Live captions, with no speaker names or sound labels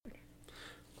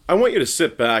I want you to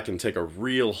sit back and take a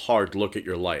real hard look at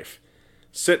your life.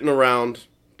 Sitting around,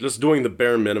 just doing the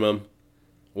bare minimum,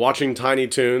 watching Tiny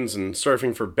Toons and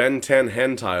surfing for Ben 10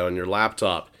 hentai on your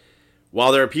laptop,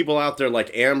 while there are people out there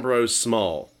like Ambrose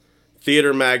Small,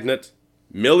 theater magnate,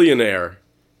 millionaire,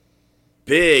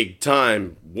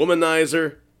 big-time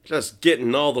womanizer, just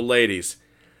getting all the ladies,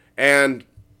 and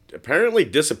apparently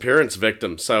disappearance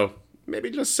victim, so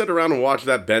maybe just sit around and watch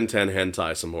that Ben 10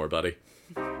 hentai some more, buddy.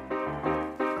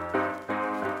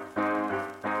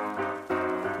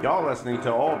 You're listening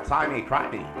to Old Timey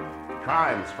Crimey,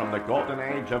 crimes from the golden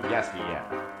age of yesteryear.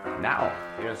 Now,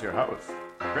 here's your hosts,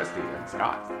 Christy and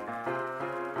Scott.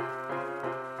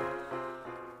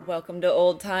 Welcome to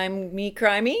Old Time Me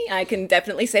Crimey. I can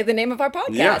definitely say the name of our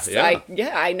podcast.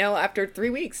 I know after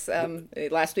 3 weeks.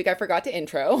 Last week I forgot to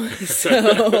intro,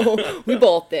 so we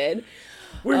both did.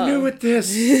 We're new at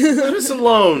this. Let us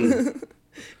alone.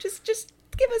 Just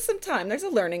give us some time. There's a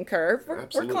learning curve.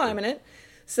 We're climbing it.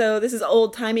 So this is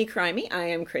Old Timey Crimey. I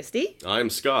am Christy. I'm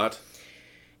Scott.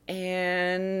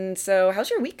 And so how's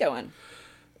your week going?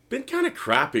 Been kind of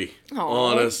crappy, Aww.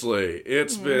 Honestly.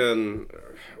 It's been...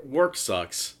 Work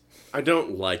sucks. I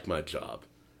don't like my job.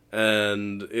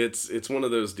 And it's one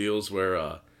of those deals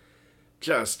where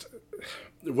just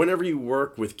whenever you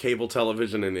work with cable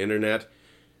television and internet,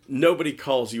 nobody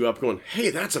calls you up going, hey,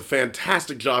 that's a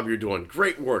fantastic job you're doing.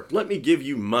 Great work. Let me give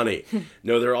you money.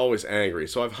 No, they're always angry.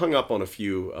 So I've hung up on a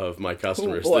few of my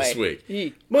customers this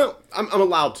week. Well, I'm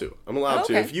allowed to. I'm allowed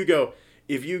to. If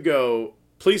you go,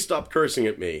 please stop cursing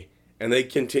at me, and they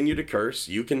continue to curse,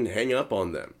 you can hang up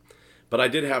on them. But I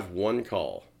did have one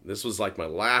call. This was like my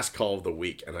last call of the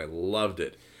week, and I loved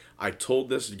it. I told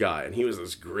this guy, and he was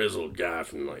this grizzled guy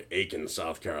from like Aiken,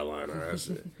 South Carolina. I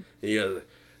said,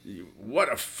 what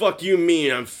the fuck you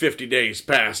mean I'm 50 days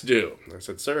past due? I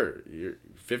said, sir, you're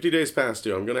 50 days past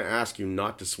due. I'm going to ask you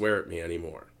not to swear at me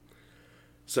anymore.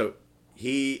 So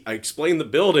I explained the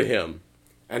bill to him,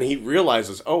 and he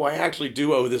realizes, oh, I actually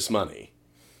do owe this money.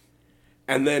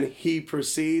 And then he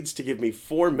proceeds to give me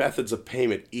 4 methods of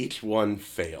payment. Each one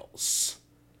fails.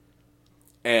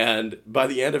 And by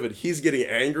the end of it, he's getting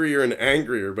angrier and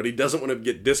angrier, but he doesn't want to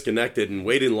get disconnected and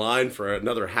wait in line for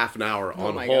another half an hour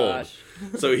on hold. Gosh.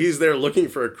 So he's there looking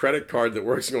for a credit card that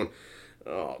works, going,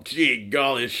 oh, gee,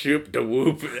 golly, shoop da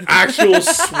whoop. Actual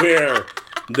swear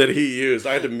that he used.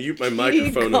 I had to mute my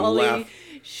microphone and laugh.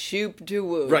 Shoop da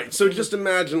whoop. Right, so just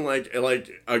imagine like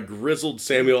a grizzled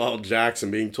Samuel L. Jackson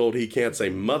being told he can't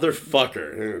say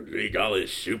motherfucker. Gee, golly,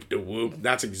 shoop da whoop.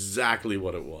 That's exactly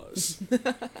what it was.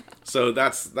 So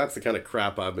that's the kind of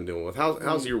crap I've been dealing with.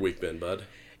 How's your week been, bud?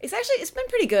 It's been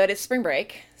pretty good. It's spring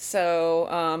break, so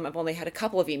I've only had a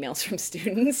couple of emails from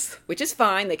students, which is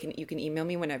fine. You can email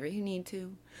me whenever you need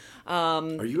to.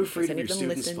 Are you afraid of your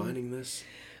students finding this?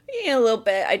 Yeah, a little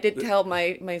bit. I did tell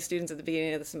my students at the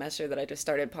beginning of the semester that I just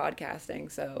started podcasting,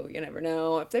 so you never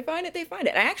know. If they find it, they find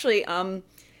it. I actually,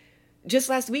 just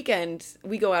last weekend,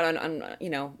 we go out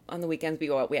on the weekends we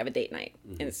go out, we have a date night.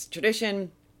 Mm-hmm. And it's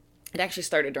tradition. It actually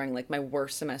started during like my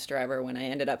worst semester ever when I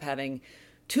ended up having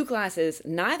 2 classes,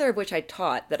 neither of which I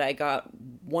taught, that I got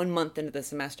 1 month into the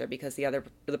semester because the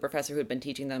professor who had been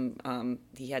teaching them,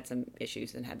 he had some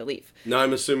issues and had to leave. Now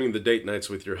I'm assuming the date night's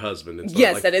with your husband. It's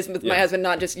yes, that is with my husband,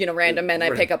 not just random men I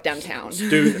pick up downtown.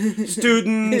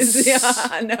 Students.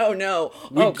 Yeah, no.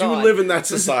 We do live in that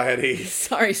society.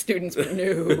 Sorry, students, but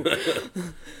no.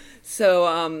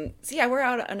 So yeah, we're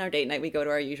out on our date night. We go to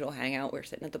our usual hangout. We're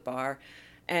sitting at the bar,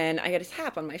 and I get a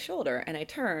tap on my shoulder, and I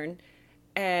turn.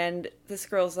 And this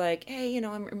girl's like, hey,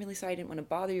 I'm really sorry I didn't want to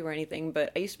bother you or anything,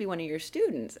 but I used to be one of your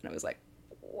students. And I was like,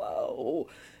 whoa,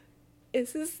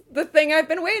 this is the thing I've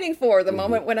been waiting for. The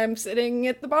moment when I'm sitting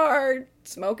at the bar,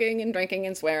 smoking and drinking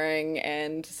and swearing,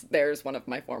 and there's one of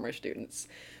my former students.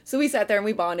 So we sat there and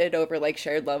we bonded over like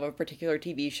shared love of particular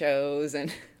TV shows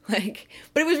and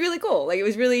but it was really cool. Like it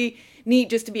was really neat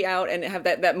just to be out and have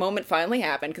that moment finally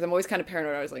happen, because I'm always kind of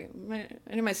paranoid. I was like,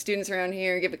 any of my students around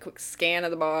here, give a quick scan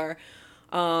of the bar.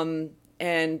 And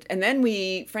then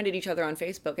we friended each other on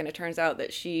Facebook, and it turns out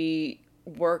that she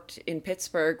worked in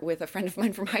Pittsburgh with a friend of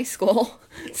mine from high school.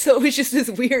 So it was just this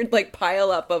weird like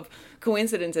pile up of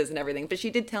coincidences and everything. But she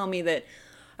did tell me that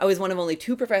I was one of only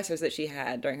 2 professors that she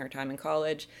had during her time in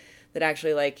college that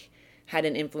actually like had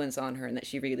an influence on her and that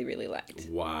she really, really liked.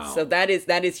 Wow. So that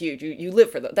is huge. You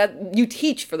live for that. You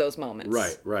teach for those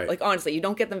moments. Right. Like honestly, you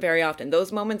don't get them very often.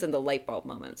 Those moments and the light bulb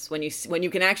moments when you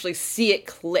can actually see it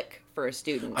click for a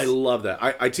student. I love that.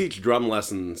 I teach drum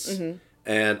lessons,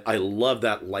 and I love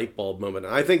that light bulb moment.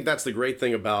 And I think that's the great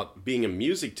thing about being a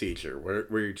music teacher, where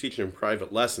you're teaching in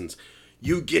private lessons.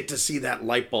 You get to see that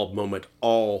light bulb moment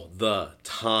all the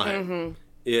time.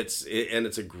 And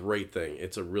it's a great thing.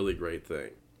 It's a really great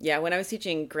thing. Yeah, when I was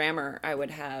teaching grammar, I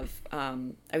would have, I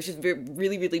was just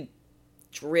really, really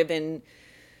driven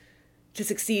to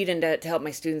succeed and to help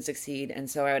my students succeed. And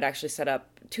so I would actually set up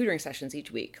tutoring sessions each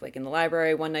week, like in the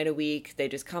library, one night a week. They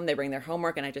just come, they bring their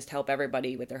homework, and I just help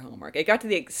everybody with their homework. It got to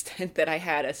the extent that I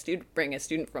had a student bring a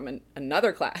student from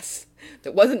another class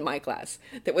that wasn't my class,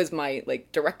 that was my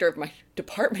like director of my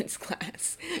department's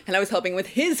class, and I was helping with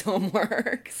his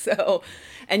homework. So,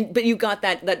 but you got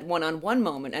that one-on-one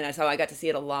moment, and so I got to see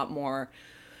it a lot more.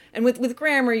 And with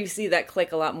grammar, you see that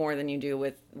click a lot more than you do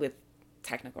with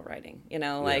technical writing,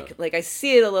 like I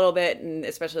see it a little bit, and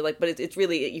especially but it's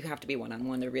really, you have to be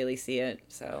one-on-one to really see it.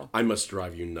 So I must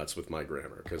drive you nuts with my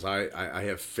grammar, because I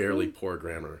have fairly poor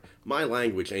grammar. My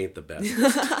language ain't the best.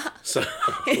 So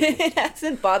it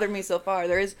hasn't bothered me so far.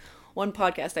 There is one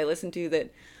podcast I listen to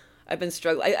that I've been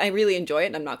struggling. I really enjoy it,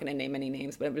 and I'm not going to name any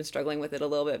names, but I've been struggling with it a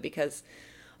little bit because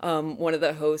one of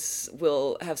the hosts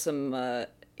will have some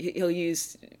he'll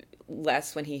use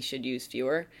less when he should use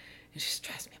fewer. It just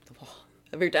drives me up the wall.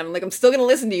 Every time I'm like, I'm still going to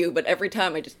listen to you, but every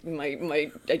time I just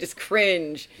I just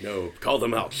cringe. No, call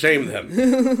them out, shame them.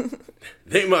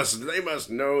 They must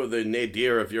know the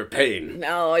nadir of your pain.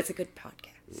 No, it's a good podcast.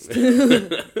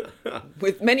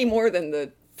 With many more than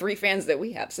the 3 fans that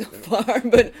we have so far,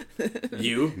 but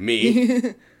you,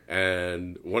 me,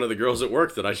 and one of the girls at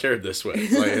work that I shared this with.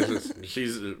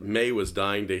 May was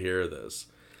dying to hear this.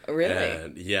 Really?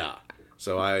 And yeah.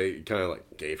 So I kind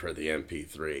of gave her the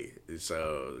MP3.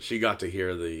 So she got to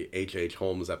hear the H.H.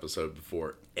 Holmes episode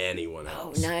before anyone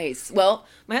else. Oh, nice. Well,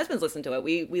 my husband's listened to it.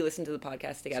 We listened to the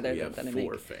podcast together. So we have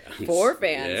 4 fans. 4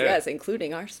 fans, yeah. Yes,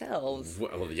 including ourselves.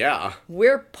 Well, yeah.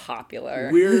 We're popular.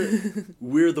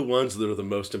 We're the ones that are the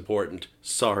most important.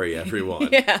 Sorry, everyone.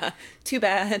 Yeah. Too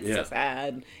bad. Yeah. So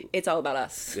sad. It's all about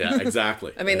us. Yeah,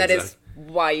 exactly. I mean, that is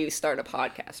why you start a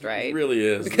podcast, right? It really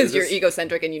is. Because you're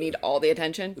egocentric and you need all the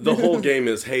attention. The whole game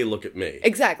is, hey, look at me.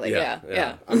 Exactly,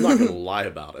 yeah. I'm not going to lie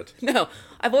about it. No,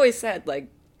 I've always said,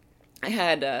 I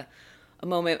had a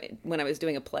moment when I was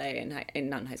doing a play not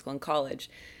in high school, in college.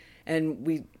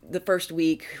 And the first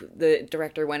week, the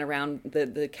director went around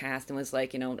the cast and was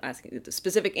asking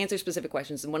answer specific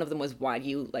questions. And one of them was, why do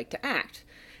you like to act?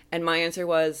 And my answer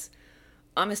was,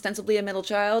 I'm ostensibly a middle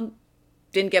child,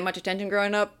 didn't get much attention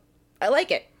growing up. I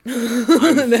like it.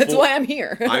 That's why I'm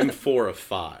here. I'm 4 of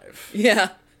 5. Yeah.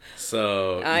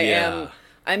 So,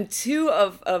 I'm 2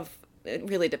 of, it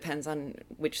really depends on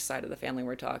which side of the family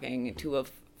we're talking. 2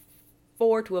 of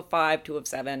 4, 2 of 5, 2 of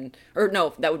 7. Or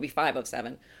no, that would be 5 of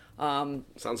 7.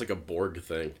 Sounds like a Borg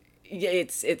thing. Yeah,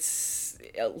 it's that's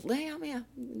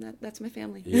my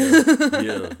family. Yeah.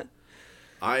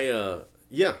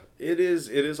 It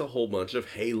is a whole bunch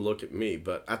of, hey, look at me.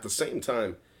 But at the same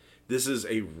time, this is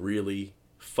a really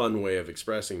fun way of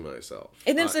expressing myself.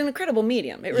 And it's an incredible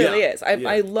medium. It really is.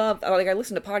 I love, I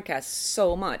listen to podcasts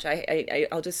so much.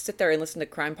 I'll just sit there and listen to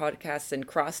crime podcasts and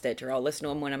cross stitch, or I'll listen to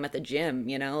them when I'm at the gym,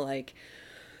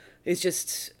 it's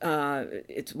just,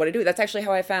 it's what I do. That's actually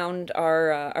how I found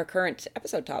our current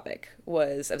episode topic. I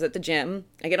was at the gym.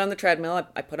 I get on the treadmill.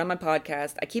 I put on my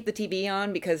podcast. I keep the TV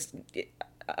on because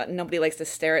nobody likes to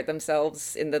stare at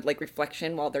themselves in the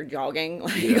reflection while they're jogging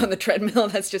on the treadmill.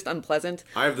 That's just unpleasant.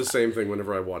 I have the same thing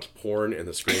whenever I watch porn and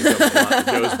the screen goes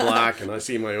black and I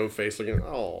see my own face looking,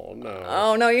 oh no.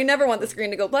 Oh no, you never want the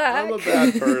screen to go black. I'm a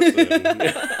bad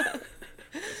person.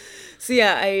 So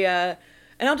yeah,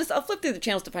 and I'll flip through the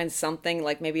channels to find something,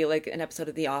 maybe an episode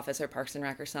of The Office or Parks and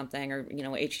Rec or something, or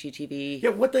HGTV.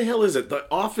 Yeah, what the hell is it?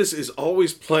 The Office is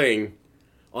always playing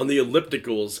on the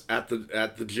ellipticals at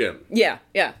the gym. Yeah,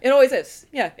 it always is.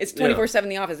 Yeah, it's 24/7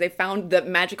 The Office. They found the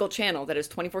magical channel that is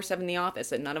 24/7 The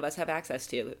Office that none of us have access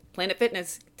to. Planet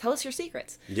Fitness, tell us your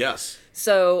secrets. Yes.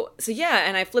 So yeah,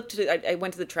 and I I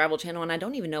went to the Travel Channel, and I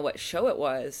don't even know what show it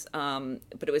was,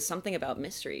 but it was something about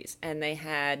mysteries, and they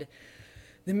had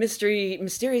the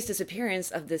mysterious disappearance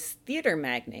of this theater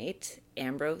magnate,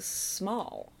 Ambrose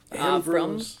Small,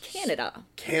 from Canada.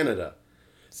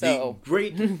 So the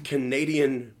great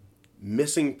Canadian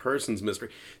missing persons mystery.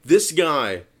 This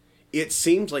guy, it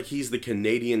seems like he's the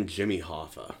Canadian Jimmy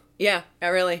Hoffa. Yeah,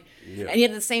 really. Yeah. And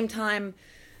yet at the same time,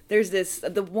 there's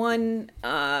the one,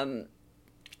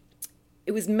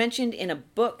 it was mentioned in a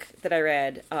book that I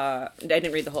read. I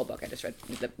didn't read the whole book. I just read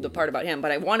the part about him,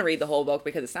 but I want to read the whole book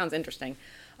because it sounds interesting.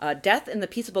 Death in the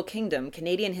Peaceable Kingdom,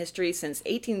 Canadian History Since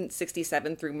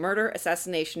 1867 Through Murder,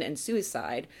 Assassination, and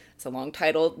Suicide. It's a long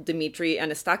title, Dimitri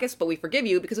Anastakis, but we forgive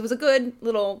you because it was a good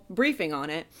little briefing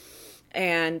on it.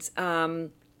 And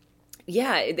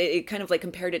Yeah, it kind of like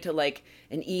compared it to like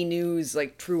an E! News,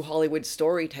 like true Hollywood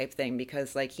story type thing,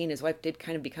 because like he and his wife did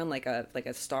kind of become like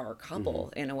a star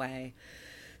couple in a way.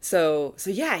 So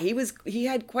yeah, he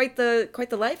had quite the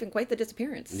life and quite the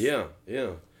disappearance. Yeah,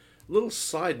 yeah. Little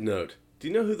side note. Do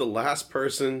you know who the last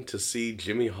person to see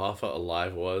Jimmy Hoffa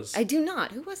alive was? I do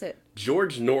not. Who was it?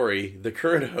 George Norrie, the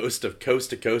current host of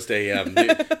Coast to Coast AM,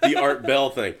 the Art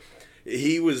Bell thing.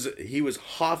 He was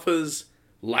Hoffa's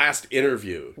last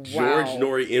interview. Wow. George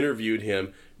Norrie interviewed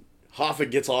him. Hoffa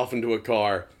gets off into a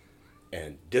car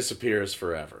and disappears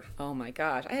forever. Oh my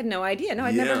gosh, I had no idea. No,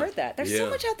 I've Yeah, never heard that. There's so yeah.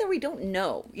 much out there we don't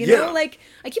know. You Yeah. know, like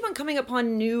I keep on coming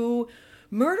upon new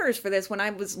murders for this when I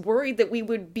was worried that we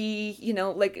would be, you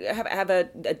know, like have a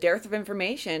dearth of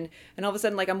information, and all of a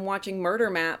sudden, like I'm watching Murder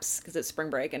Maps because it's spring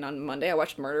break, and on Monday I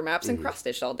watched Murder Maps and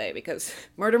Crustish all day because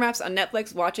Murder Maps on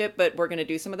Netflix. Watch it, but we're gonna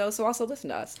do some of those, so also listen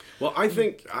to us. Well, I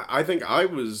think I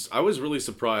was really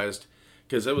surprised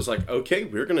because it was like, okay,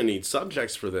 we're gonna need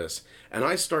subjects for this, and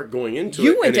I start going into it.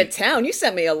 You went and to town. You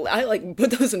sent me I like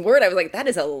put those in Word. I was like, that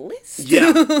is a list.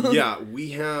 yeah.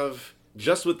 We have,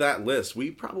 just with that list,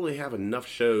 we probably have enough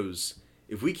shows.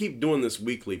 If we keep doing this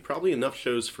weekly, probably enough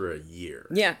shows for a year.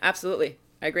 Yeah, absolutely.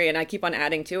 I agree. And I keep on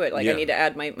adding to it. Like, Yeah. I need to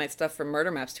add my stuff from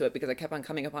Murder Maps to it because I kept on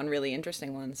coming upon really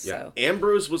interesting ones. Yeah. So.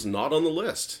 Ambrose was not on the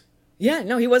list. Yeah,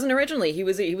 no, he wasn't originally. He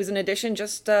was an addition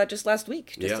just last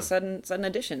week. Just Yeah. a sudden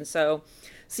addition. So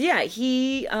yeah,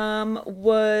 he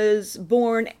was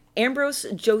born Peter Ambrose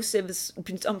Joseph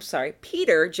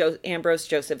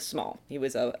Small. He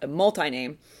was a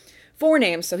multi-name. 4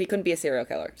 names, so he couldn't be a serial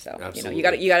killer. So Absolutely. you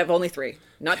got to have only 3,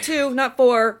 not 2, not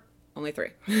 4, only 3.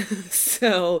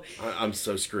 So I'm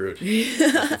so screwed. With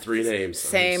the 3 names.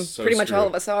 same, I'm so pretty much all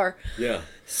screwed. of us are. Yeah.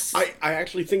 I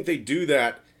actually think they do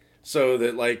that so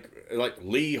that like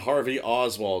Lee Harvey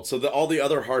Oswald, so that all the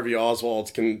other Harvey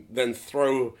Oswalds can then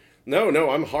throw,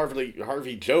 no, I'm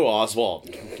Harvey Joe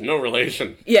Oswald. No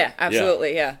relation. Yeah,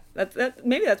 absolutely. Yeah, that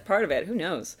maybe that's part of it. Who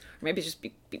knows? Or maybe it's just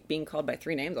being called by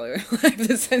 3 names all your life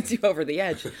that sends you over the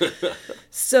edge.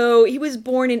 So he was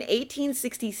born in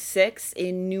 1866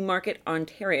 in Newmarket,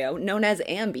 Ontario, known as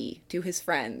Amby to his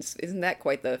friends. Isn't that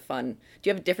quite the fun? Do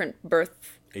you have a different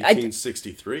birth?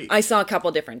 1863. I saw a couple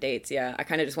different dates. Yeah, I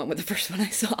kind of just went with the first one I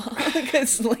saw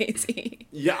because lazy.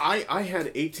 Yeah, I had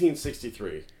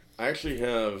 1863. I actually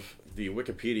have the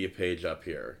Wikipedia page up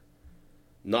here.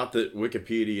 Not that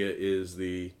Wikipedia is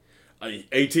the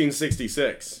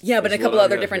 1866. Yeah, but is a couple what I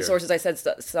other have different here. sources I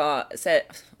said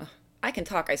I can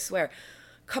talk, I swear.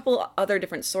 A couple other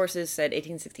different sources said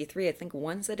 1863. I think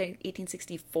one said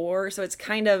 1864. So it's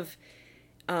kind of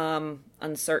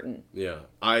uncertain. Yeah,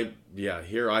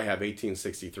 here I have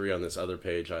 1863 on this other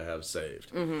page I have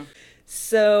saved. Mm-hmm.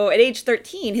 So at age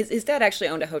 13, his dad actually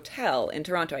owned a hotel in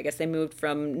Toronto. I guess they moved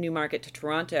from Newmarket to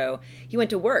Toronto. He went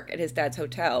to work at his dad's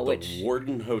hotel, The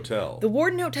Warden Hotel. The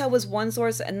Warden Hotel was one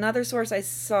source. Another source I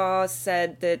saw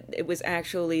said that it was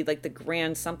actually like the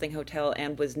Grand Something Hotel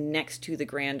and was next to the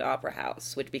Grand Opera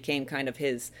House, which became kind of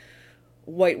his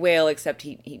white whale, except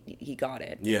he got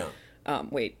it. Yeah.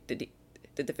 Wait, did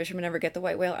the fisherman ever get the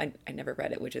white whale? I never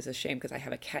read it, which is a shame because I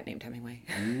have a cat named Hemingway.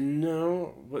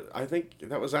 No, but I think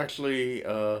that was actually,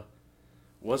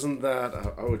 wasn't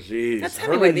that, oh geez. That's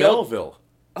Hemingway, Herman the old- Melville.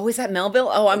 Oh, is that Melville?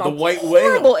 Oh, I'm The a white whale.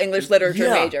 horrible English literature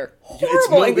Yeah. major. It's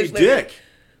Horrible Moby English literature. Dick.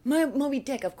 Moby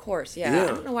Dick, of course, yeah. Yeah. I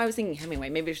don't know why I was thinking Hemingway.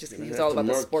 Maybe it's just because he was I all have to about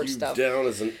the mark sports you stuff. down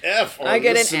as an F on I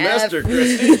get this an F. semester,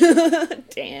 Christy.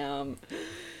 Damn.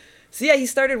 So yeah, he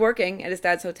started working at his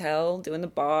dad's hotel, doing the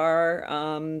bar,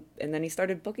 and then he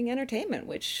started booking entertainment,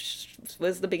 which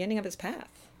was the beginning of his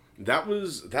path. That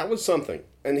was something.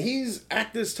 And he's,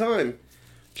 at this time,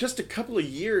 just a couple of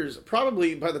years,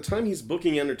 probably by the time he's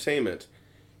booking entertainment,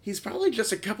 he's probably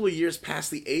just a couple of years past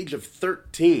the age of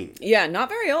 13. Yeah, not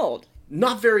very old.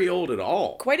 Not very old at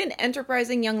all. Quite an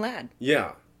enterprising young lad.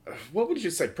 Yeah. What would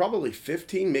you say? Probably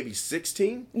 15, maybe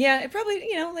 16? Yeah, it probably,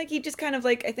 like he just kind of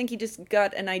like, I think he just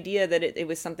got an idea that it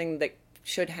was something that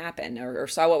should happen or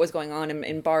saw what was going on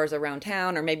in bars around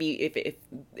town, or maybe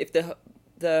if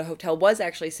the hotel was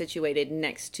actually situated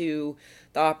next to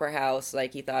the opera house,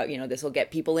 like he thought, this will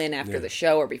get people in after the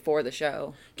show or before the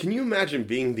show. Can you imagine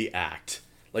being the act?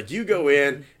 Like, you go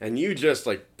in and you just,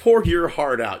 like, pour your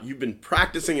heart out. You've been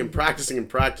practicing and practicing and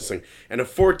practicing. And a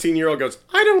 14-year-old goes,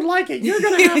 I don't like it. You're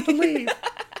going to have to leave.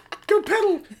 Go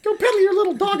pedal your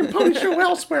little dog and pony show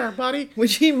elsewhere, buddy.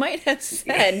 Which he might have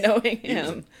said, knowing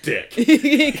him. Dick. He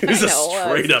He's a kinda was.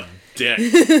 straight-up dick.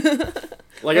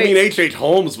 Like, I mean, H.H.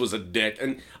 Holmes was a dick,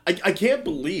 and I can't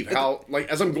believe how, like,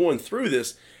 as I'm going through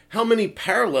this, how many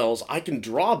parallels I can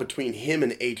draw between him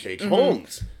and H.H.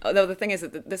 Holmes. Although the thing is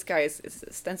that this guy is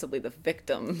ostensibly the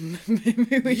victim.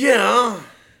 Yeah.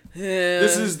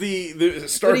 This is the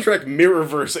Star Trek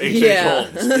Mirrorverse H.H.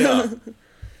 Holmes. Yeah.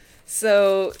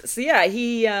 So yeah,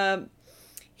 he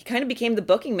kind of became the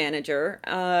booking manager.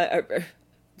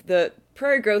 The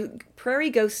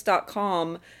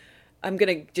PrairieGhost.com. I'm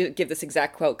going to give this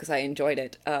exact quote because I enjoyed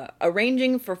it.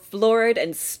 Arranging for florid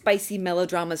and spicy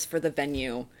melodramas for the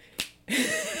venue.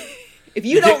 If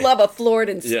you don't love a florid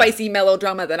and spicy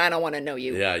melodrama, then I don't want to know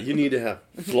you. Yeah, you need to have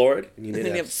florid and you need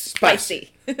to have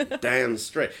spicy. Damn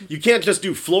straight. You can't just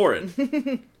do florid.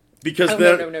 Because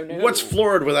no. What's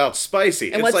florid without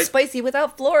spicy? And what's spicy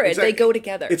without florid? They go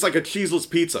together. It's like a cheeseless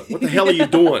pizza. What the hell are you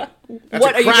doing? That's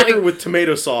a cracker with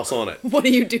tomato sauce on it. What are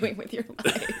you doing with your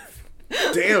life?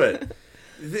 Damn it.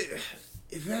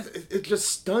 It just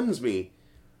stuns me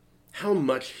how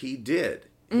much he did.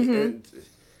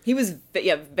 He was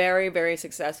very, very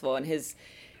successful, and his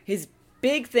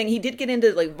big thing, he did get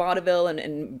into like vaudeville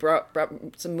and brought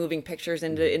some moving pictures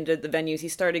into the venues. He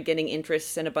started getting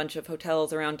interests in a bunch of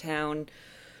hotels around town.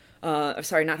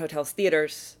 Sorry, not hotels,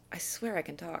 theaters. I swear I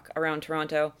can talk, around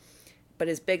Toronto. But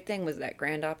his big thing was that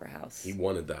Grand Opera House. He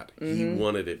wanted that. He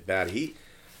wanted it bad.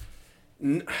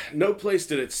 No place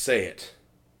did it say it.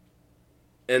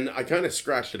 And I kind of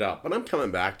scratched it out, but I'm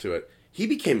coming back to it. He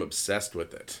became obsessed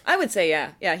with it. I would say,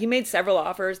 yeah. Yeah, he made several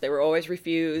offers. They were always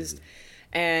refused.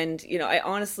 And,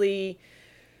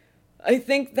 I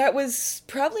think that was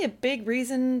probably a big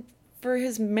reason for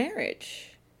his marriage,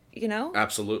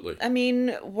 Absolutely. I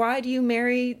mean, why do you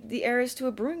marry the heiress to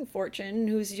a brewing fortune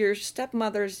who's your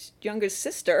stepmother's youngest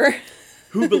sister?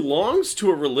 Who belongs to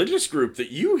a religious group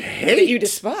that you hate. That you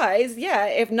despise, yeah,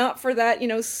 if not for that,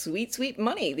 sweet, sweet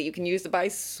money that you can use to buy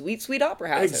sweet, sweet opera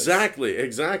houses.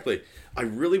 Exactly. I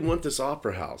really want this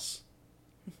opera house.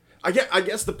 I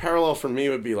guess the parallel for me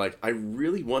would be like, I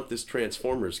really want this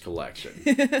Transformers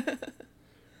collection.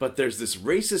 But there's this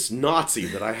racist Nazi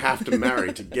that I have to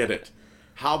marry to get it.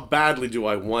 How badly do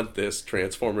I want this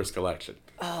Transformers collection?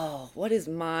 Oh, what is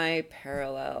my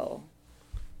parallel?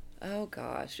 Oh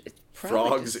gosh, it's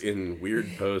frogs in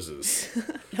weird poses.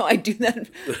 No, I do that.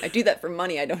 I do that for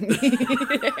money. I don't need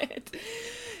it.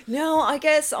 No, I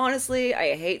guess honestly,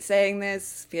 I hate saying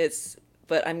this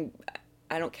but I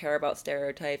don't care about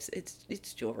stereotypes.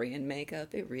 It's jewelry and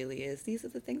makeup. It really is. These are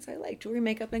the things I like: jewelry,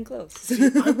 makeup, and clothes. See,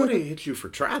 I would have hit you for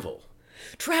travel.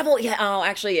 Travel, yeah. Oh,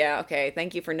 actually, yeah. Okay,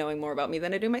 thank you for knowing more about me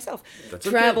than I do myself. That's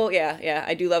travel, okay. Yeah.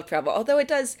 I do love travel. Although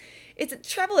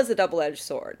travel is a double-edged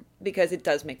sword because it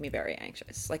does make me very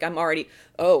anxious. Like I'm already.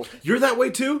 Oh, you're that way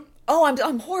too. Oh,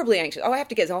 I'm horribly anxious. Oh, I have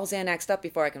to get all Xanaxed up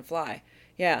before I can fly.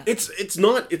 Yeah. It's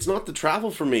not the travel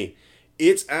for me.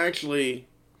 It's actually,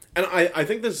 and I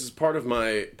think this is part of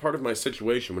my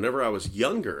situation. Whenever I was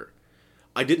younger,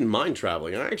 I didn't mind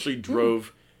traveling. I actually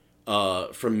drove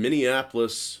from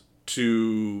Minneapolis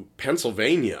to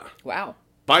Pennsylvania. Wow.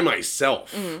 By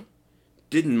myself.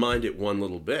 Didn't mind it one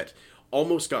little bit.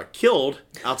 Almost got killed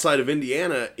outside of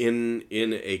Indiana in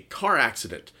a car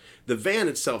accident. The van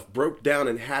itself broke down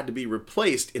and had to be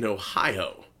replaced in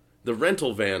Ohio. The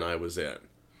rental van I was in.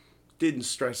 Didn't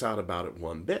stress out about it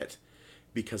one bit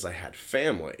because I had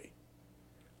family.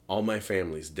 All my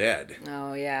family's dead.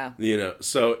 Oh, yeah.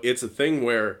 So it's a thing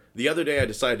where the other day I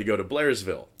decided to go to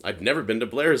Blairsville. I'd never been to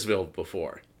Blairsville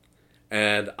before.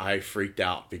 And I freaked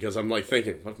out because I'm like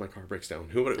thinking, what if my car breaks down?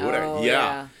 Who would Oh,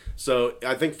 yeah. So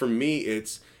I think for me,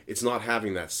 it's not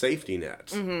having that safety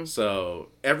net. So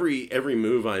every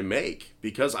move I make,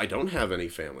 because I don't have any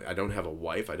family, I don't have a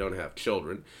wife, I don't have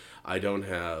children, I don't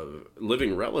have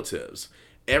living relatives.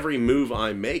 Every move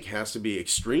I make has to be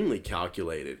extremely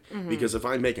calculated. Because if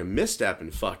I make a misstep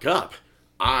and fuck up,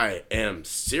 I am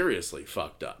seriously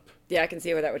fucked up. Yeah, I can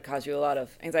see where that would cause you a lot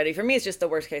of anxiety. For me, it's just the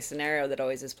worst case scenario that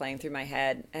always is playing through my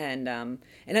head. And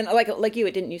then like you,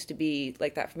 it didn't used to be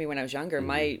like that for me when I was younger.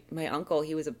 My uncle,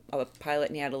 he was a pilot,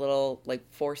 and he had a little like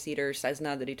 4-seater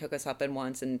Cessna that he took us up in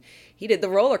once, and he did the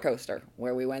roller coaster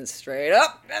where we went straight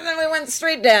up and then we went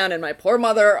straight down, and my poor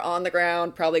mother on the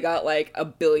ground probably got like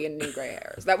 1 billion new gray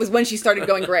hairs. That was when she started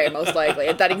going gray, most likely,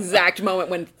 at that exact moment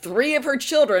when 3 of her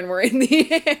children were in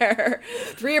the air.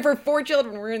 3 of her 4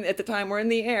 children were at the time were in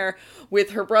the air with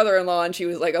her brother-in-law, and she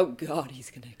was like, oh God, he's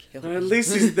gonna kill me. At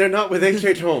least they're not with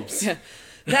H.H. Holmes. Yeah.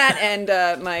 That and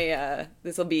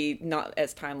this will be not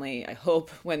as timely, I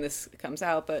hope, when this comes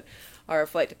out, but our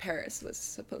flight to Paris was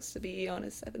supposed to be on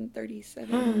a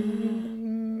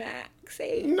 737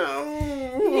 Maxie.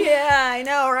 No. Yeah, I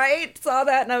know, right? Saw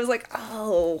that and I was like,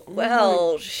 oh,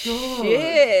 well,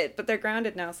 shit. But they're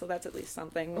grounded now, so that's at least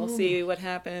something. We'll see what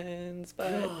happens.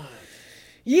 But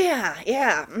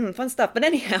yeah, fun stuff. But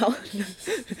anyhow,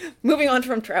 moving on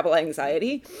from travel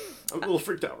anxiety. I'm a little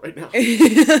freaked out right now.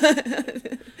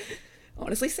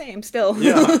 Honestly, same still.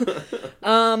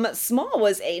 Yeah. Small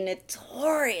was a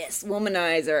notorious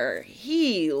womanizer.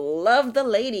 He loved the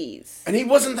ladies. And he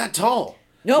wasn't that tall.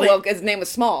 No, Like, well, his name was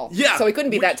Small. Yeah, So he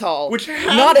couldn't be which- that tall. which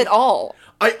had- Not at all.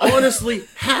 I honestly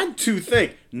had to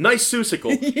think. Nice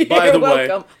susicle, by You're the way.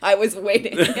 welcome. I was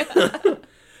waiting.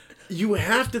 You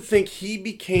have to think he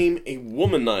became a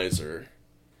womanizer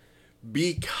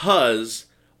because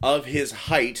of his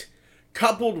height,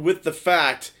 coupled with the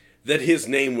fact that his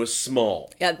name was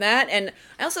Small. Yeah, that, and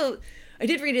I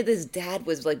did read that his dad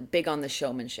was like big on the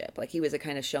showmanship. Like he was a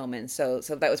kind of showman, so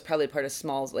that was probably part of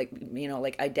Small's like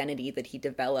identity that he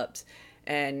developed.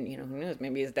 And who knows,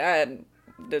 maybe his dad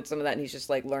did some of that, and he's just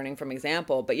like learning from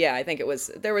example. But yeah, I think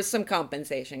there was some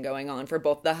compensation going on for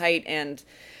both the height and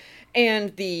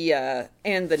the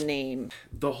name.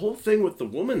 The whole thing with the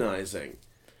womanizing.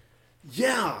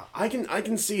 Yeah, I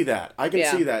can see that. I can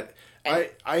Yeah. see that.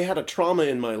 I had a trauma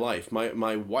in my life.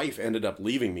 My wife ended up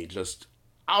leaving me just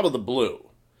out of the blue.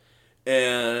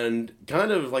 And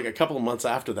kind of like a couple of months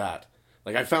after that,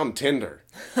 like I found Tinder.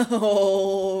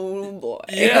 Oh boy.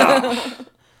 Yeah.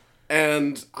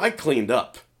 And I cleaned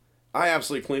up. I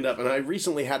absolutely cleaned up. And I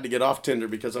recently had to get off Tinder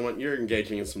because I went, you're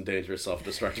engaging in some dangerous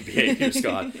self-destructive behavior,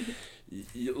 Scott.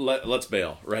 Let's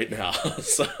bail right now.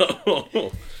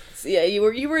 So Yeah, you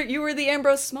were the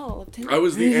Ambrose Small of Tinder. I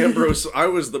was the Ambrose. I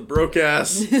was the broke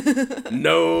ass,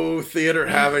 no theater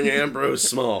having Ambrose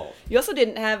Small. You also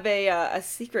didn't have a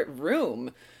secret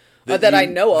room that I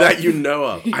know of. That you know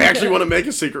of. I actually want to make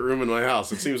a secret room in my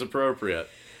house. It seems appropriate.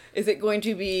 Is it going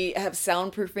to have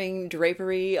soundproofing,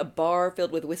 drapery, a bar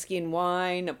filled with whiskey and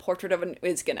wine, a portrait of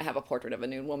it's going to have a portrait of a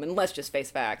nude woman. Let's just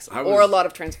face facts. Or a lot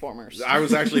of Transformers. I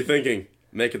was actually thinking,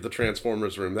 make it the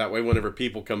Transformers room. That way, whenever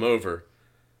people come over,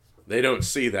 they don't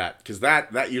see that, because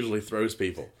that usually throws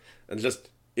people. And just,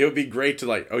 it would be great to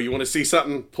like, oh, you want to see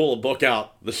something? Pull a book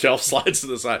out. The shelf slides to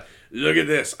the side. Look at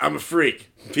this. I'm a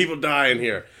freak. People die in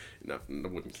here. No, I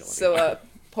wouldn't kill anyone. So a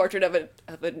portrait of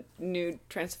a nude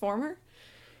Transformer?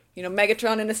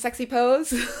 Megatron in a sexy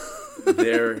pose?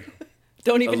 There.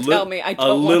 Don't even tell me. I don't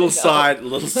a want little to know.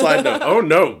 little side note. Oh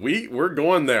no, we're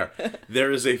going there.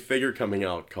 There is a figure coming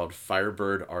out called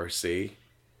Firebird RC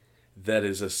that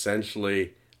is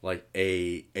essentially like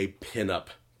a pinup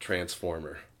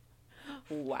Transformer.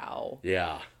 Wow.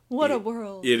 Yeah. What a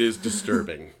world. It is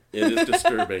disturbing. It is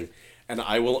disturbing. And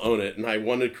I will own it. And I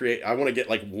want to get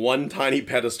like one tiny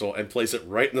pedestal and place it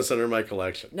right in the center of my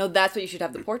collection. No, that's what you should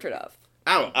have the portrait of.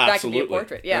 Oh, That absolutely. could be a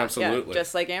portrait. Yeah, absolutely. Yeah,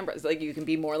 just like Ambrose. Like you can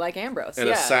be more like Ambrose. And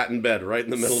yeah. a satin bed right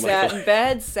in the middle of my Satin collection.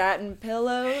 bed, satin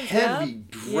pillows. Heavy yep,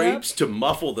 drapes to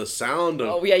muffle the sound of.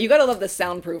 Oh yeah, you gotta love the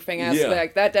soundproofing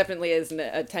aspect. That definitely is an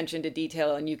attention to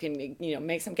detail, and you can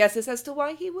make some guesses as to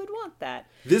why he would want that.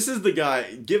 This is the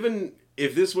guy. Given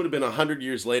if this would have been 100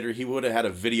 years later, he would have had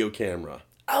a video camera.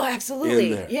 Oh,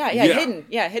 absolutely. In there. Yeah, hidden.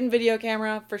 Yeah, hidden video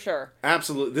camera for sure.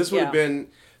 Absolutely, this would have been.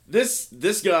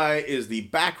 This guy is the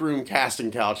backroom casting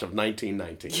couch of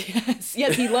 1919.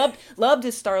 Yes, he loved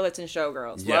his starlets and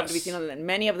showgirls. Yes. Loved to be seen on them. And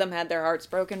many of them had their hearts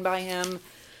broken by him.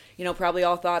 Probably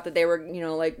all thought that they were,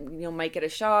 might get a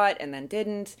shot and then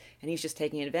didn't. And he's just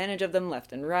taking advantage of them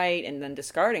left and right and then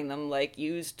discarding them like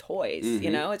used toys.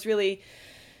 Mm-hmm. It's really,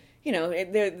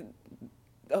 there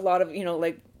a lot of,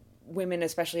 like women,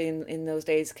 especially in those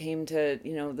days, came to,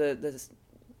 the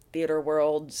theater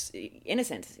world's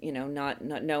innocent, not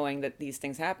knowing that these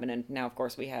things happen. And now, of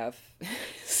course, we have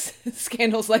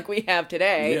scandals like we have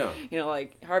today. Yeah.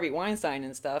 Like Harvey Weinstein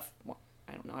and stuff.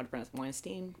 I don't know how to pronounce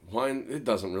Weinstein. It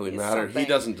doesn't really matter. Something. He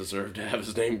doesn't deserve to have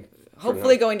his name.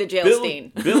 Hopefully going to jail,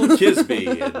 Steen. Bill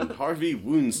Kisby and Harvey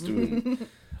Weinstein.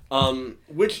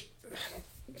 Which,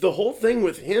 the whole thing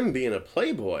with him being a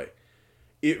playboy,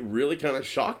 it really kind of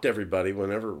shocked everybody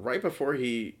whenever, right before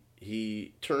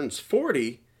he turns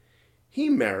 40, he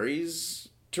marries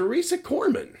Teresa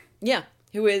Corman. Yeah,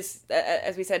 who is,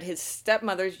 as we said, his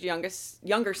stepmother's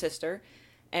younger sister,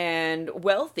 and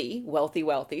wealthy.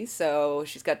 So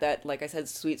she's got that, like I said,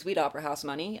 sweet opera house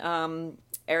money.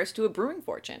 Heiress to a brewing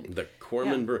fortune. The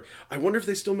Corman Brew. I wonder if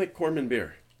they still make Corman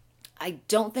beer. I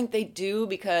don't think they do,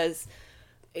 because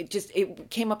it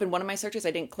came up in one of my searches.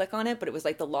 I didn't click on it, but it was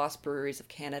like the Lost Breweries of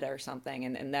Canada or something,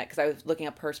 and that, because I was looking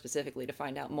up her specifically to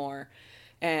find out more.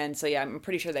 And so, yeah, I'm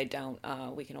pretty sure they don't.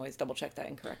 We can always double check that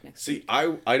and correct next. See,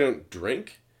 I don't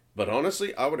drink, But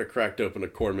honestly, I would have cracked open a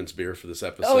Corman's beer for this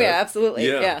episode. Oh yeah, absolutely.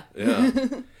 Yeah.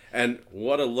 And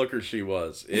what a looker she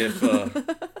was. If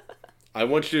I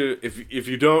want you, if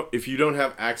you don't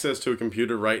have access to a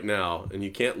computer right now and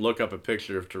you can't look up a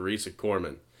picture of Teresa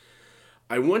Corman,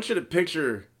 I want you to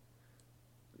picture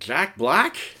Jack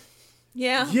Black.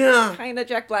 Yeah. Yeah. Kind of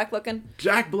Jack Black looking.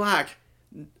 Jack Black,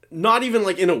 not even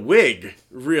like in a wig,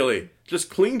 really, just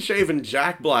clean shaven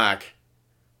Jack Black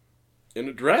in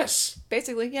a dress.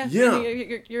 Basically, yeah. Yeah.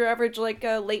 Your average like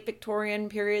late Victorian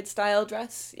period style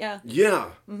dress. Yeah.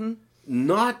 Yeah. Mm-hmm.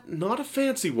 Not a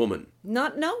fancy woman.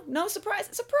 No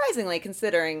surprisingly,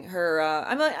 considering her.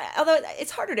 Although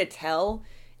it's harder to tell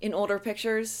in older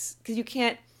pictures because you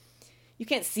can't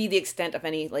see the extent of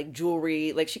any like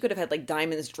jewelry. Like she could have had like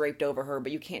diamonds draped over her,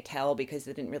 but you can't tell because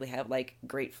it didn't really have like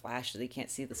great flash, so you can't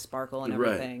see the sparkle and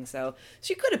everything. Right. So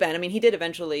she could have been. I mean, he did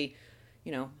eventually,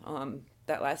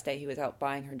 that last day he was out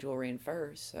buying her jewelry and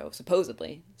furs. So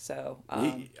supposedly,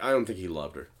 I don't think he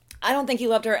loved her. I don't think he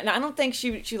loved her, and I don't think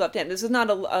she loved him. This is not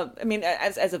I mean,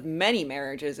 as of many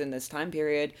marriages in this time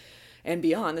period and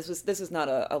beyond, this was not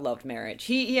a loved marriage.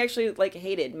 He actually like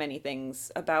hated many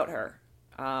things about her.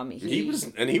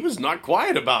 He was not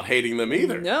quiet about hating them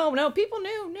either. No, people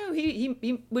knew. No,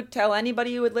 he would tell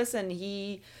anybody who would listen.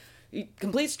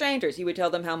 Complete strangers, he would tell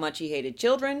them how much he hated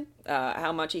children,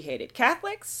 how much he hated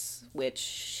Catholics, which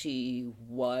she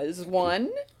was one,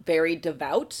 very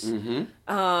devout, and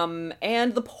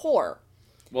the poor.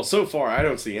 Well, so far, I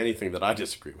don't see anything that I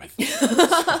disagree with.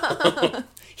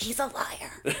 He's a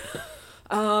liar.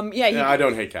 I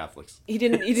don't hate Catholics. He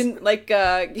didn't like,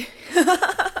 the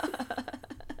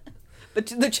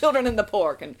children and the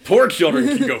poor can... Poor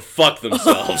children can go fuck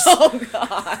themselves. Oh,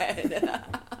 God.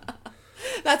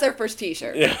 That's our first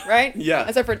T-shirt, right? Yeah.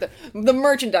 That's our first. The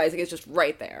merchandising is just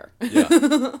right there.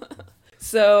 Yeah.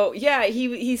 So yeah,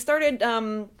 he started.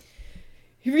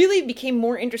 He really became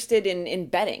more interested in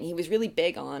betting. He was really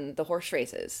big on the horse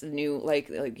races. Like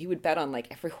he would bet on like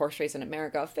every horse race in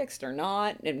America, fixed or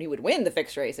not, and he would win the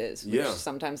fixed races. Which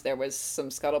sometimes there was some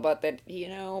scuttlebutt that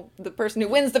the person who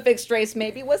wins the fixed race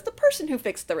maybe was the person who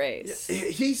fixed the race.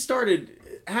 He started.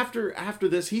 After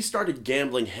this, he started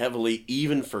gambling heavily,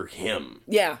 even for him.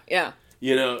 Yeah.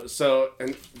 So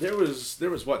and there was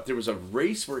a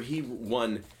race where he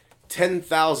won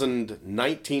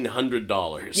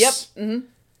 $10,1900. Yep. Mm-hmm.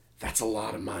 That's a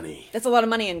lot of money. That's a lot of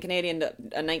money in Canadian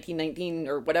 1919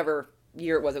 or whatever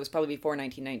year it was. It was probably before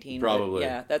 1919. Probably.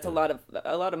 Yeah, that's a lot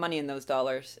of money in those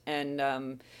dollars.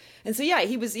 And so yeah,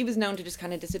 he was known to just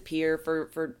kind of disappear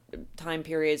for time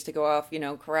periods, to go off,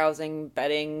 carousing,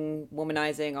 betting,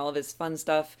 womanizing, all of his fun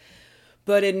stuff.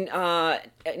 But in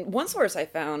one source I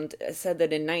found said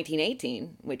that in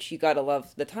 1918, which you gotta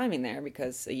love the timing there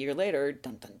because a year later,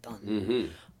 dun dun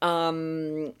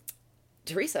dun,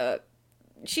 Teresa,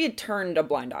 she had turned a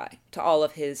blind eye to all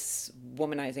of his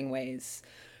womanizing ways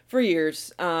for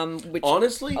years, which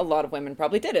honestly, a lot of women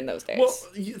probably did in those days. Well,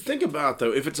 you think about it,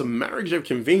 though, if it's a marriage of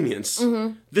convenience,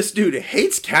 this dude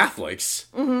hates Catholics,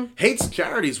 hates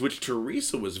charities, which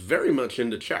Teresa was very much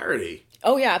into charity.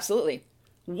 Oh yeah, absolutely.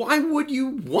 Why would you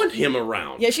want him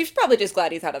around? Yeah, she's probably just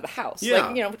glad he's out of the house. Yeah.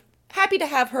 Like, happy to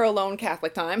have her alone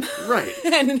Catholic time. Right.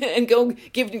 and go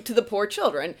give to the poor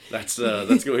children. That's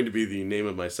going to be the name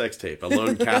of my sex tape,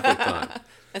 Alone Catholic Time.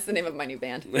 That's the name of my new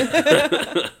band.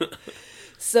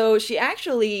 So she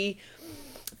actually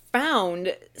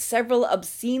found several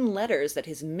obscene letters that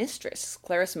his mistress,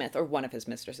 Clara Smith, or one of his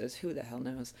mistresses, who the hell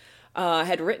knows,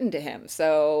 had written to him.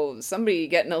 So somebody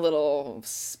getting a little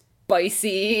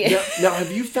spicy. Now,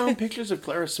 have you found pictures of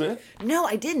Clara Smith? No,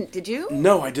 I didn't. Did you?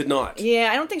 No, I did not.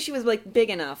 Yeah, I don't think she was like big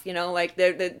enough. Like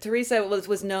the Teresa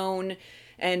was known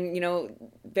and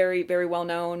very, very well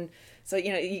known. So,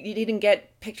 you didn't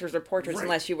get pictures or portraits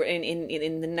unless you were in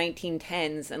the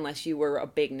 1910s, unless you were a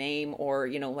big name or,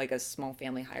 like a small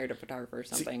family hired a photographer or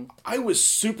something. See, I was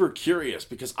super curious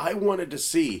because I wanted to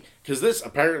see, because this,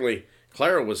 apparently,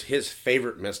 Clara was his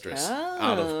favorite mistress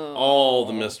out of all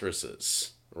the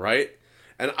mistresses, right?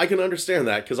 And I can understand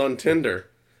that because on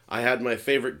Tinder, I had my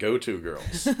favorite go-to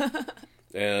girls.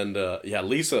 And,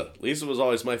 Lisa. Lisa was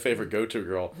always my favorite go-to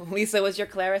girl. Lisa was your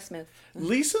Clara Smith.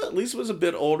 Lisa was a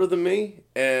bit older than me,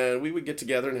 and we would get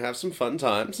together and have some fun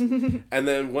times. And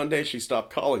then one day she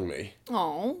stopped calling me.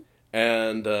 Oh.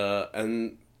 And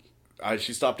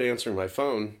she stopped answering my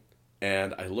phone.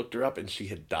 And I looked her up, and she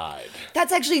had died.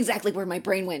 That's actually exactly where my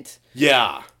brain went.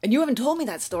 Yeah. And you haven't told me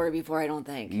that story before, I don't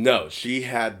think. No, she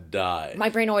had died. My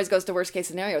brain always goes to worst case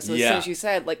scenario. So as Yeah. soon as you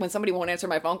said, like, when somebody won't answer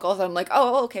my phone calls, I'm like,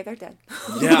 oh, okay, they're dead.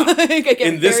 Yeah. I get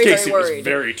In this very, case, very it was worried.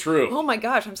 very true. Oh my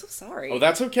gosh, I'm so sorry. Oh,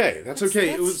 that's okay. That's okay.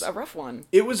 That's It was a rough one.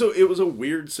 It was a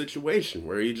weird situation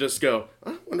where you just go,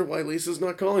 I wonder why Lisa's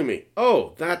not calling me.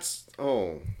 That's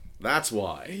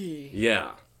why.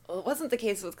 Yeah. Well, it wasn't the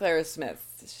case with Clara Smith.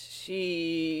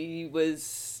 She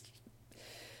was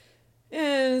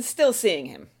still seeing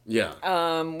him.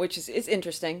 Yeah. Which is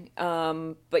interesting.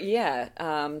 But yeah,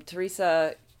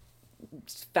 Teresa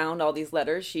found all these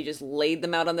letters. She just laid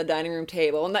them out on the dining room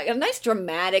table. And a nice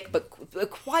dramatic, but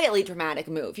quietly dramatic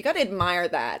move. You got to admire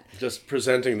that. Just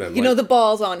presenting them. You know, the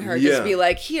balls on her. Just Yeah. be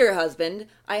like, here, husband,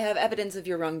 I have evidence of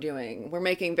your wrongdoing. We're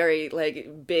making very,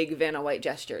 like, big Vanna White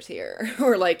gestures here.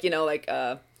 Or like,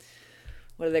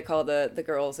 what do they call the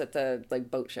girls at the,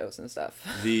 like, boat shows and stuff?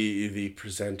 The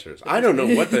presenters. I don't know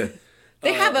what the...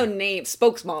 They have a name,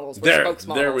 spokesmodels.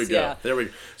 There we go. Yeah. There we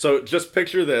go. So just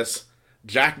picture this.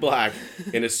 Jack Black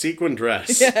in a sequin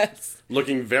dress. Yes.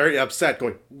 Looking very upset,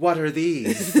 going, what are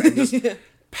these? And just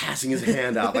passing his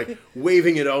hand out, like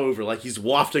waving it over, like he's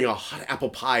wafting a hot apple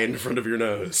pie in front of your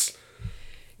nose.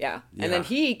 Yeah. Yeah. And then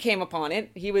he came upon it.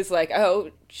 He was like,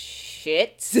 oh,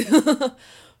 shit.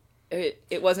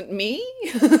 It wasn't me.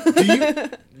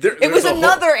 It was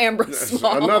another Ambrose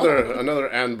Small.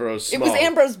 Another Ambrose Small. It was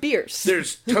Ambrose Bierce.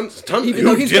 There's tons Even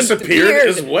though who he's disappeared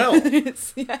as well.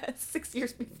 Yeah, 6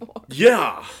 years before.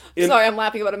 Yeah. Sorry, I'm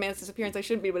laughing about a man's disappearance. I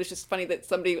shouldn't be, but it's just funny that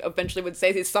somebody eventually would say,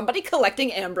 is somebody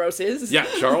collecting Ambroses? Yeah,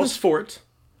 Charles Fort.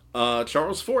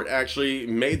 Charles Fort actually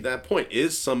made that point.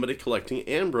 Is somebody collecting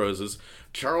Ambroses?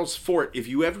 Charles Fort, if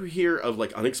you ever hear of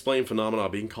like unexplained phenomena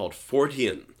being called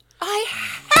Fortean, I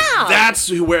have.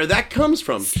 that's where that comes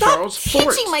from. Stop Charles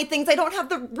Fort. teaching my things. I don't have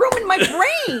the room in my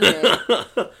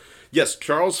brain. Yes,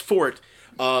 Charles Fort,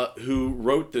 who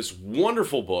wrote this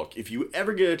wonderful book. If you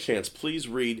ever get a chance, please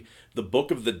read The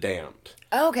Book of the Damned.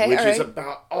 Okay, which all is right.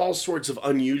 about all sorts of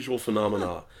unusual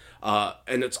phenomena.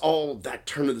 And it's all that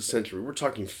turn of the century. We're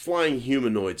talking flying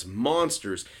humanoids,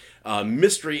 monsters,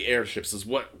 mystery airships is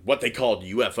what they called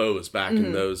UFOs back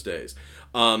in those days.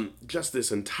 Just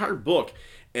this entire book.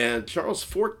 And Charles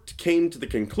Fort came to the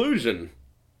conclusion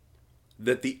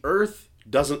that the Earth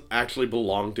doesn't actually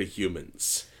belong to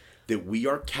humans. That we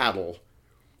are cattle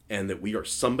and that we are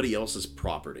somebody else's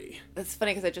property. That's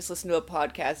funny because I just listened to a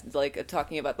podcast like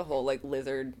talking about the whole like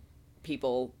lizard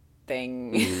people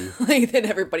thing, like that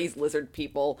everybody's lizard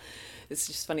people. It's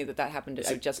just funny that happened.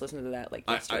 I just listened to that like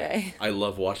yesterday. I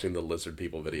love watching the lizard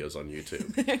people videos on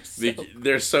YouTube. They're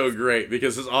They're so great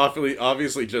because it's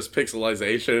obviously just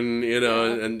pixelization,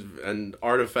 and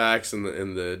artifacts and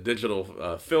the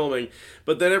digital filming.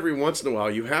 But then every once in a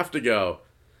while you have to go,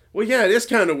 well, yeah, it is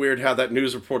kind of weird how that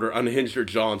news reporter unhinged her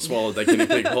jaw and swallowed that guinea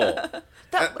pig whole. Come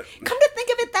to think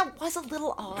of it, that was a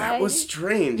little odd. That was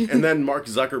strange. And then Mark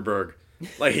Zuckerberg,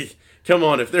 like, come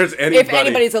on, if there's anybody... If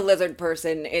anybody's a lizard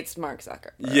person, it's Mark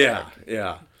Zuckerberg.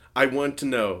 Yeah. I want to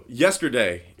know,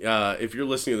 yesterday, if you're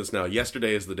listening to this now,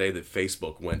 yesterday is the day that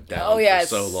Facebook went down for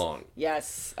so long.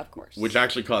 Yes, of course. Which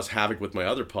actually caused havoc with my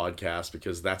other podcast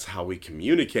because that's how we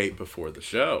communicate before the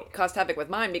show. Caused havoc with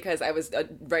mine because I was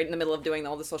right in the middle of doing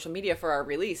all the social media for our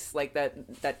release. Like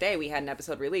that day we had an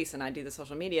episode release and I do the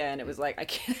social media and it was like, I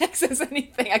can't access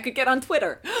anything. I could get on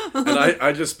Twitter. And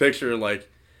I just picture like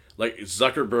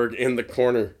Zuckerberg in the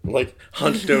corner, like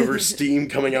hunched over, steam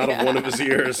coming out of one of his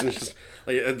ears, and just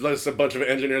a bunch of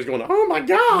engineers going, "Oh my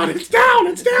God, it's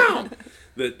down!"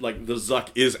 That like the Zuck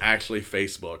is actually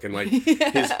Facebook, and like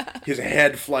his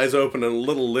head flies open, and a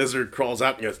little lizard crawls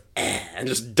out and goes, and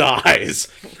just dies,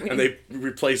 and they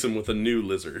replace him with a new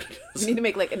lizard. We need to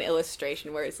make like an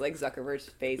illustration where it's like Zuckerberg's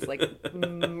face like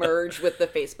merged with the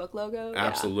Facebook logo.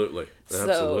 Absolutely, Yeah.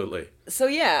 absolutely. So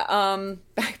yeah,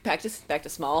 back to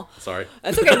small. Sorry,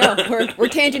 that's okay. No, we're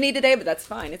tangent-y today, but that's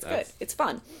fine. It's good. It's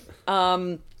fun.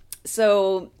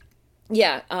 So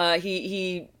yeah,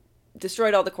 he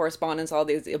destroyed all the correspondence, all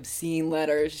these obscene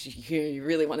letters. You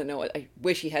really want to know what? I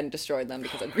wish he hadn't destroyed them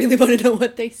because I really want to know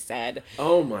what they said.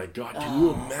 Oh my God! Can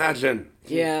you imagine?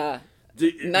 Yeah.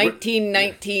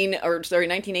 1918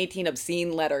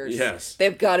 obscene letters. Yes.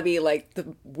 They've got to be like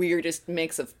the weirdest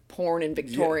mix of porn and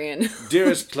Victorian. Yeah.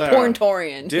 Dearest Clara.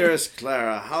 Porn-torian. Dearest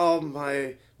Clara, how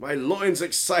my loins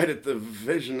excite at the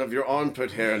vision of your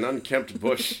armpit hair and unkempt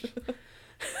bush.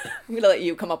 I'm gonna let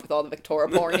you come up with all the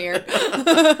Victoria porn here,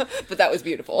 but that was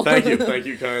beautiful. Thank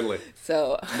you kindly.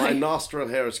 So, My nostril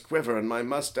hairs quiver and my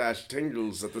mustache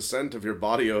tingles at the scent of your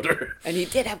body odor. and he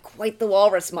did have quite the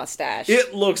walrus mustache.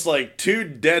 It looks like two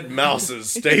dead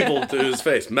mouses stapled to his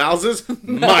face. Mouses?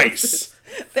 Mice!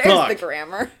 There's Fuck. the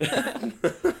grammar.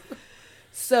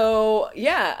 So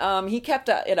yeah, he kept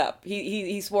it up.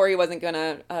 He swore he wasn't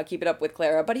gonna keep it up with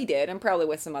Clara, but he did, and probably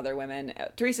with some other women.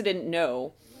 Teresa didn't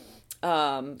know,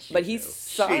 but he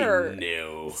saw her.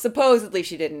 knew. Supposedly,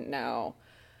 she didn't know.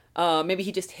 Maybe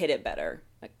he just hid it better.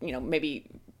 Like, maybe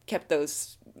kept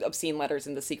those obscene letters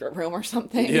in the secret room or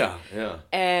something. Yeah.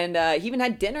 And he even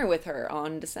had dinner with her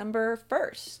on December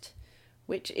 1st,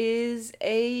 which is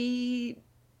a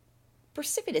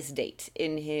precipitous date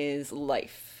in his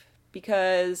life.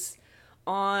 Because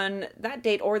on that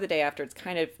date or the day after, it's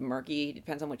kind of murky.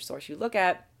 Depends on which source you look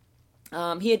at.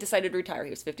 He had decided to retire. He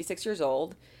was 56 years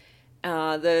old.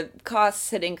 The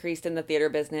costs had increased in the theater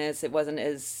business. It wasn't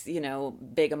as,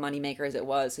 big a moneymaker as it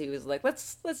was. So he was like,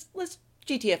 let's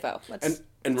GTFO. Let's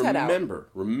head out.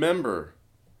 remember,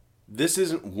 this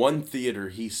isn't one theater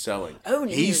he's selling. Oh,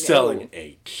 no, he's no. selling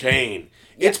a chain.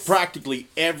 Yes. It's practically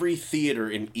every theater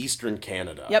in Eastern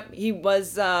Canada. Yep, he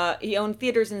owned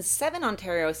theaters in 7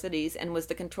 Ontario cities and was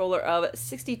the controller of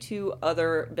 62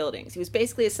 other buildings. He was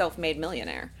basically a self-made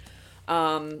millionaire.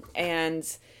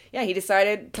 And yeah, he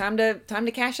decided time to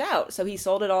cash out. So he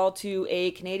sold it all to a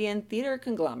Canadian theater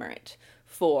conglomerate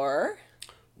for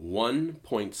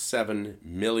 $1.7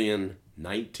 million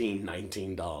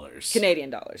 $19 Canadian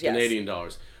dollars. Yes. Canadian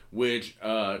dollars, which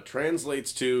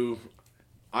translates to.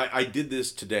 I did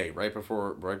this today, right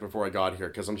before I got here,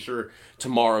 because I'm sure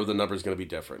tomorrow the number is going to be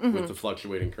different with the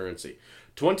fluctuating currency.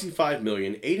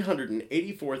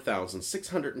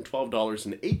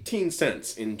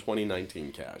 $25,884,612.18 in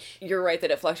 2019 cash. You're right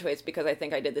that it fluctuates because I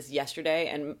think I did this yesterday,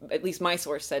 and at least my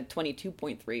source said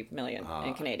 22.3 million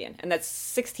in Canadian, and that's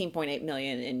 16.8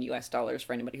 million in US dollars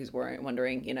for anybody who's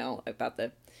wondering, about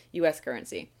the US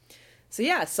currency. So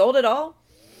yeah, sold it all.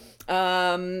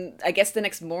 I guess the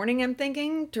next morning, I'm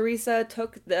thinking, Teresa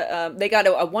took they got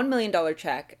a $1 million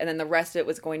check, and then the rest of it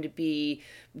was going to be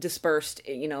dispersed,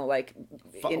 in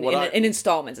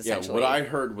installments, essentially. Yeah, what I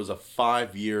heard was a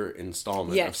 5-year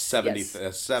installment of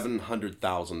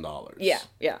 $700,000. Yeah.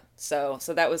 So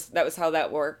that was how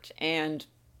that worked, and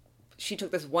she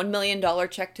took this $1 million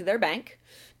check to their bank,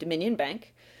 Dominion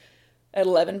Bank. At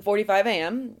 11:45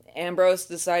 a.m., Ambrose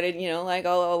decided,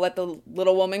 I'll let the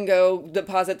little woman go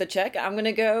deposit the check. I'm going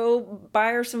to go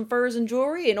buy her some furs and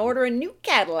jewelry and order a new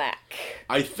Cadillac.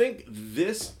 I think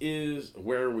this is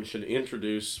where we should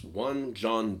introduce one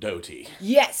John Doty.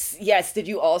 Yes. Did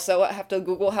you also have to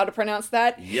Google how to pronounce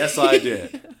that? Yes, I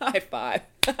did. High five.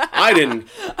 I didn't.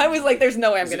 I was like, there's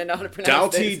no way I'm going to know how to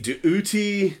pronounce Doughty, this.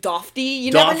 Doughty. Dofty?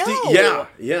 You never know.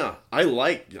 Yeah. I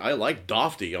like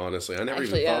Dofty, honestly. I never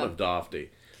even thought of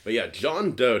Dofty. But yeah,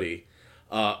 John Doty,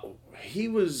 he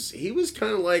was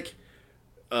kind of like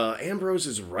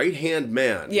Ambrose's right-hand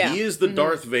man. Yeah. He is the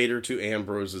Darth Vader to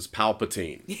Ambrose's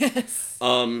Palpatine. Yes.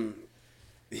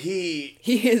 He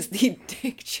is the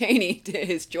Dick Cheney to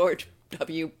his George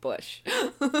W. Bush.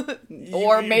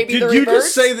 Or maybe the reverse. You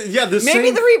just say that? Yeah,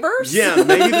 maybe the reverse. Yeah,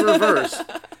 maybe the reverse.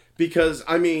 Because,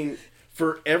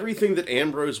 for everything that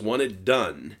Ambrose wanted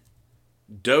done,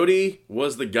 Doty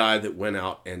was the guy that went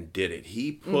out and did it.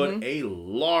 He put a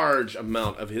large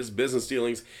amount of his business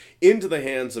dealings into the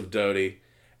hands of Doty,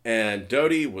 and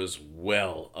Doty was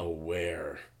well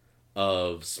aware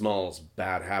of Small's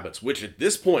bad habits, which at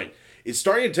this point is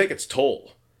starting to take its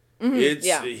toll. He's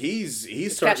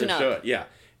starting to show it. Yeah.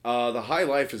 The high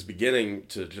life is beginning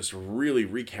to just really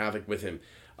wreak havoc with him.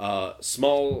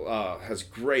 Small has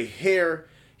gray hair.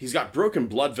 He's got broken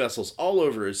blood vessels all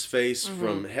over his face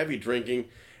from heavy drinking.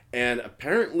 And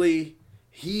apparently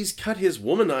he's cut his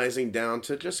womanizing down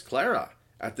to just Clara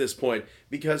at this point,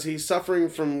 because he's suffering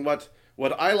from what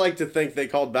I like to think they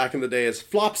called back in the day as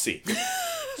flopsy.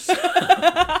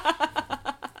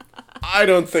 I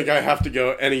don't think I have to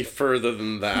go any further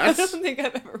than that. I don't think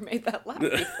I've ever made that laugh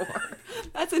before.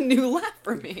 That's a new laugh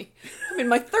for me. I'm in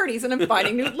my 30s and I'm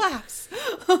finding new laughs.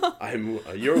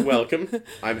 You're welcome.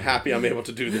 I'm happy I'm able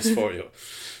to do this for you.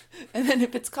 And then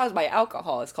if it's caused by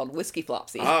alcohol, it's called whiskey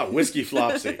flopsy. Whiskey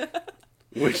flopsy.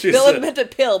 Which is they'll invent a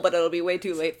pill, but it'll be way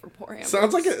too late for poor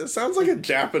Ambrose. Sounds like a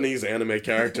Japanese anime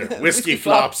character. Whiskey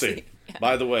flopsy. Yeah.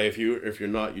 By the way, if you're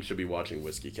not, you should be watching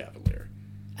Whiskey Cavalier.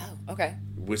 Oh, okay.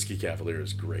 Whiskey Cavalier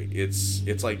is great.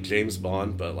 It's like James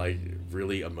Bond, but like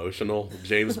really emotional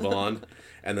James Bond.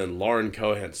 And then Lauren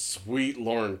Cohan, sweet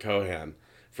Lauren Cohan,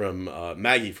 from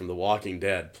Maggie from The Walking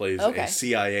Dead plays Okay. a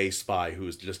CIA spy who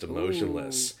is just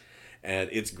emotionless. Ooh. And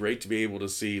it's great to be able to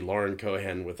see Lauren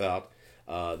Cohan without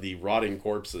the rotting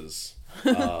corpses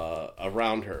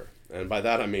around her. And by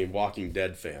that I mean Walking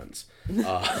Dead fans. Because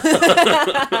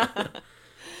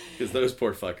those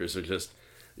poor fuckers are just,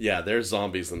 they're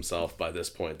zombies themselves by this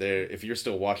point. If you're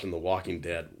still watching The Walking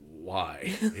Dead,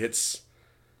 why? It's,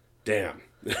 damn.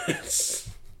 That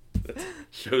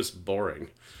show's boring.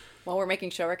 While we're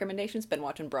making show recommendations, been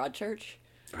watching Broadchurch.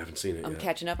 I haven't seen it I'm yet.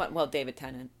 catching up on, David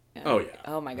Tennant. And, Oh, yeah.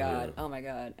 Oh my god. Yeah. Oh my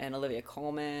god. And Olivia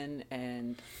Colman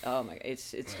and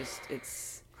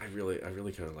it's I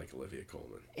really kind of like Olivia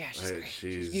Colman. yeah, she's great.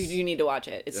 She's You need to watch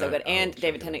it. It's so good. I'll And check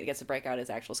David it Tennant out. gets to break out his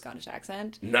actual Scottish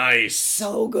accent. nice.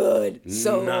 So good.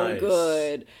 So Nice.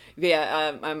 good.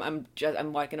 Yeah, I'm going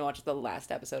to watch the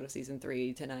last episode of season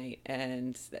 3 tonight,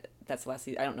 and that's the last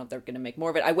season. I don't know if they're going to make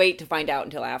more of it. I wait to find out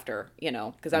until after,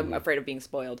 because I'm afraid of being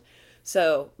spoiled.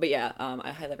 So, but yeah,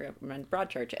 I highly recommend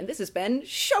Broadchurch, and this has been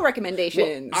show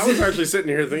recommendations. I was actually sitting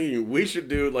here thinking we should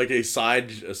do like a side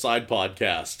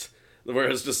podcast where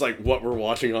it's just like what we're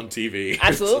watching on TV.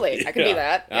 Absolutely. I could do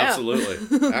that. Yeah.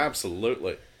 Absolutely.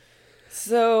 Absolutely.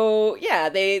 So yeah,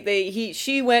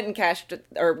 she went and cashed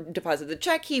or deposited the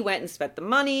check. He went and spent the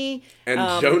money.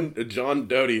 And John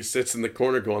Doty sits in the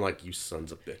corner going like, "You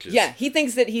sons of bitches." Yeah, he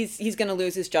thinks that he's going to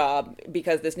lose his job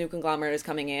because this new conglomerate is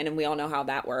coming in, and we all know how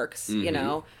that works.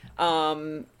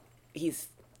 He's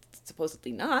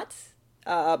supposedly not,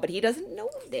 but he doesn't know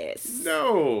this.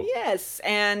 No. Yes,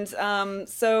 and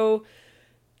so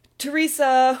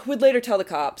Teresa would later tell the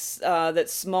cops that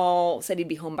Small said he'd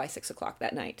be home by 6:00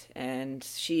 that night, and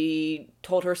she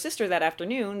told her sister that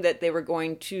afternoon that they were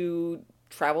going to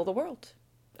travel the world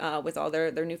with all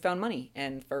their newfound money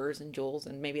and furs and jewels,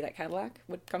 and maybe that Cadillac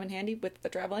would come in handy with the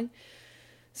traveling.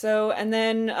 So, and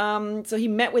then so he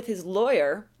met with his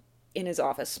lawyer in his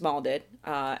office. Small did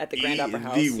at the Grand Opera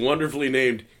House. The wonderfully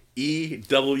named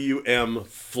EWM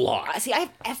Flock. See, I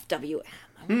have FWM.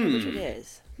 I wonder which it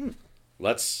is.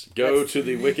 Let's go to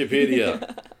the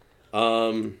Wikipedia.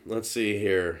 Let's see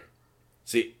here.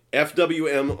 See,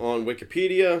 FWM on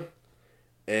Wikipedia,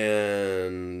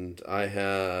 and I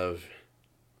have,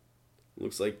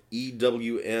 looks like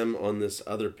EWM on this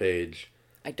other page.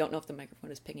 I don't know if the microphone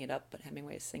is picking it up, but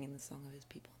Hemingway is singing the song of his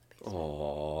people.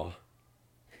 Aww.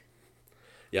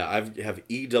 Yeah, I have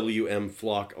EWM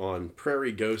Flock on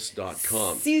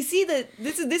prairieghost.com. So you see that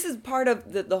this is part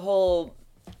of the whole.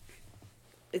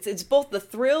 It's both the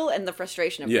thrill and the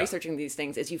frustration of researching these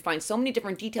things, is you find so many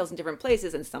different details in different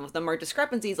places, and some of them are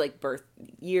discrepancies, like birth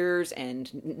years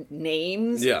and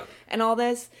names, and all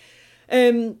this.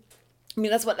 I mean,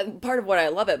 that's part of what I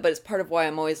love it, but it's part of why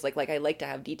I'm always like I like to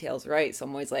have details right. So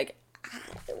I'm always like,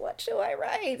 what should I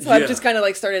write? So I've just kind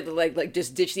of started to like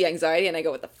just ditch the anxiety, and I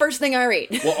go with the first thing I read.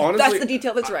 Well, honestly, that's the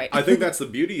detail that's right. I think that's the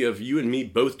beauty of you and me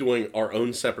both doing our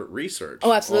own separate research.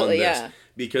 Oh, absolutely, on this, yeah.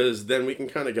 Because then we can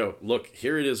kind of go, look,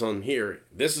 here it is on here.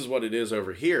 This is what it is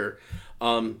over here.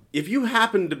 If you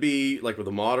happen to be like with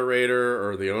the moderator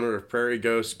or the owner of Prairie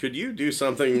Ghost, could you do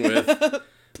something with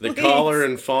the color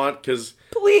and font? Because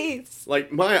please,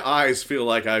 like my eyes feel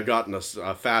like I've gotten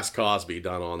a Fast Cosby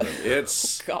done on them.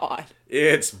 It's God.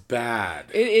 It's bad.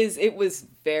 It is. It was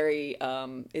very.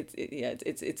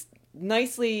 It's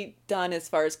nicely done as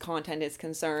far as content is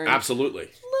concerned. Absolutely. A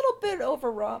little bit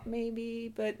overwrought,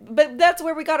 maybe, but that's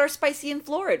where we got our spicy and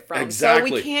florid from. Exactly.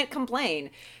 So we can't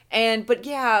complain. But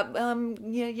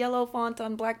yellow font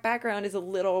on black background is a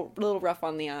little rough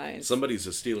on the eyes. Somebody's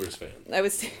a Steelers fan. I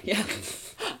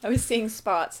was seeing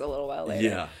spots a little while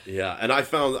later. Yeah, and I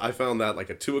found that like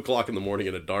at 2:00 in the morning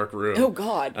in a dark room. Oh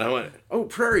God! And I went, oh,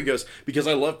 Prairie Ghosts, because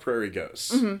I love Prairie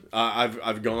Ghosts. Mm-hmm.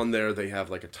 I've gone there. They have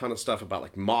like a ton of stuff about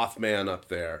like Mothman up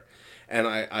there, and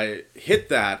I hit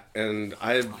that, and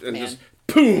just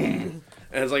boom,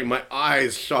 and it's like my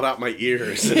eyes shot out my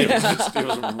ears, and it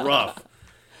was rough.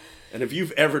 And if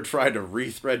you've ever tried to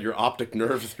rethread your optic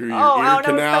nerve through your ear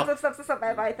canal... Stop,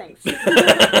 bye, thanks.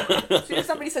 As soon as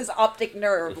somebody says optic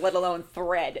nerve, let alone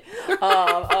thread.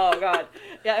 Oh, God.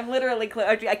 Yeah, I'm literally...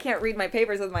 I can't read my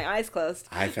papers with my eyes closed.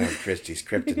 I found Christie's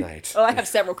kryptonite. Oh, I have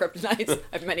several kryptonites.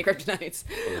 I have many kryptonites.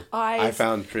 I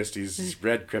found Christie's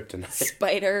red kryptonite.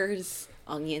 Spiders,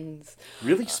 onions.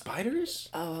 Really? Spiders?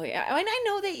 Oh, yeah. I mean, I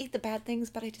know they eat the bad things,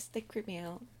 but they creep me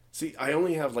out. See, I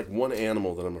only have like one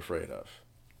animal that I'm afraid of.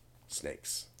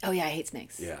 Snakes. Oh yeah, I hate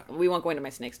snakes. Yeah. We won't go into my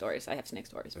snake stories. I have snake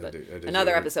stories, but I do.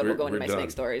 another episode we'll go into my done.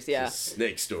 snake stories. Yeah.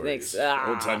 Snake stories. Snakes.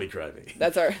 Old-timey crimey.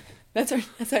 That's our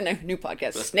new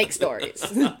podcast, Snake Stories.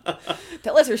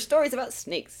 Tell us your stories about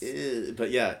snakes.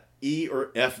 But yeah, E or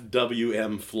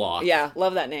FWM Flock. Yeah,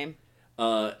 love that name.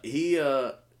 He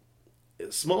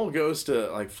Small goes to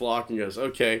like Flock and goes,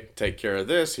 okay, take care of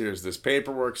this. Here's this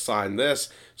paperwork. Sign this.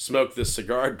 Smoke this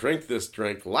cigar. Drink this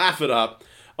drink. Laugh it up.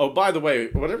 Oh, by the way,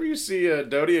 whenever you see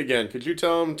Doty again, could you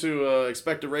tell him to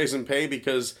expect a raise in pay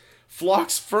because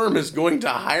Flock's firm is going to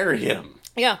hire him.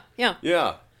 Yeah, yeah.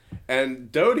 Yeah.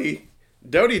 And Doty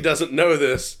doesn't know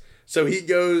this, so he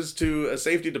goes to a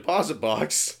safety deposit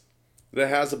box that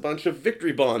has a bunch of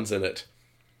victory bonds in it.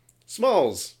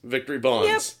 Small's victory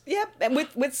bonds. Yep. And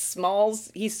with Smalls,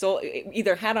 he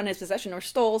either had on his possession or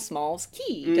stole Smalls'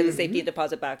 key to the safety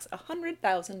deposit box,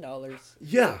 $100,000.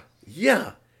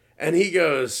 Yeah. And he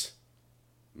goes,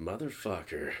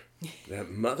 motherfucker,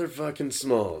 that motherfucking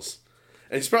Smalls.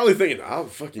 And he's probably thinking, I'll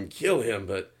fucking kill him,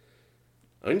 but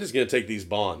I'm just gonna take these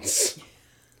bonds.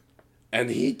 And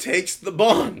he takes the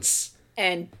bonds.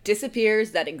 And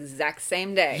disappears that exact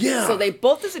same day. Yeah. So they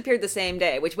both disappeared the same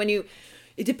day, which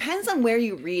it depends on where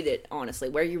you read it, honestly,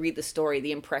 where you read the story,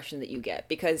 the impression that you get.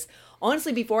 Because,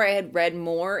 honestly, before I had read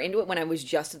more into it, when I was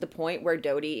just at the point where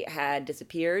Doty had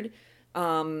disappeared,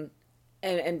 and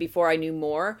before I knew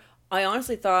more, I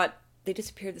honestly thought they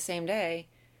disappeared the same day.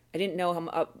 I didn't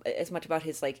know as much about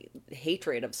his, like,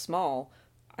 hatred of Small.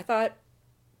 I thought,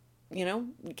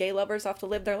 gay lovers have to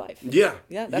live their life. Yeah.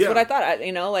 Yeah, that's what I thought. I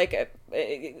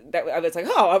was like,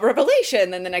 oh, a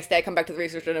revelation. Then the next day I come back to the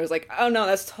research and I was like, oh, no,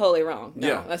 that's totally wrong.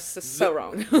 No, that's just so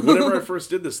wrong. Whenever I first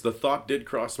did this, the thought did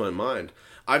cross my mind.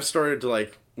 I've started to,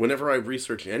 like, whenever I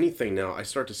research anything now, I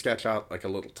start to sketch out, like, a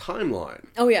little timeline.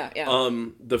 Oh, yeah.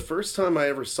 The first time I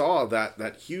ever saw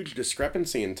that huge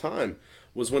discrepancy in time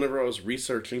was whenever I was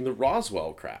researching the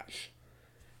Roswell crash.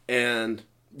 And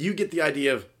you get the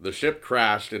idea of the ship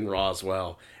crashed in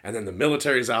Roswell, and then the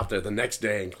military's out there the next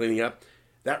day and cleaning up.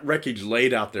 That wreckage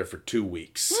laid out there for 2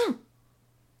 weeks.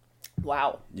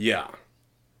 Wow. Yeah,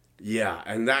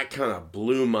 and that kind of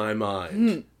blew my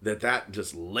mind that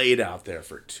just laid out there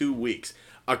for 2 weeks,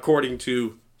 according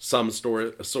to some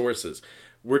sources.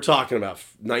 We're talking about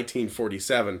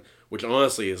 1947, which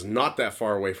honestly is not that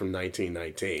far away from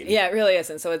 1919. Yeah, it really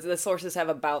isn't. So the sources have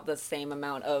about the same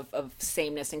amount of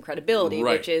sameness and credibility,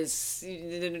 Right. which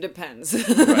it depends.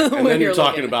 Right. And then you're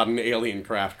talking about an alien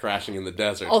craft crashing in the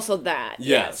desert. Also that.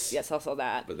 Yes. Yes, also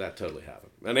that. But that totally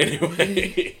happened. And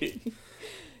anyway.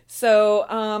 So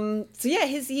yeah,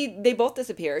 they both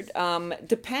disappeared.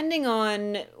 Depending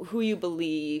on who you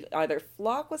believe, either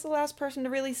Flock was the last person to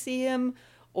really see him,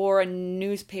 or a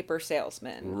newspaper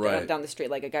salesman down the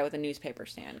street, like a guy with a newspaper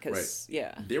stand.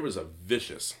 There was a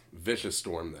vicious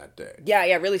storm that day.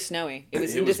 Yeah, really snowy.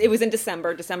 It was in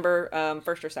December 1st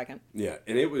or 2nd. Yeah,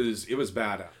 and it was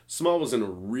bad. Small was in a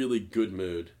really good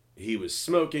mood. He was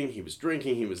smoking, he was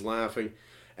drinking, he was laughing,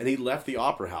 and he left the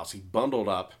opera house. He bundled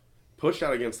up, pushed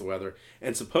out against the weather,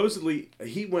 and supposedly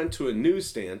he went to a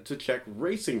newsstand to check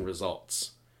racing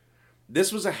results.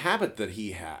 This was a habit that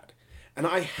he had. And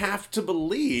I have to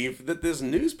believe that this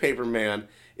newspaper man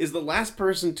is the last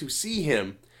person to see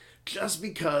him just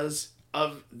because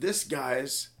of this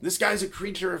guy's a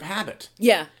creature of habit.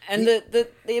 Yeah, and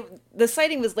the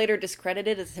sighting was later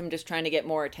discredited as him just trying to get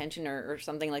more attention or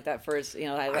something like that for his,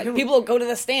 people go to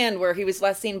the stand where he was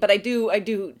last seen. But I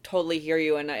do totally hear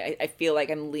you, and I feel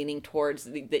like I'm leaning towards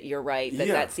that you're right.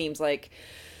 That seems like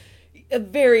a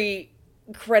very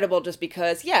credible, just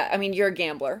because you're a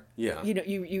gambler. Yeah,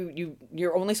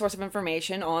 your only source of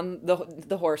information on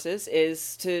the horses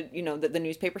is to the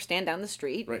newspaper stand down the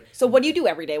street. Right. So what do you do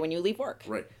every day when you leave work?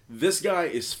 Right. This guy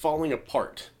is falling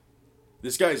apart.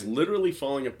 This guy is literally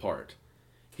falling apart.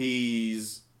 He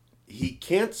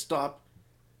can't stop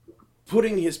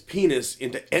putting his penis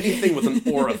into anything with an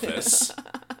orifice.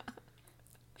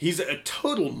 He's a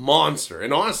total monster,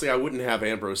 and honestly I wouldn't have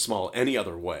Ambrose Small any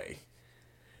other way.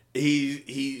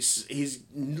 He's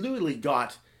literally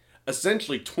got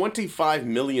essentially $25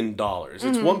 million. It's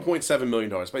 $1.7 million,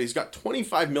 but he's got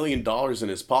 $25 million in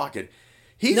his pocket.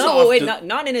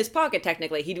 Not in his pocket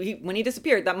technically. He when he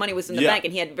disappeared, that money was in the bank,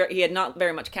 and he had not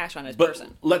very much cash on his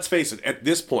person. Let's face it, at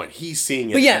this point, he's seeing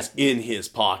it as in his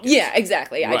pocket. Yeah,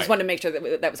 exactly. Right. I just wanted to make sure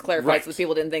that was clarified, so that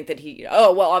people didn't think that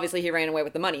obviously he ran away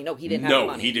with the money. No, he didn't have the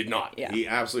money. No, he did not. Yeah. He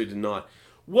absolutely did not.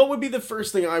 What would be the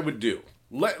first thing I would do?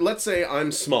 Let's say I'm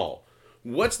Small.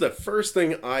 What's the first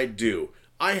thing I do?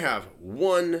 I have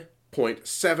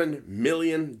 $1.7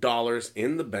 million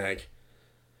in the bank.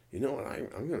 You know what?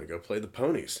 I'm going to go play the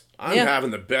ponies. I'm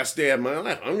having the best day of my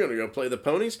life. I'm going to go play the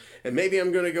ponies, and maybe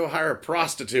I'm going to go hire a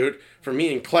prostitute for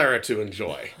me and Clara to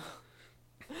enjoy.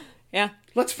 Yeah.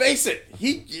 Let's face it.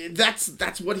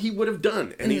 That's what he would have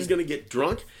done. And he's going to get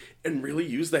drunk and really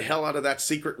use the hell out of that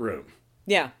secret room.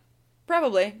 Yeah.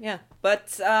 Probably, yeah. But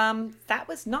that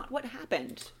was not what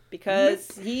happened,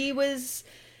 because he was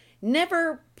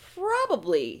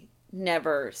probably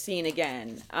never seen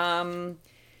again.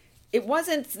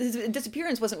 His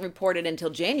disappearance wasn't reported until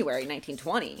January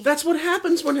 1920. That's what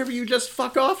happens whenever you just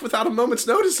fuck off without a moment's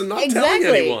notice and not telling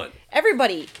anyone.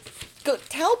 Everybody, go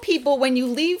tell people when you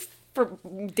leave for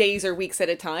days or weeks at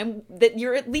a time that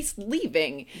you're at least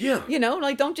leaving. Yeah. You know,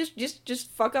 like don't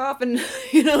just fuck off and,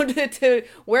 you know, to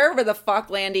wherever the fuck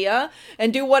landia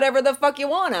and do whatever the fuck you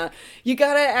wanna. You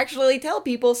gotta actually tell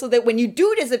people so that when you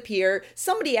do disappear,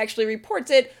 somebody actually reports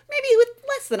it maybe with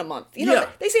less than a month. You know,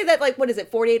 they say that like, what is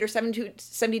it, 48 or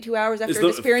 72 hours after a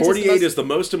disappearance? 48 is the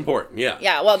most important, yeah.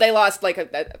 Yeah, well, they lost like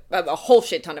a whole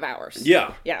shit ton of hours.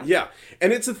 Yeah. Yeah. Yeah.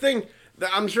 And it's a thing...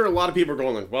 I'm sure a lot of people are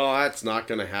going like, well, that's not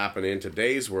going to happen in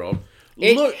today's world.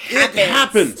 Look, it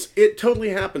happens. It totally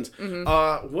happens.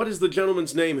 Mm-hmm. What is the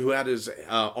gentleman's name who had his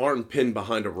arm pinned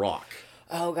behind a rock?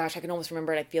 Oh, gosh, I can almost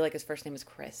remember it. I feel like his first name is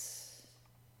Chris.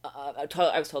 I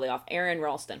was totally off. Aaron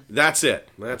Ralston. That's it.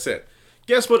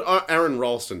 Guess what Aaron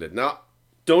Ralston did? Now,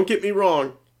 don't get me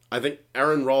wrong. I think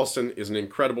Aaron Ralston is an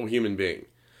incredible human being.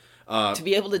 To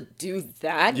be able to do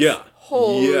that? Yeah.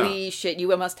 Holy shit,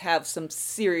 you must have some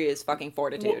serious fucking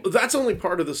fortitude. Well, that's only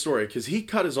part of the story, because he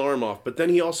cut his arm off, but then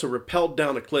he also rappelled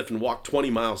down a cliff and walked 20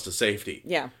 miles to safety.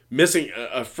 Yeah. Missing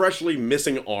a freshly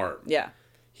missing arm. Yeah.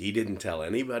 He didn't tell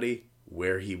anybody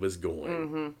where he was going.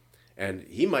 Mm-hmm. And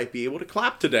he might be able to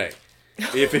clap today.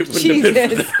 If it wouldn't have been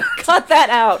for that. Cut that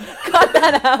out. Cut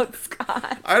that out,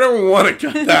 Scott. I don't want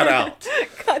to cut that out.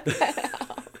 Cut that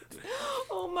out.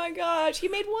 Oh my gosh, he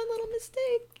made one little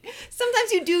mistake.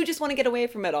 Sometimes you do just want to get away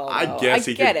from it all. Though. I guess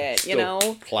he get could it, still you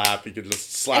know. clap. He could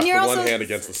just slap the one hand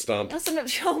against the stump.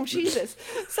 Sometimes, oh Jesus!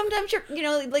 Sometimes you're, you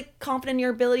know, like confident in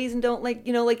your abilities and don't like,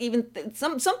 you know, like even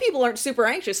some people aren't super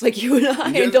anxious like you and I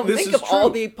and don't think of all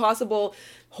the possible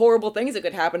horrible things that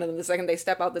could happen to them the second they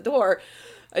step out the door.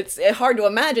 It's hard to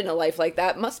imagine a life like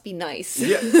that. Must be nice.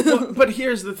 Yeah, but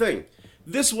here's the thing.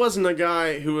 This wasn't a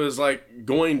guy who was, like,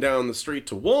 going down the street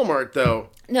to Walmart, though.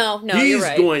 No, you're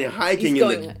right. He's going hiking in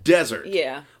the desert.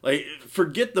 Yeah. Like,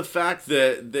 forget the fact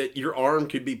that your arm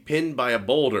could be pinned by a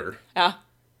boulder. Yeah.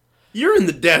 You're in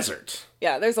the desert.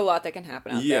 Yeah, there's a lot that can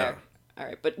happen out there. All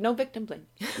right, but no victim blame.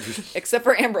 Except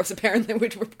for Ambrose, apparently,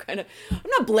 which we're kind of... I'm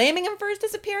not blaming him for his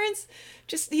disappearance.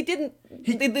 Just, he didn't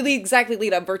exactly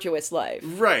lead a virtuous life.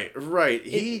 Right.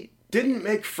 He didn't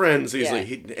make friends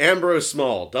easily. Yeah. Ambrose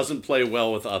Small doesn't play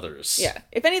well with others. Yeah.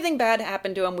 If anything bad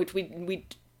happened to him, which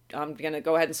I'm going to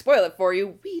go ahead and spoil it for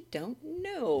you, we don't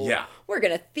know. Yeah. We're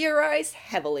going to theorize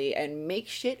heavily and make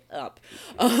shit up.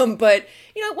 But,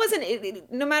 you know, it wasn't,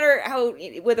 no matter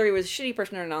whether he was a shitty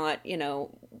person or not, you know,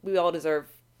 we all deserve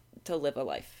to live a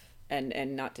life.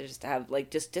 And not to just have, like,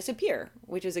 just disappear,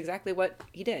 which is exactly what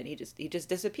he did. He just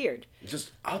disappeared.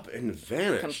 Just up and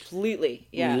vanished. Completely,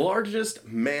 yeah. Largest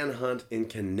manhunt in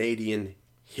Canadian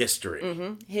history.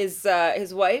 Mm-hmm.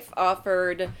 His wife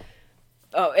offered,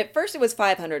 at first it was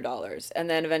 $500, and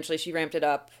then eventually she ramped it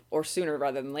up, or sooner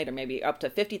rather than later, maybe up to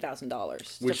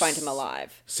 $50,000 to find him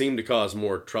alive. Seemed to cause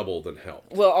more trouble than help.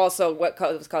 Well, also, what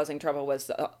was causing trouble was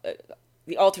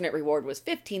the alternate reward was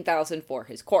 $15,000 for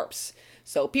his corpse.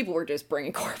 So people were just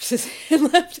bringing corpses in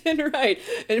left and right.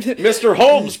 Mr.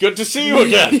 Holmes, good to see you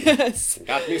again. Yes.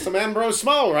 Got me some Ambrose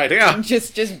Small right here.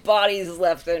 Just bodies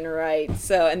left and right.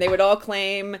 So, and they would all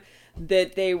claim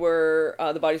that they were,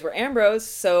 the bodies were Ambrose.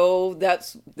 So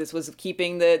this was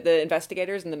keeping the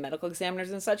investigators and the medical examiners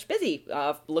and such busy,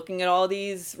 looking at all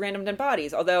these random dead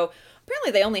bodies. Although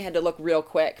apparently they only had to look real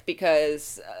quick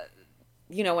because,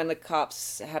 you know, when the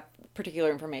cops have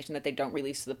particular information that they don't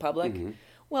release to the public. Mm-hmm.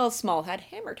 Well, Small had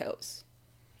hammer toes,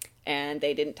 and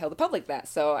they didn't tell the public that.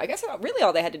 So I guess really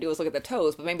all they had to do was look at the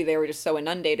toes, but maybe they were just so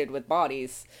inundated with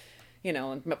bodies, you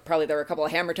know, and probably there were a couple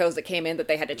of hammer toes that came in that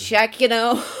they had to check, you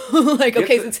know, like,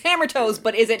 okay, it's hammer toes,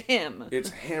 but is it him? It's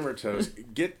hammer toes.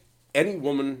 Get any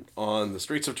woman on the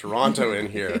streets of Toronto in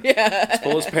here. Yeah. Just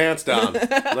pull his pants down.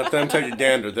 Let them take a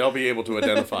gander. They'll be able to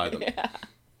identify them. Yeah.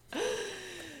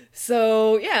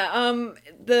 So, yeah,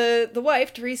 the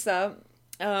wife, Teresa...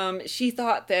 she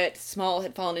thought that Small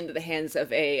had fallen into the hands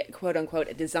of a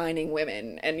quote-unquote designing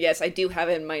women. And yes, I do have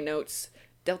in my notes,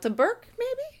 Delta Burke,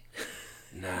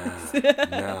 maybe?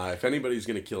 Nah. If anybody's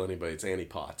going to kill anybody, it's Annie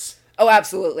Potts. Oh,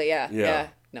 absolutely, yeah.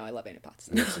 No, I love Annie Potts.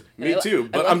 Me too,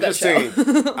 but I'm just saying,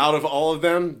 out of all of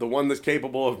them, the one that's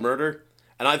capable of murder,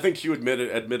 and I think she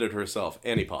admitted herself,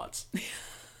 Annie Potts.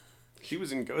 She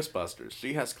was in Ghostbusters.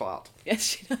 She has clout. Yes,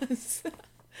 she does.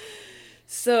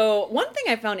 So one thing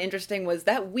I found interesting was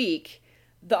that week,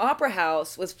 the Opera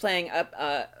House was playing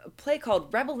a play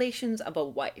called Revelations of a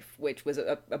Wife, which was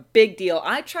a big deal.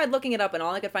 I tried looking it up, and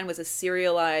all I could find was a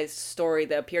serialized story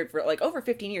that appeared for like over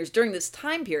 15 years during this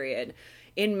time period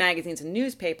in magazines and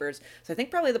newspapers. So I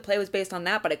think probably the play was based on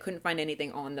that, but I couldn't find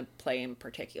anything on the play in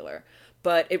particular.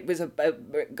 But it was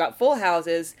got full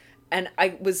houses, and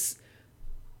I was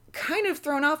kind of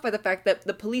thrown off by the fact that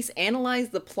the police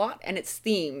analyzed the plot and its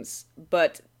themes,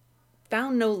 but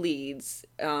found no leads.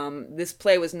 This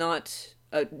play was not,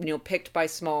 picked by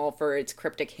Small for its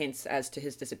cryptic hints as to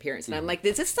his disappearance. And I'm like,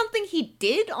 is this something he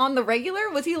did on the regular?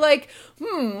 Was he like,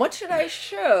 what should I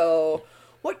show?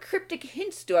 What cryptic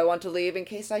hints do I want to leave in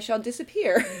case I shall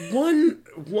disappear?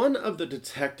 One of the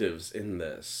detectives in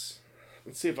this,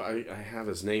 let's see if I have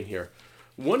his name here.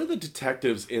 One of the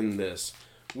detectives in this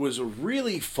was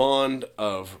really fond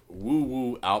of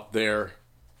woo-woo out there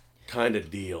kind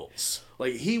of deals.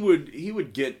 Like he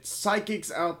would get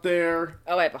psychics out there.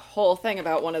 Oh, I have a whole thing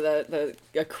about one of the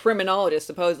criminologists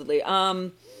supposedly.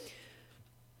 Austin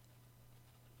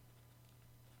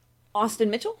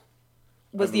Mitchell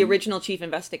was the original chief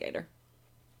investigator.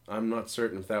 I'm not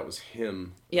certain if that was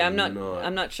him. Yeah,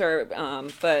 I'm not sure.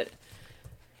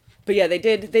 But yeah, they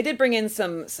did bring in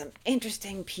some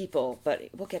interesting people, but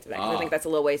we'll get to that because I think that's a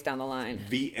little ways down the line.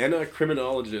 Vienna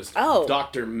criminologist,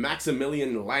 Dr.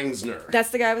 Maximilian Langsner.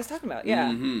 That's the guy I was talking about.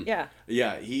 Yeah, yeah.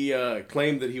 Yeah, he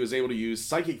claimed that he was able to use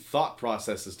psychic thought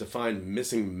processes to find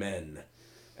missing men,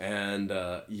 and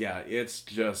it's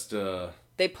just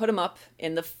they put him up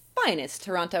in the finest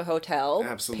Toronto hotel,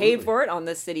 absolutely paid for it on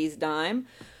the city's dime,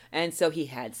 and so he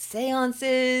had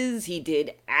seances, he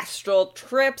did astral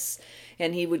trips.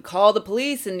 And he would call the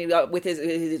police and with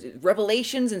his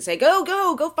revelations and say,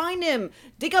 go find him.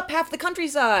 Dig up half the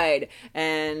countryside.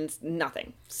 And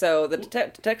nothing. So the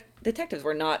detectives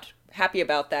were not happy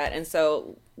about that. And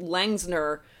so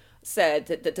Langsner said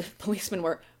that the policemen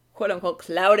were, quote unquote,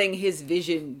 clouding his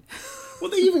vision. Well,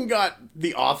 they even got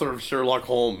the author of Sherlock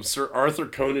Holmes, Sir Arthur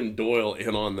Conan Doyle,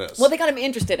 in on this. Well, they got him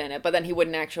interested in it, but then he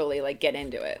wouldn't actually get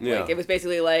into it. Yeah. It was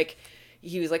basically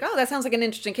he was like, oh, that sounds like an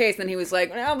interesting case. Then he was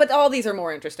like, no, but all these are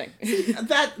more interesting.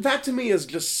 that to me is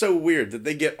just so weird that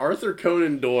they get Arthur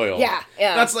Conan Doyle. Yeah.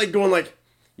 That's like going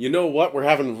you know what? We're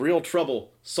having real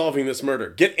trouble solving this murder.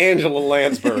 Get Angela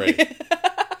Lansbury.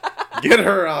 Get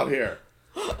her out here.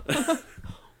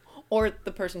 Or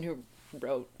the person who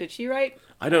wrote. Did she write?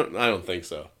 I don't think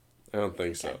so.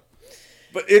 Okay.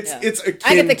 But it's akin to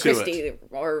Agatha Christie,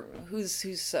 or who's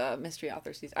mystery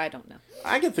authors? I don't know.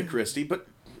 Agatha Christie, but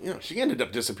she ended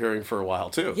up disappearing for a while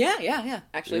too. Yeah.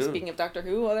 Actually, speaking of Doctor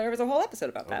Who, there was a whole episode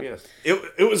about that. Oh, yes.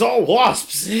 It was all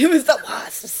wasps. It was the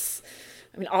wasps.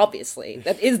 I mean, obviously,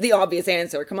 that is the obvious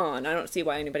answer. Come on, I don't see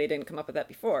why anybody didn't come up with that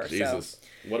before. Jesus,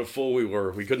 what a fool we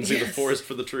were. We couldn't see the forest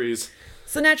for the trees.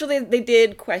 So naturally, they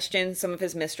did question some of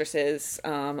his mistresses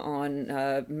on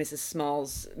Mrs.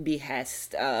 Small's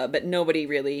behest, but nobody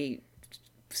really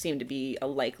seemed to be a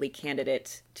likely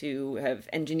candidate to have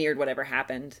engineered whatever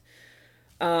happened.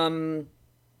 And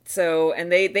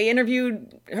they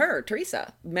interviewed her,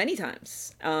 Teresa, many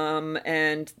times.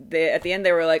 And at the end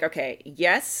they were like, okay,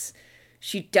 yes,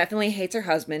 she definitely hates her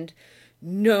husband.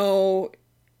 No,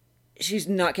 she's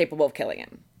not capable of killing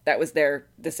him. That was their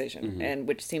decision, and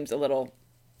which seems a little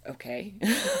okay.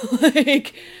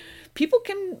 People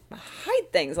can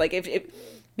hide things. If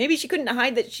maybe she couldn't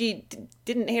hide that she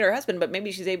didn't hate her husband, but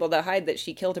maybe she's able to hide that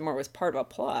she killed him or was part of a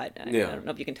plot. I don't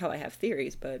know if you can tell I have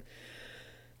theories, but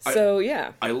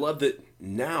I love that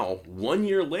now, 1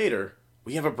 year later,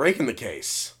 we have a break in the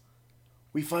case.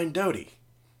 We find Dodie.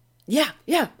 Yeah,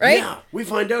 right? Yeah, we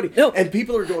find Dodie. No. And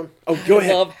people are going, oh, go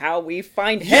ahead. I love how we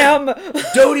find him.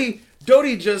 Dodie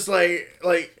just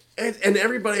and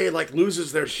everybody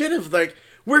loses their shit of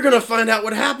we're going to find out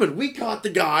what happened. We caught the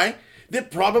guy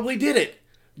that probably did it.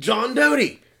 John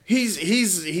Dodie. He's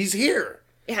here.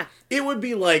 Yeah. It would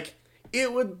be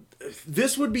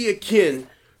this would be akin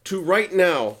to right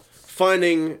now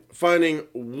finding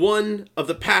one of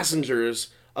the passengers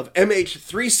of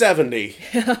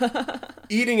MH370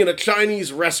 eating in a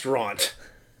Chinese restaurant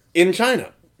in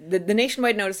China. The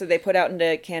nationwide notice that they put out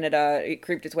into Canada, it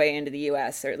creeped its way into the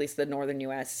U.S., or at least the northern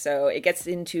U.S., so it gets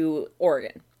into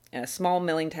Oregon, a small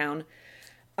milling town.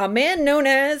 A man known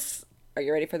as, are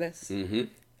you ready for this? Mm-hmm.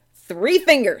 Three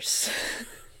Fingers.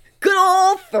 Good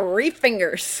old Three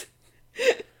Fingers.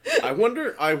 I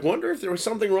wonder if there was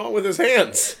something wrong with his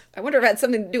hands. I wonder if it had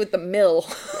something to do with the mill.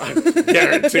 I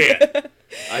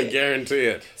guarantee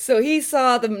it. So he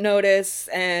saw the notice,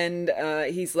 and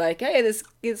he's like, hey,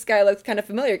 this guy looks kind of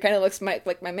familiar. Kind of looks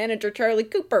like my manager, Charlie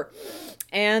Cooper.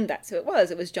 And that's who it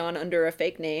was. It was John under a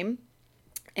fake name.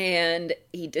 And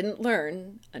he didn't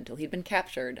learn until he'd been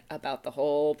captured about the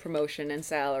whole promotion and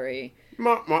salary.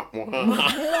 Gotta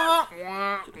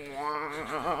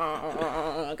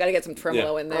get some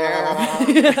tremolo in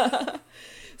there.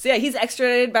 So yeah, he's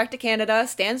extradited back to Canada,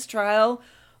 stands trial,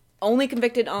 only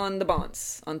convicted on the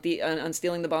bonds, on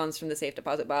stealing the bonds from the safe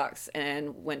deposit box,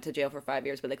 and went to jail for 5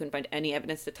 years, but they couldn't find any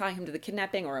evidence to tie him to the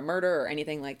kidnapping or a murder or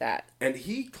anything like that. And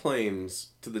he claims,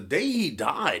 to the day he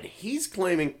died, he's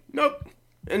claiming, nope.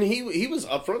 And he was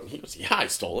upfront. He was, yeah, I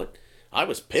stole it. I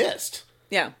was pissed.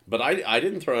 Yeah. But I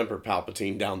didn't throw Emperor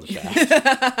Palpatine down the shaft.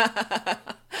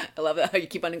 I love that how you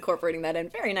keep on incorporating that in.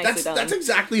 Very nicely done. That's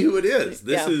exactly who it is.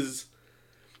 This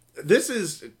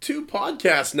is 2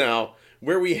 podcasts now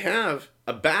where we have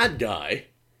a bad guy,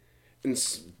 and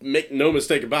make no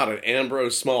mistake about it,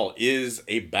 Ambrose Small is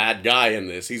a bad guy in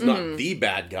this. He's not the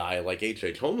bad guy like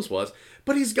H.H. Holmes was,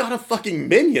 but he's got a fucking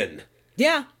minion.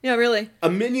 Yeah, really.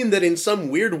 A minion that in some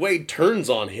weird way turns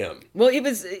on him. Well,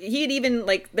 he'd even,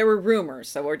 there were rumors,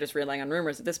 so we're just relying on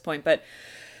rumors at this point, but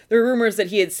there were rumors that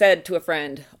he had said to a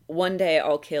friend, one day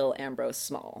I'll kill Ambrose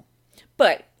Small.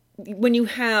 But when you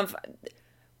have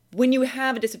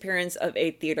a disappearance of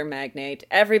a theater magnate,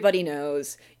 everybody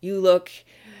knows you look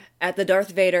at the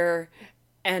Darth Vader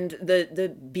and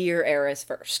the beer heiress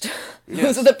first. Yes.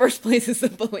 Those are the first places the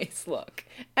police look.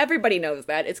 Everybody knows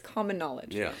that. It's common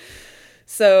knowledge. Yeah.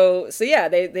 So yeah,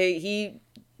 he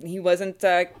wasn't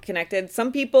connected.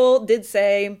 Some people did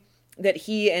say that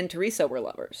he and Teresa were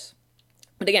lovers.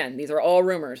 But again, these are all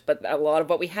rumors, but a lot of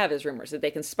what we have is rumors, that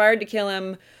they conspired to kill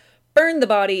him, burned the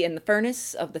body in the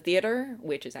furnace of the theater,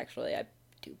 which is actually, I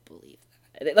do believe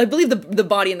that. I believe the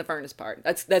body in the furnace part.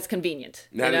 That's convenient.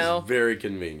 That is very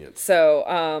convenient.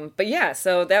 So, but yeah,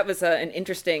 so that was an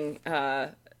interesting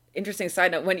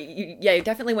side note. When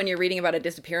you're reading about a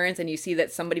disappearance and you see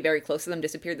that somebody very close to them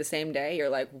disappeared the same day, you're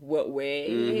like, what?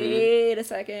 Wait a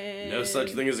second. No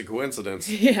such thing as a coincidence.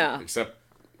 Yeah. Except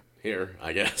here,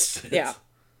 I guess. Yeah.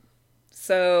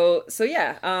 So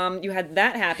yeah, you had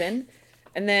that happen,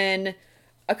 and then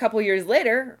a couple years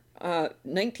later,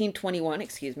 1921.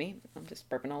 Excuse me, I'm just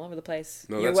burping all over the place.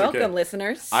 No, You're that's welcome, okay.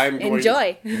 listeners.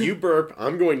 Enjoy. You burp.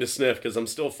 I'm going to sniff because I'm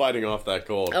still fighting off that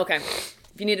cold. Okay. If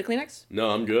you need a Kleenex? No,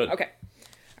 I'm good. Okay.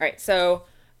 All right. So,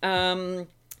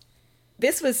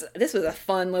 this was a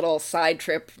fun little side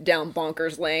trip down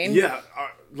bonkers lane. Yeah,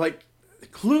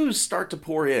 clues start to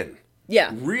pour in.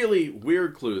 Yeah. Really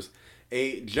weird clues.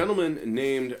 A gentleman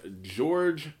named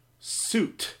George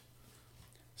Suit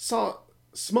saw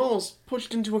Smalls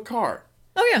pushed into a car.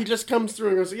 Oh, yeah. He just comes through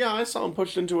and goes, yeah, I saw him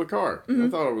pushed into a car. I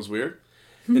thought it was weird.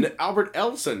 And Albert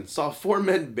Ellison saw 4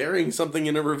 men burying something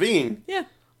in a ravine. Yeah.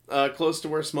 Close to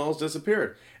where Smalls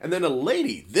disappeared. And then a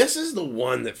lady, this is the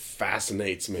one that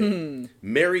fascinates me.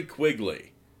 Mary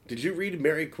Quigley. Did you read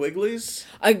Mary Quigley's?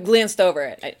 I glanced over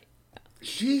it.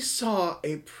 She saw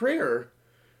a prayer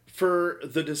for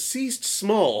the deceased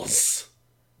Smalls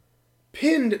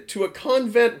pinned to a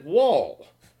convent wall.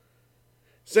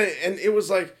 So, and it was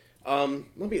like, let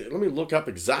me look up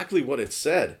exactly what it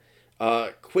said.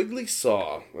 Quigley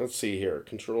saw, let's see here,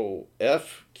 Control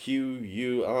F, Q,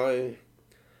 U, I,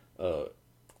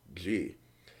 G.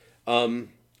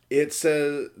 It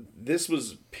says this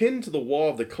was pinned to the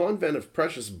wall of the Convent of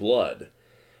Precious Blood,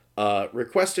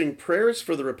 requesting prayers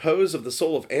for the repose of the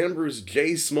soul of Ambrose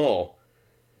J. Small.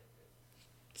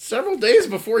 Several days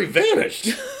before he vanished.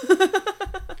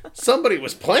 Somebody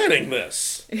was planning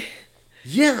this.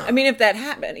 Yeah. I mean, if that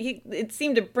happened, it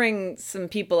seemed to bring some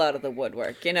people out of the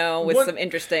woodwork, with some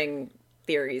interesting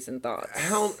theories and thoughts.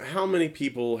 How many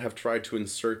people have tried to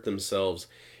insert themselves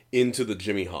into the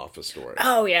Jimmy Hoffa story?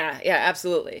 Oh yeah,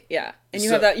 absolutely, yeah. And you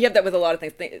have that with a lot of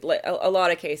things. Like a lot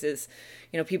of cases,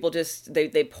 people just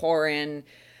they pour in.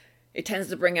 It tends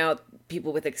to bring out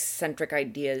people with eccentric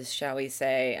ideas, shall we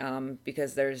say,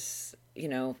 because there's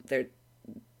they're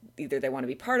either they want to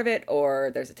be part of it,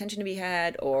 or there's attention to be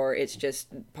had, or it's just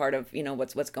part of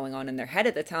what's going on in their head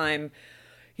at the time.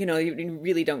 You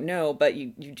really don't know, but you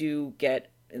do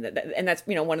get. And that's,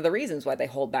 one of the reasons why they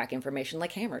hold back information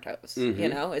like hammer toes,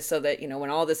 is so that, when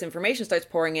all this information starts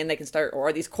pouring in, they can start,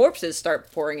 or these corpses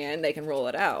start pouring in, they can roll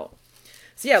it out.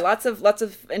 So yeah, lots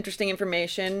of interesting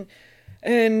information.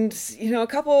 And, a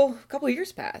couple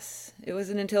years pass. It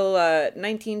wasn't until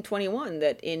 1921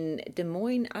 that in Des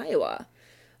Moines, Iowa,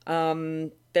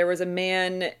 there was a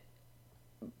man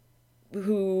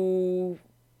who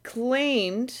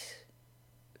claimed...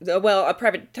 Well, a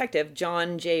private detective,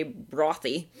 John J.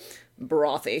 Brothy.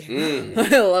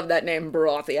 I love that name,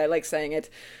 Brothy. I like saying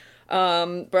it.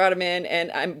 Brought him in,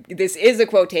 and this is a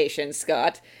quotation,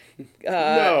 Scott.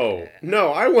 No,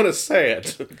 I want to say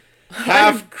it.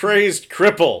 half-crazed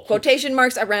cripple. Quotation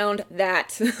marks around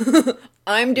that.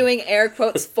 I'm doing air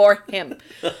quotes for him.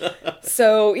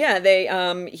 So yeah,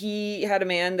 he had a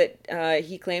man that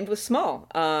he claimed was small.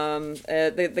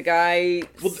 The guy.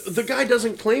 Well, the guy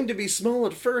doesn't claim to be small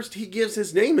at first. He gives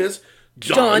his name as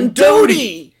John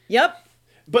Doty. Yep.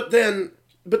 But then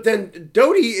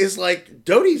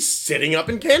Doty's sitting up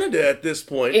in Canada at this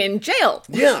point. In jail.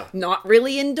 Yeah. Not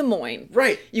really in Des Moines.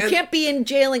 Right. You can't be in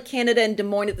jail in Canada and Des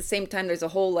Moines at the same time. There's a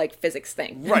whole, physics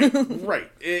thing.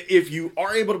 Right. If you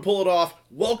are able to pull it off,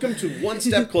 welcome to one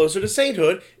step closer to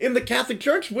sainthood in the Catholic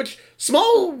Church, which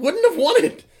Small wouldn't have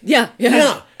wanted. Yeah.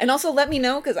 And also let me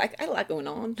know, because I got a lot going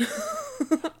on.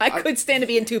 I could stand to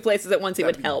be in two places at once. It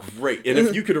would help. Great. And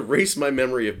if you could erase my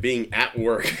memory of being at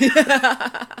work.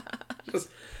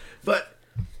 But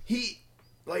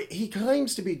he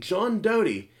claims to be John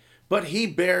Doty, but he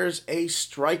bears a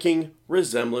striking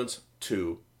resemblance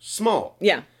to Small.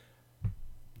 Yeah.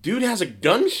 Dude has a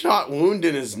gunshot wound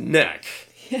in his neck.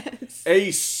 Yes.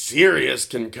 A serious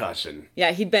concussion.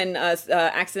 Yeah, he'd been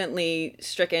accidentally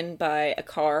stricken by a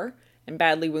car and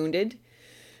badly wounded.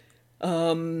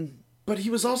 But he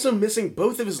was also missing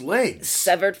both of his legs.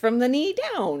 Severed from the knee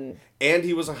down. And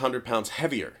he was 100 pounds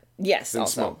heavier. Yes, than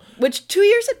also. Small. Which 2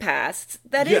 years had passed.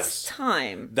 That Yes. is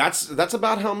time. That's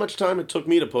about how much time it took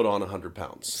me to put on 100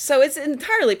 pounds. So it's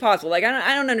entirely possible. I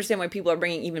don't understand why people are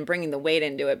bringing the weight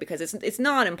into it, because it's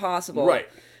not impossible. Right.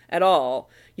 At all.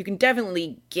 You can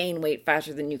definitely gain weight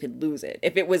faster than you could lose it.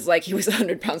 If it was like he was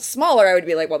 100 pounds smaller, I would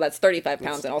be like, well, that's 35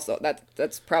 pounds, and also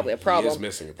that's probably a problem. He is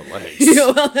missing the legs.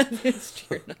 Well, it's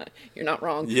true. You're not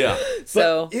wrong. Yeah.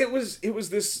 So but it was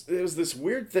this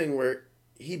weird thing where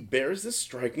he bears this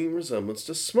striking resemblance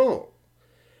to Small,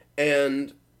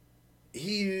 and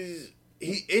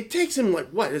it takes him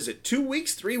what is it, 2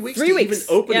 weeks, 3 weeks 3 to weeks,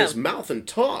 even open yeah. his mouth and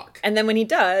talk. And then when he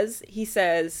does, he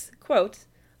says, quote,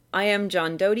 "I am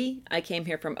John Doty. I came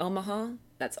here from Omaha.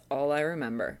 That's all I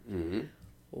remember." Mm-hmm.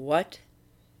 What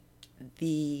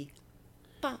the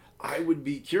fuck? I would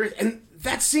be curious, and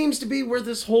that seems to be where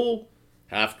this whole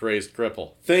half-crazed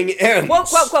cripple thing ends.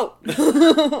 Quote.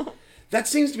 That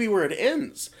seems to be where it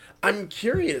ends. I'm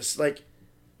curious,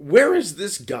 where is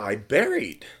this guy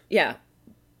buried? Yeah.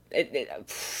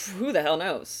 Who the hell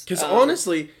knows? Because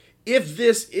honestly, if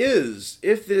this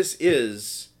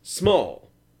is Small,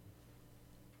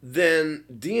 then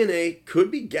DNA could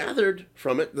be gathered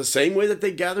from it the same way that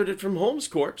they gathered it from Holmes'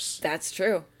 corpse. That's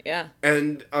true. Yeah.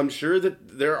 And I'm sure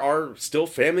that there are still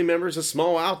family members of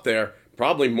Small out there,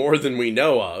 probably more than we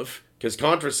know of, because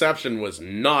contraception was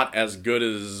not as good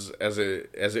as it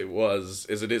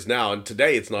is now, and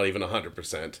today it's not even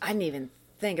 100%. I didn't even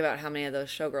think about how many of those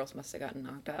showgirls must have gotten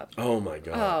knocked up. Oh my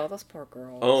god. Oh, those poor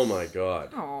girls. Oh my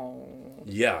god. Oh.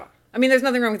 Yeah. I mean, there's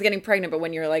nothing wrong with getting pregnant, but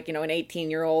when you're an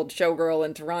 18-year-old showgirl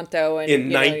in Toronto and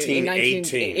in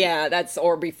 1918, yeah,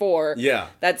 or before, yeah,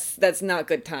 that's not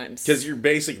good times. Because you're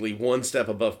basically one step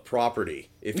above property.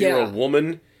 If you're a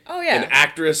woman, an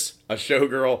actress, a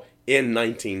showgirl in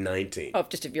 1919. Oh,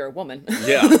 just if you're a woman.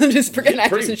 Yeah. Just forget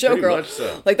actress and showgirl. Pretty much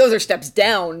so. Those are steps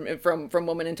down from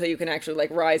woman until you can actually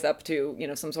rise up to,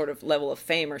 some sort of level of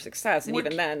fame or success. And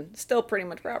even then, still pretty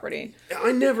much property.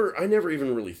 I never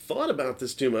even really thought about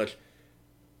this too much.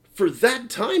 For that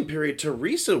time period,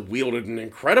 Teresa wielded an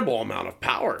incredible amount of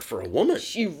power for a woman.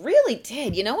 She really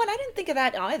did. You know what? I didn't think of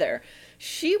that either.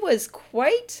 She was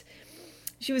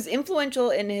influential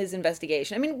in his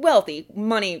investigation. I mean, wealthy.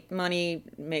 Money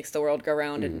makes the world go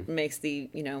round and makes the,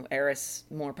 heiress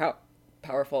more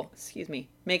powerful. Excuse me.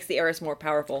 Makes the heiress more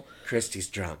powerful. Christy's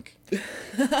drunk.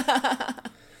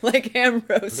 Like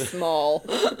Ambrose Small.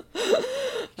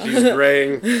 She's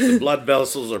graying. The blood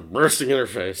vessels are bursting in her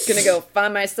face. Gonna go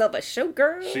find myself a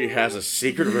showgirl. She has a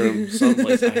secret room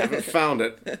someplace. I haven't found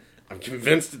it. I'm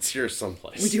convinced it's here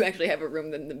someplace. We do actually have a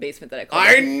room in the basement that I call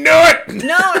I knew it!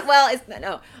 No, well,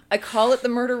 no. I call it the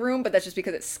murder room, but that's just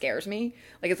because it scares me.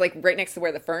 It's right next to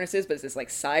where the furnace is, but it's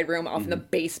this side room off in the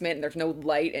basement, and there's no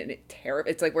light, and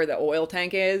it's where the oil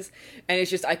tank is, and it's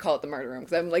just, I call it the murder room,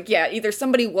 because I'm either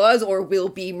somebody was or will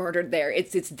be murdered there.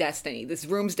 It's destiny. This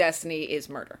room's destiny is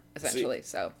murder, essentially.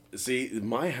 See,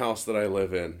 my house that I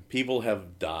live in, people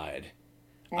have died.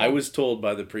 I was told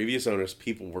by the previous owners,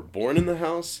 people were born in the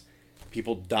house,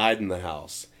 people died in the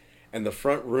house. And the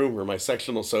front room where my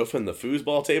sectional sofa and the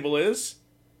foosball table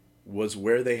was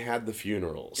where they had the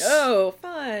funerals. Oh,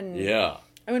 fun. Yeah.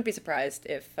 I wouldn't be surprised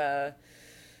if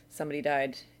somebody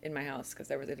died in my house, because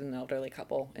there was an elderly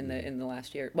couple in the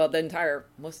last year. Well,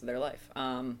 most of their life.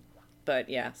 But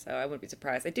yeah, so I wouldn't be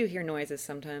surprised. I do hear noises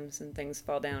sometimes and things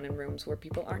fall down in rooms where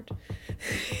people aren't.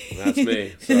 That's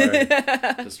me. Sorry.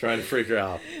 Just trying to freak her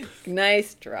out.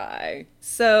 Nice try.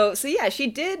 So yeah, she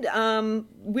did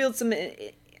wield some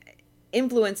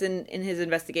influence in his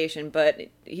investigation, but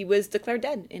he was declared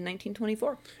dead in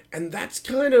 1924. And that's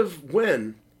kind of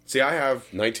when... See, I have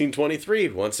 1923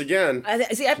 once again. I have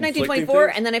Conflicting 1924,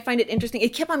 things. and then I find it interesting.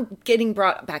 It kept on getting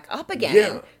brought back up again.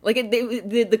 Yeah. Like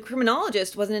the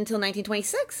criminologist wasn't until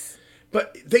 1926.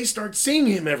 But they start seeing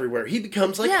him everywhere. He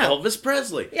becomes like Yeah. Elvis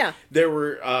Presley. Yeah. There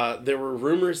were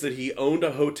rumors that he owned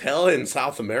a hotel in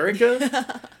South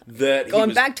America. That he Going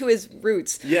was, back to his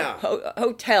roots. Yeah.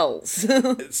 Hotels.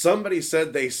 Somebody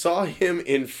said they saw him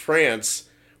in France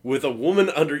with a woman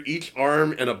under each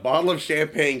arm and a bottle of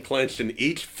champagne clenched in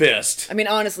each fist. I mean,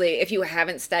 honestly, if you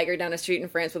haven't staggered down a street in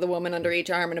France with a woman under each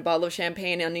arm and a bottle of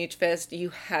champagne on each fist, you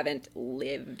haven't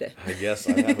lived. I guess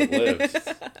I haven't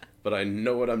lived, but I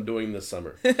know what I'm doing this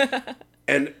summer.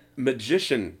 And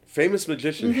famous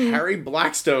magician Harry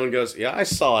Blackstone goes, yeah, I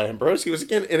saw Ambrose. He was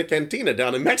again in a cantina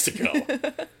down in Mexico.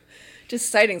 Just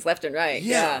sightings left and right.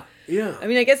 Yeah. I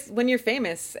mean, I guess when you're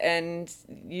famous and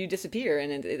you disappear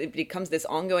and it becomes this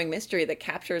ongoing mystery that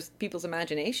captures people's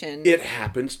imagination. It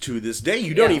happens to this day.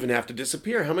 You don't Yeah. even have to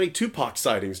disappear. How many Tupac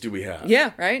sightings do we have?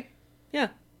 Yeah, right? Yeah.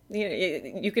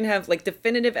 You can have like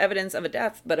definitive evidence of a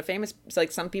death, but it's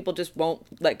like some people just won't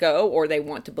let go, or they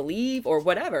want to believe, or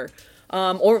whatever.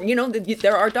 Or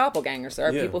there are doppelgangers. There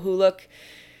are Yeah. people who look.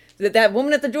 That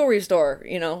woman at the jewelry store,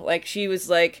 like she was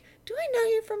like, "Do I know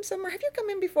you from somewhere? Have you come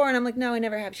in before?" And I'm like, "No, I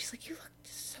never have." She's like, "You look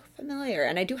so familiar."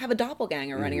 And I do have a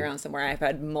doppelganger running around somewhere. I've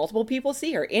had multiple people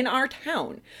see her in our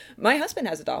town. My husband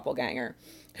has a doppelganger,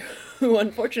 who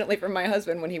unfortunately for my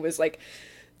husband, when he was like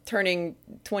turning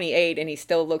 28 and he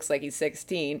still looks like he's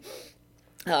 16,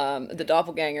 the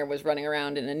doppelganger was running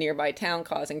around in a nearby town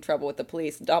causing trouble with the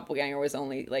police. The doppelganger was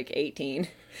only like 18.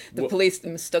 The police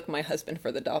mistook my husband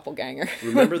for the doppelganger.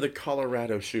 Remember the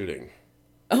Colorado shooting?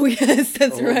 Oh yes,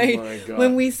 that's Oh right. my God.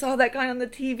 When we saw that guy on the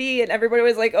TV and everybody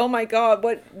was like, "Oh my God,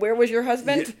 where was your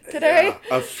husband today?"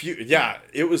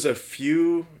 It was a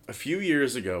few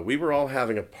years ago. We were all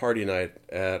having a party night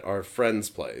at our friend's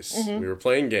place. We were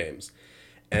playing games.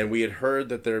 And we had heard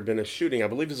that there had been a shooting. I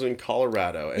believe it was in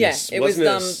Colorado. And Yes, it was wasn't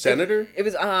it a senator? It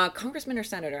was congressman or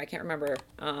senator. I can't remember.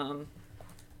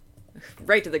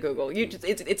 Right to the Google.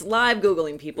 It's live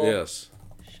Googling, people. Yes.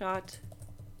 Shot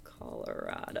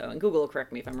Colorado. And Google will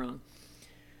correct me if I'm wrong.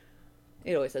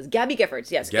 It always says Gabby Giffords.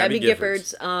 Yes, Gabby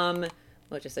Giffords. Well,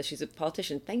 it just says she's a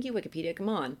politician. Thank you, Wikipedia. Come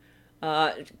on.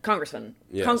 Congressman.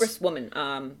 Yes.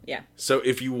 Congresswoman. Yeah. So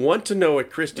if you want to know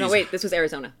what Christie's... No, wait. This was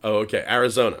Arizona. Oh, okay.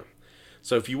 Arizona.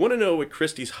 So if you want to know what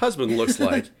Christie's husband looks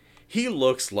like, he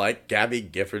looks like Gabby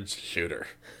Giffords' shooter.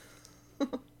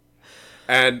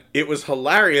 And it was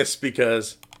hilarious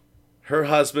because her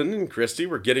husband and Christy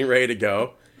were getting ready to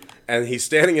go, and he's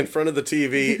standing in front of the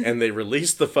TV, and they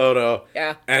released the photo.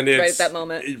 Yeah, and it's right at that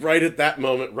moment. Right at that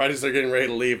moment, right as they're getting ready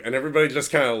to leave, and everybody just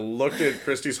kind of looked at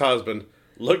Christy's husband,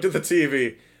 looked at the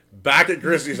TV, back at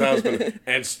Christy's husband,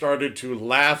 and started to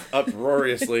laugh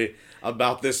uproariously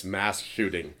about this mass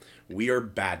shooting. We are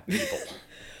bad people.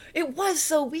 It was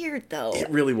so weird, though. It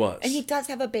really was. And he does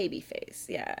have a baby face,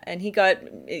 yeah. And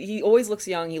he always looks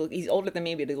young. He's older than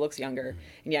me, but he looks younger.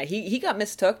 And yeah, he got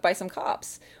mistook by some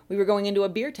cops. We were going into a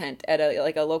beer tent at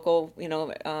a local,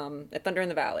 at Thunder in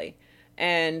the Valley.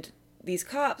 And these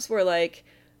cops were like,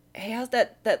 "Hey, how's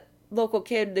that local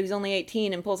kid who's only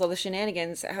 18 and pulls all the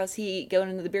shenanigans, how's he going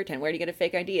into the beer tent? Where'd he get a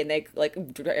fake ID?" And they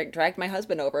dragged my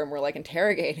husband over and were like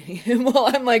interrogating him while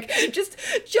I'm like just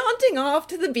jaunting off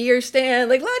to the beer stand,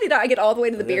 like la-di-da. I get all the way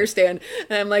to the beer stand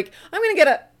and I'm like, "I'm gonna get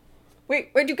a wait,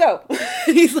 where'd you go?"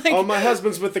 He's like, "Oh, my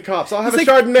husband's with the cops. I'll have a like,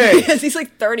 Chardonnay." Yes, he's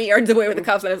like 30 yards away with the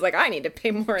cops, and I was like, I need to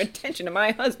pay more attention to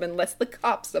my husband lest the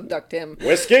cops abduct him.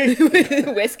 Whiskey?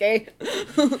 Whiskey.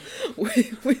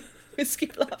 Whiskey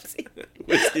Flopsy.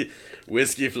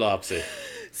 Whiskey Flopsy.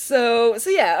 So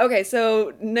yeah, okay,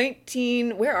 so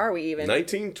where are we even?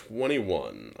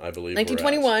 1921, I believe.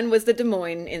 1921 was the Des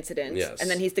Moines incident. Yes. And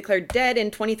then he's declared dead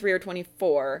in 23 or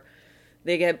 24.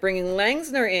 They get bringing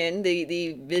Langsner in,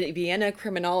 the Vienna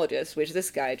criminologist, which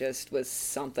this guy just was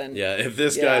something. Yeah, if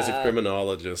this guy's a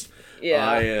criminologist,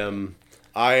 Yeah.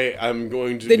 I'm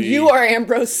going to Then be... you are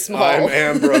Ambrose Small. I'm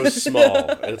Ambrose Small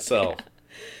itself.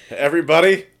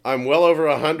 Everybody, I'm well over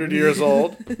 100 years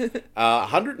old.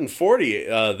 140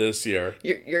 this year.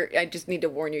 I just need to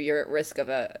warn you, you're at risk of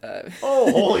a Oh,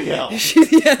 holy hell.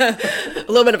 a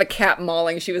little bit of a cat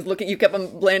mauling. She was looking, you kept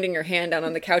on landing your hand down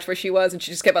on the couch where she was, and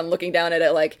she just kept on looking down at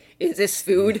it like, "Is this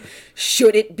food?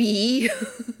 Should it be?"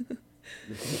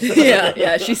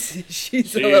 Yeah,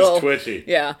 she's a little twitchy.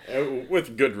 Yeah.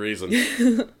 With good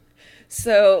reason.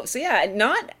 So yeah,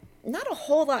 not a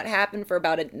whole lot happened for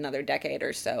about another decade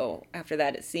or so. After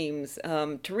that, it seems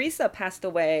Teresa passed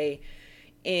away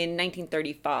in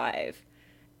 1935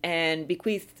 and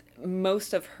bequeathed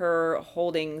most of her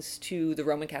holdings to the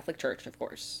Roman Catholic Church. Of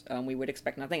course, we would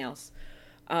expect nothing else.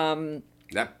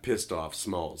 That pissed off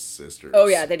Small's sisters. Oh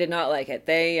yeah, they did not like it.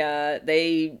 They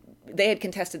had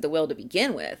contested the will to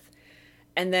begin with,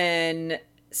 and then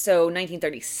so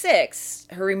 1936,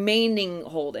 her remaining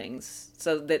holdings.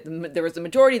 So that there was the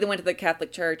majority that went to the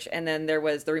Catholic Church, and then there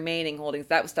was the remaining holdings.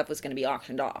 That stuff was going to be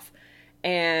auctioned off,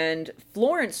 and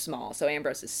Florence Small, so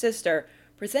Ambrose's sister,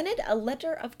 presented a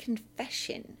letter of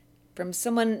confession from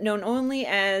someone known only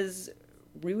as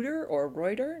Reuter or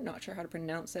Reuter, not sure how to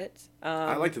pronounce it.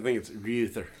 I like to think it's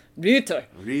Reuter. Reuter.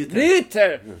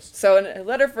 Yes. So a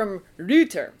letter from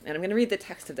Reuter, and I'm going to read the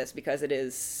text of this because it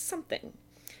is something.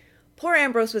 Poor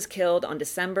Ambrose was killed on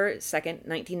December 2nd,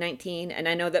 1919, and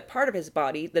I know that part of his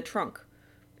body, the trunk,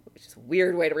 which is a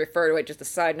weird way to refer to it, just a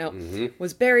side note,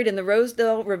 was buried in the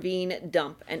Rosedale Ravine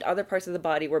dump, and other parts of the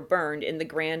body were burned in the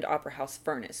Grand Opera House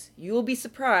furnace. You will be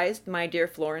surprised, my dear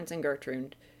Florence and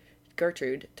Gertrude,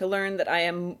 to learn that I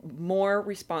am more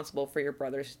responsible for your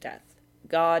brother's death.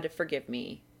 God forgive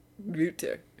me,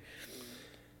 Reuter.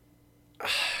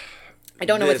 I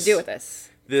don't know what to do with this.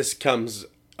 This comes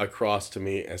across to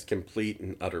me as complete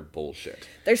and utter bullshit.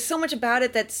 There's so much about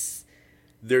it that's...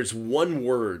 There's one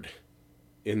word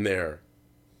in there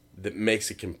that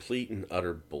makes it complete and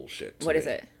utter bullshit to What me. is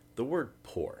it? The word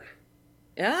poor.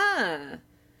 Ah.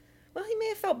 Well, he may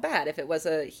have felt bad if it was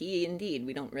a he indeed.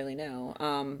 We don't really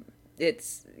know.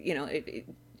 It's, you know, he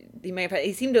may have,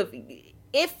 he seemed to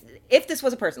have, if this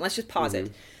was a person, let's just pause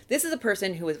it. This is a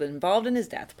person who was involved in his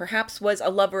death, perhaps was a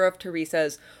lover of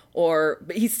Teresa's, or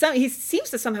he seems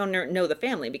to somehow know the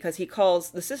family because he calls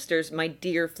the sisters my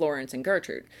dear Florence and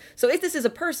Gertrude. So if this is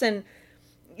a person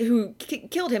who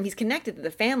killed him, he's connected to the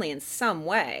family in some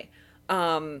way.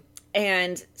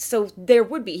 And so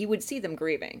he would see them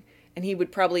grieving. And he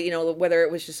would probably, you know, whether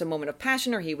it was just a moment of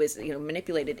passion or he was, you know,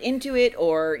 manipulated into it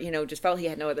or, you know, just felt he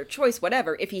had no other choice,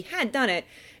 whatever. If he had done it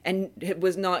and it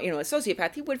was not, you know, a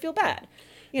sociopath, he would feel bad,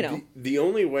 you know. The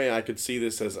only way I could see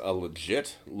this as a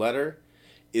legit letter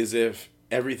is if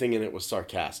everything in it was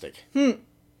sarcastic. You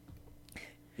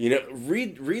know,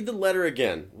 read the letter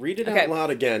again. Read it out loud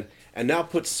again. And now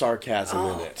put sarcasm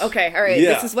in it. Okay, all right.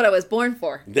 Yeah. This is what I was born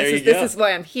for. This is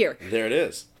why I'm here. There it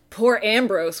is. Poor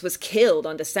Ambrose was killed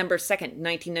on December 2nd,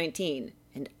 1919,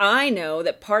 and I know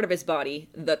that part of his body,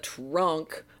 the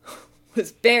trunk,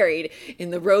 was buried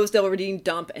in the Rosedale Ravine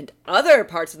dump, and other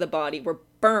parts of the body were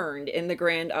burned in the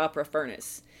Grand Opera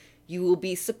furnace. You will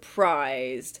be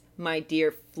surprised, my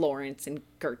dear Florence and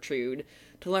Gertrude,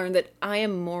 to learn that I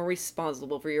am more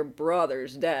responsible for your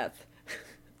brother's death.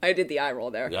 I did the eye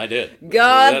roll there. I did.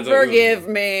 God forgive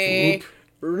me,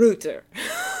 Reuter.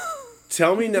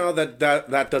 Tell me now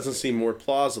that doesn't seem more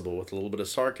plausible with a little bit of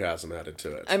sarcasm added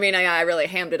to it. I mean, I really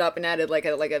hammed it up and added like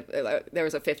there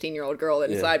was a 15-year-old girl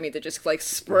inside me that just like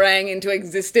sprang into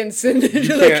existence and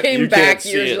came back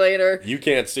years later. You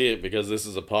can't see it because this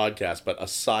is a podcast, but a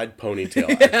side ponytail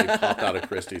actually popped out of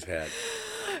Christy's head.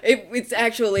 It's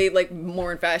actually like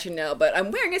more in fashion now, but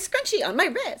I'm wearing a scrunchie on my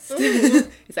wrist.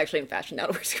 It's actually in fashion now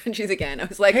to wear scrunchies again. I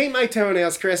was like, hey, my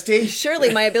toenails, Christy.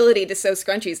 Surely my ability to sew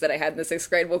scrunchies that I had in the 6th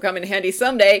grade will come in handy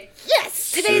someday.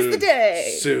 Yes, today's the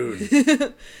day.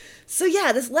 Soon. So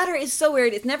yeah, this letter is so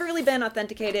weird. It's never really been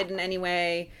authenticated in any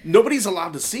way. Nobody's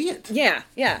allowed to see it. Yeah.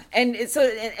 And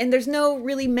there's no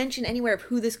really mention anywhere of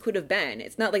who this could have been.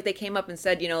 It's not like they came up and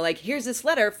said, you know, like, here's this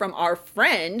letter from our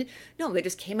friend. No, they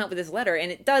just came out with this letter,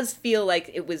 and it does feel like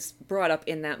it was brought up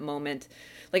in that moment.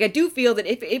 Like, I do feel that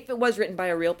if it was written by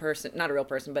a real person, not a real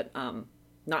person, but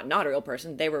not a real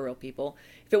person, they were real people.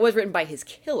 If it was written by his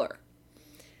killer,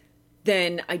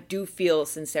 then I do feel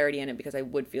sincerity in it because I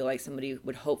would feel like somebody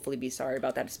would hopefully be sorry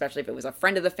about that, especially if it was a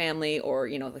friend of the family or,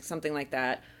 you know, like something like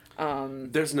that.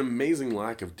 There's an amazing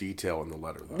lack of detail in the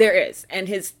letter, though. There is. And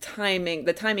his timing,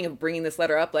 the timing of bringing this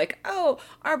letter up, like, oh,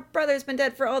 our brother's been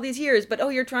dead for all these years, but, oh,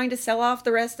 you're trying to sell off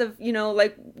the rest of, you know,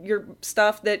 like, your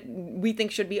stuff that we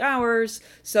think should be ours.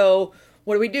 So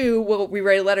what do? Well, we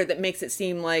write a letter that makes it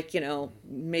seem like, you know,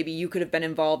 maybe you could have been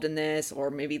involved in this,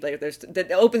 or maybe like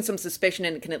that opens some suspicion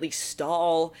and can at least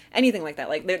stall anything like that.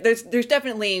 Like there's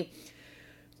definitely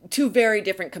two very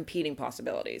different competing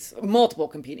possibilities, multiple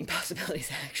competing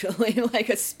possibilities actually, like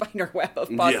a spider web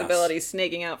of possibilities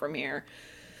snaking out from here.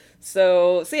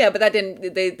 So yeah, but that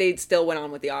didn't. They still went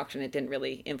on with the auction. It didn't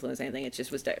really influence anything. It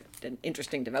just was an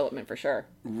interesting development for sure.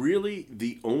 Really,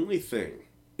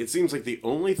 it seems like the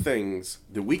only things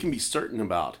that we can be certain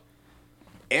about,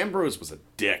 Ambrose was a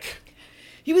dick.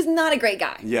 He was not a great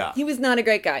guy. Yeah. He was not a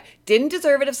great guy. Didn't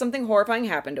deserve it if something horrifying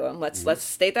happened to him. Let's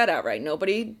state that outright.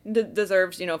 Nobody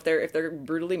deserves, if they're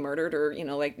brutally murdered or,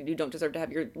 like you don't deserve to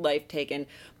have your life taken.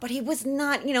 But he was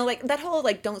not, like that whole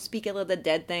like don't speak ill of the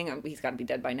dead thing. He's got to be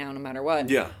dead by now no matter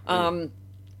what. Yeah.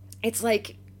 It's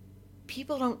like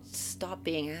people don't stop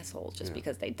being assholes just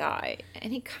because they die.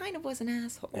 And he kind of was an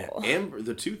asshole. Yeah.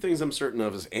 The two things I'm certain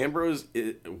of is Ambrose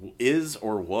is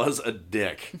or was a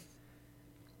dick.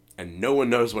 And no one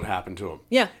knows what happened to him.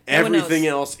 Yeah, everything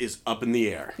else is up in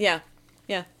the air. Yeah,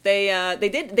 yeah. They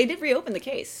did reopen the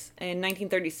case in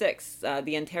 1936.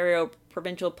 The Ontario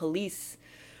Provincial Police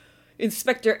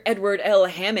Inspector Edward L.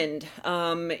 Hammond.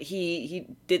 He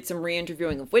did some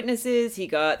re-interviewing of witnesses. He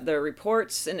got the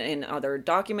reports and other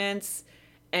documents,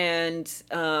 and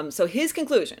so his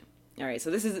conclusion. All right, so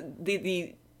this is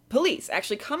the police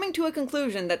actually coming to a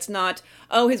conclusion that's not,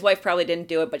 oh, his wife probably didn't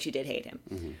do it, but she did hate him.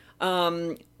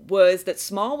 Was that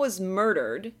Small was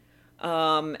murdered.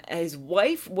 His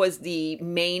wife was the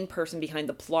main person behind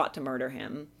the plot to murder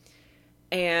him.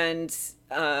 And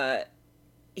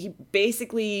he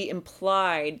basically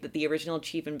implied that the original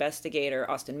chief investigator,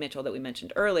 Austin Mitchell, that we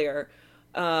mentioned earlier,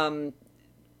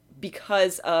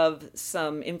 because of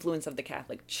some influence of the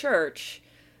Catholic Church,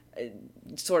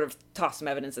 sort of tossed some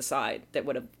evidence aside that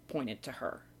would have pointed to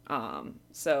her.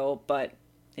 But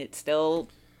it still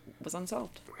was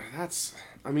unsolved. That's,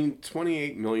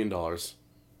 $28 million.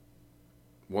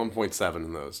 1.7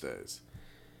 in those days.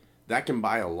 That can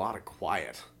buy a lot of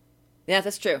quiet. Yeah,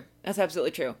 that's true. That's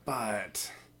absolutely true.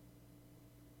 But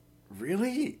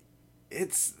really,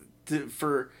 it's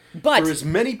for as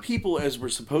many people as were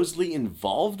supposedly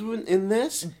involved in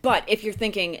this. But if you're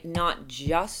thinking not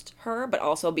just her, but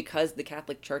also because the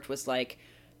Catholic Church was like,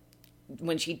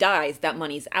 when she dies, that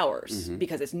money's ours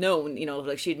because it's known,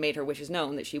 like she'd made her wishes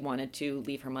known that she wanted to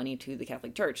leave her money to the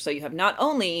Catholic Church. So you have not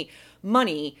only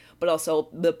money, but also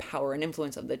the power and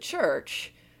influence of the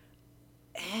church.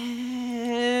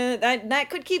 That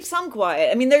could keep some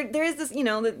quiet. There is this,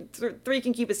 the three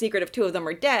can keep a secret if two of them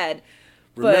are dead.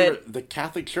 Remember, the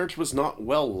Catholic Church was not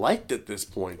well liked at this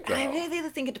point, though. I really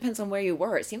think it depends on where you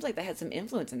were. It seems like they had some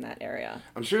influence in that area.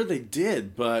 I'm sure they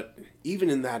did, but even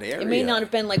in that area... It may not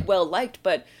have been, well liked,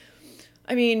 but,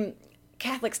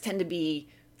 Catholics tend to be,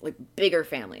 bigger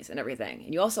families and everything.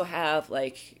 And you also have,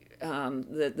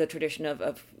 the tradition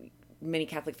of many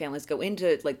Catholic families go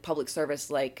into, public service,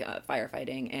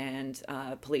 firefighting and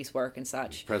police work and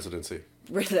such. Presidency.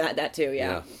 That too,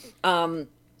 yeah.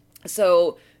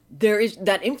 So... there is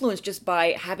that influence just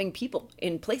by having people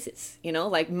in places,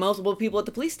 multiple people at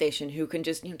the police station who can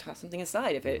just, toss something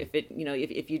aside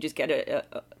if you just get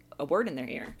a word in their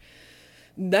ear.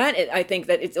 I think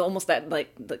that it's almost that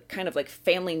the kind of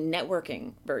family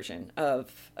networking version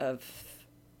of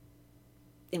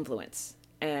influence,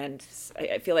 and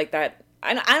I feel like that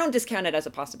I don't discount it as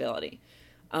a possibility,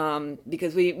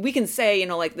 because we can say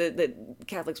the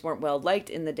Catholics weren't well liked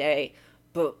in the day.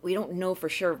 But we don't know for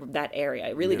sure that area.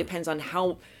 It really depends on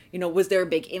how, was there a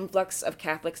big influx of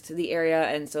Catholics to the area?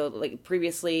 And so,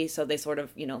 previously, so they sort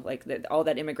of, all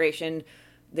that immigration,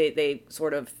 they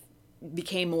sort of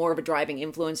became more of a driving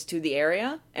influence to the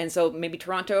area. And so maybe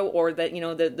Toronto or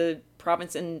the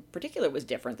province in particular was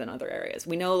different than other areas.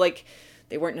 We know,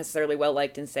 they weren't necessarily well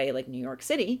liked in, say, New York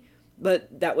City,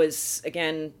 but that was,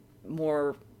 again,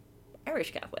 more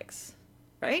Irish Catholics,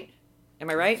 right? Am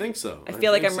I right? I think so. I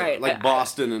feel like I'm right.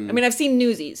 Boston and... I've seen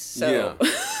Newsies, so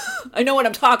I know what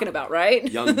I'm talking about,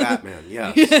 right? Young Batman,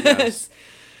 yes. Yes.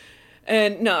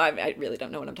 And no, I really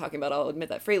don't know what I'm talking about. I'll admit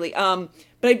that freely. But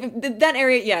that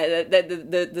area, yeah,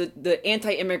 the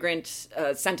anti-immigrant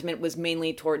sentiment was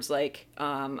mainly towards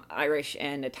Irish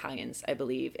and Italians, I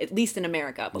believe, at least in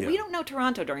America. But we don't know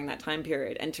Toronto during that time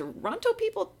period. And Toronto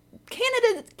people,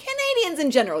 Canadians in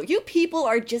general, you people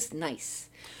are just nice.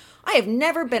 I have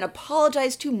never been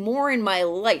apologized to more in my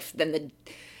life than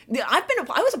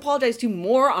I was apologized to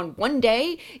more on one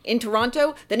day in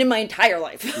Toronto than in my entire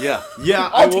life. Yeah.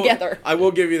 Altogether. I will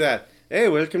give you that. Hey,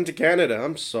 welcome to Canada.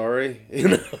 I'm sorry.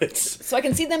 It's... So I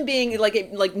can see them being like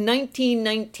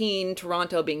 1919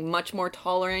 Toronto being much more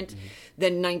tolerant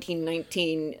than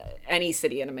 1919 any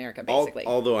city in America, basically.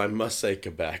 Although I must say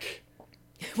Quebec.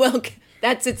 Well,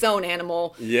 that's its own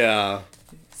animal. Yeah.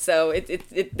 So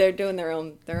they're doing their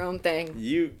own thing.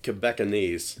 You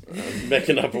Quebecanese. I'm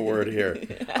making up a word here.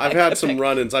 I've had some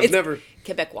run-ins. I've It's never...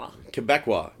 Quebecois.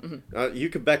 Quebecois. You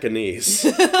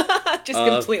Quebecanese. Just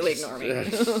completely ignore me.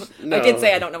 No. I did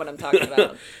say I don't know what I'm talking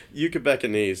about. You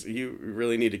Quebecanese. You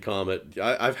really need to calm it.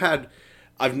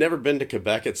 I've never been to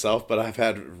Quebec itself, but I've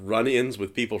had run-ins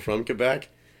with people from Quebec,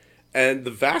 and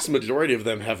the vast majority of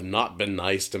them have not been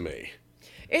nice to me.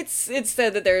 It's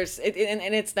said that there's and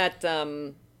it's that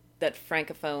that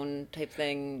francophone type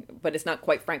thing, but it's not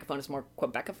quite francophone. It's more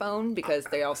Quebecophone because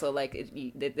they also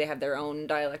they have their own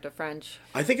dialect of French.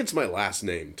 I think it's my last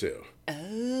name too.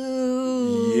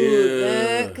 Oh,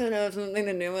 Yeah. that could have something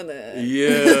to do with it.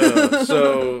 Yeah.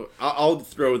 So I'll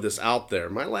throw this out there.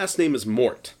 My last name is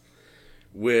Mort,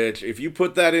 which, if you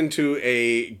put that into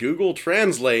a Google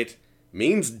Translate,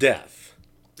 means death.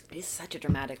 It's such a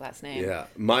dramatic last name. Yeah,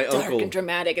 my Dark uncle. and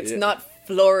dramatic. It's Yeah. not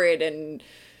florid and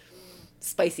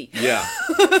spicy. Yeah,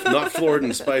 not florid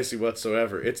and spicy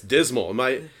whatsoever. It's dismal.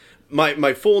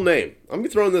 My full name. I'm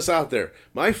throwing this out there.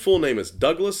 My full name is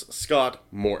Douglas Scott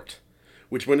Mort,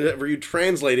 which, whenever you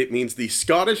translate it, means the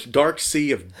Scottish Dark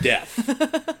Sea of Death.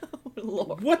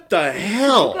 Lord. What the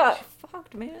hell? You got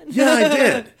fucked, man. Yeah, I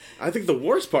did. I think the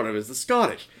worst part of it is the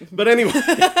Scottish. But anyway,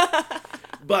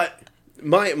 but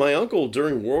my uncle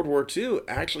during World War II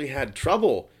actually had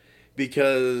trouble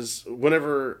because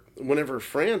whenever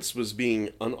France was being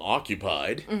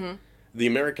unoccupied, the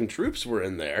American troops were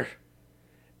in there,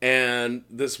 and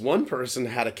this one person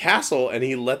had a castle, and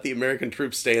he let the American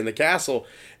troops stay in the castle,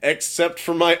 except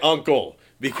for my uncle,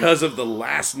 because of the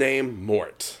last name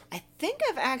Mort. I think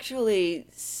I've actually,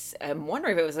 I'm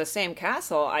wondering if it was the same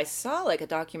castle. I saw like a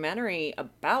documentary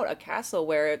about a castle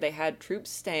where they had troops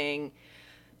staying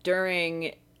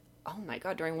during, oh my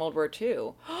God, during World War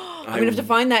II. I'm going to have to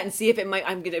find that and see if it might,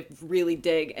 I'm going to really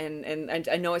dig. And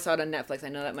I know I saw it on Netflix. I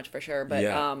know that much for sure. But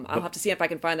I'll have to see if I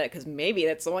can find that because maybe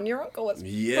that's the one your uncle was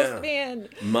supposed to be in.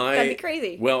 That'd be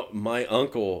crazy. Well, my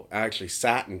uncle actually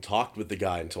sat and talked with the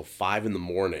guy until 5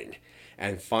 a.m.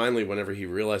 And finally, whenever he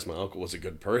realized my uncle was a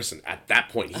good person, at that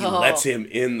point, he lets him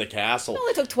in the castle. It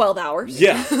only took 12 hours.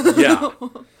 Yeah.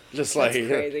 Just like,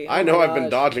 crazy. I Oh know my I've been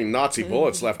gosh. dodging Nazi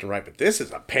bullets left and right, but this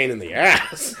is a pain in the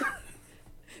ass.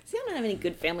 See, I don't have any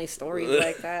good family stories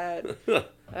like that.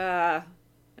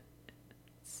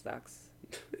 Sucks.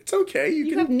 It's okay.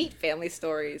 You have neat family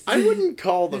stories. I wouldn't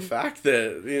call the fact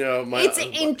that, It's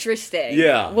interesting.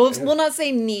 Yeah. We'll not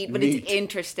say neat, but Neat. it's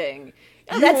interesting.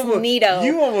 Oh, that's neato.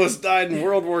 You almost died in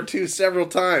World War II several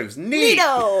times. Neat.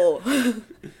 Neato.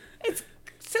 It's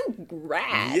so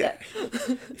rad. Yeah.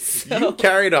 You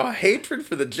carried a hatred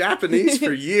for the Japanese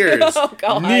for years. Oh,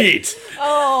 God. Neat.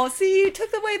 Oh, see, you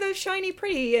took away the shiny,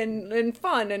 pretty, and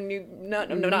fun, and you not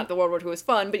the World War II was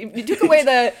fun, but you took away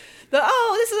the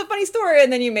this is a funny story,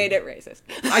 and then you made it racist.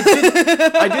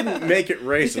 I didn't make it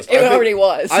racist. It already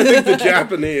was. I think the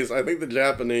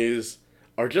Japanese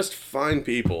are just fine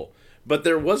people, but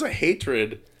there was a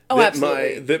hatred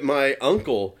absolutely. that my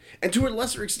uncle, and to a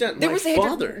lesser extent, There my was a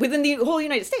father, hatred within the whole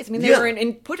United States. I mean, they Yeah.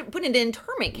 were put into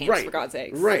internment camps, for God's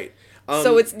sakes. Right.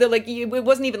 So it's it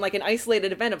wasn't even like an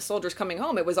isolated event of soldiers coming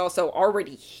home. It was also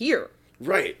already here.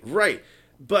 Right.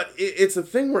 But it's a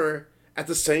thing where, at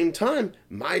the same time,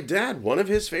 my dad, one of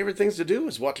his favorite things to do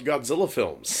is watch Godzilla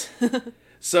films.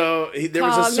 So there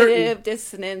was a certain... Cognitive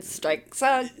dissonance strikes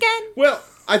again. Well,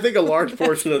 I think a large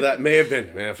portion of that may have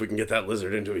been, man, if we can get that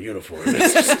lizard into a uniform.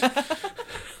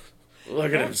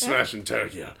 Look at him smashing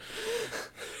Tokyo.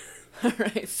 All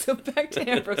right, so back to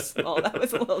Ambrose Small. That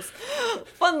was a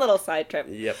fun little side trip.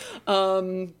 Yep.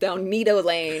 Down Nito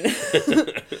Lane.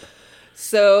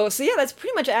 So yeah, that's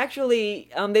pretty much actually.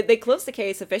 They closed the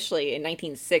case officially in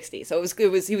 1960. So he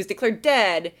was declared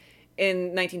dead in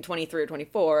 1923 or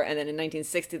 24, and then in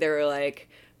 1960 they were like,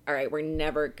 all right, we're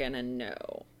never gonna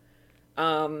know.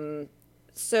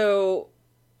 So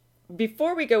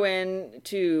before we go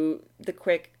into the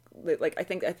quick, I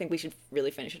think we should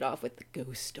really finish it off with the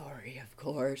ghost story, of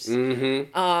course.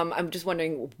 Mm-hmm. I'm just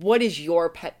wondering, what is your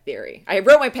pet theory? I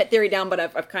wrote my pet theory down, but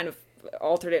I've kind of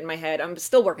altered it in my head. I'm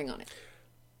still working on it.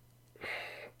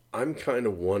 I'm kind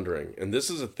of wondering, and this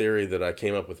is a theory that I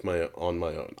came up with on my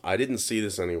own. I didn't see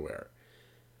this anywhere.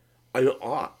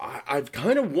 I've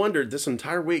kind of wondered this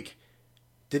entire week,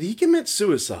 did he commit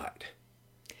suicide?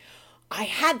 I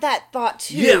had that thought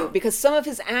too, Yeah. because some of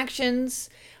his actions.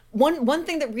 One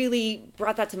thing that really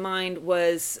brought that to mind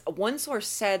was one source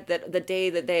said that the day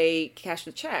that they cashed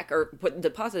the check, or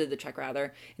deposited the check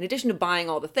rather, in addition to buying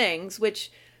all the things,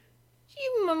 which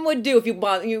you would do if you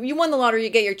bought, you won the lottery, you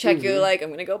get your check, you're like, I'm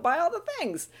gonna go buy all the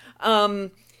things.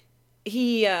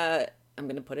 I'm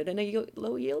going to put it in a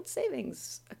low yield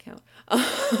savings account.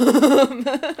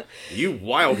 You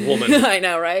wild woman. I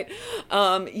know, right?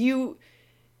 You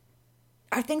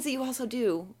are things that you also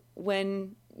do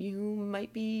when you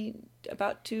might be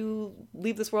about to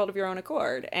leave this world of your own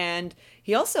accord. And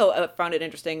he also found it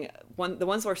interesting. The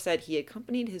one source said he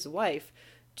accompanied his wife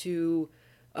to,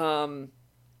 let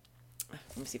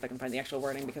me see if I can find the actual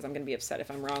wording, because I'm going to be upset if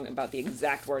I'm wrong about the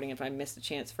exact wording, if I missed a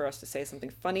chance for us to say something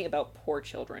funny about poor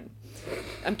children.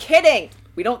 I'm kidding.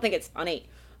 We don't think it's funny.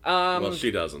 Well,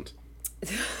 she doesn't.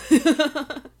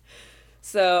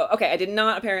 So, okay, I did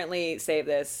not apparently save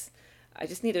this. I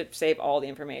just need to save all the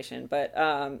information. But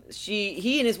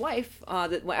he and his wife,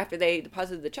 after they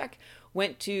deposited the check,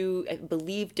 went to, I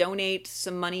believe, donate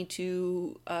some money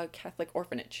to a Catholic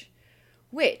orphanage,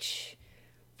 which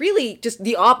really just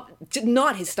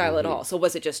not his style at all. So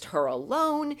was it just her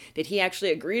alone? Did he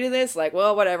actually agree to this? Like,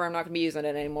 well, whatever, I'm not going to be using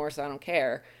it anymore, so I don't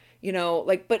care. You know,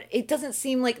 like, but it doesn't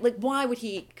seem like why would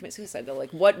he commit suicide though? Like,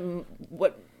 what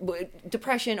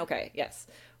depression? Okay, yes,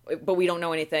 but we don't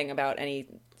know anything about any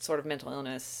sort of mental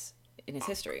illness in his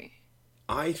history.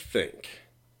 I think,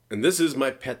 and this is my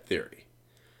pet theory,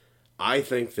 I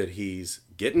think that he's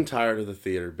getting tired of the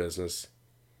theater business.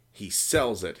 He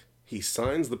sells it. He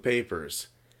signs the papers,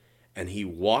 and he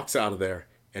walks out of there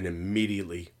and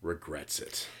immediately regrets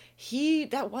it.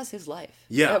 That was his life.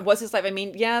 Yeah. That was his life. I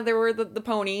mean, yeah, there were the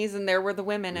ponies and there were the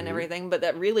women and everything, but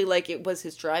that really, like, it was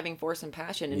his driving force and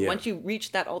passion. And once you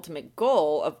reach that ultimate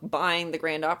goal of buying the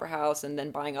Grand Opera House and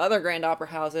then buying other Grand Opera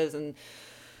Houses, and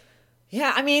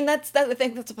yeah, I mean, I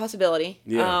think that's a possibility.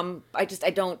 Yeah. I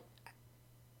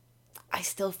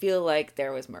still feel like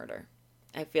there was murder.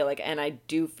 I feel like, and I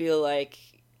do feel like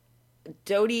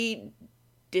Dodi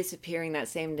disappearing that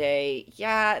same day,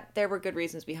 yeah, there were good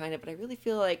reasons behind it, but I really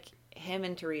feel like him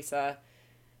and Teresa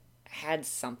had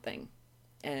something.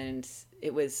 And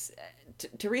it was,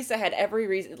 Teresa had every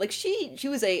reason, like she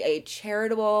was a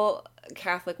charitable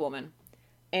Catholic woman,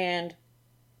 and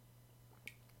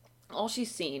all she's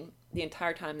seen the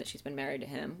entire time that she's been married to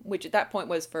him, which at that point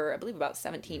was for, I believe, about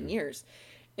 17 years,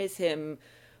 is him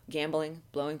gambling,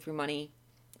 blowing through money.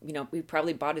 You know, we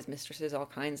probably bought his mistresses all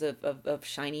kinds of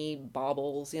shiny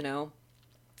baubles, you know.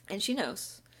 And she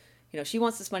knows. You know, she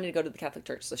wants this money to go to the Catholic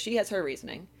Church, so she has her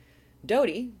reasoning.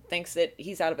 Dodi thinks that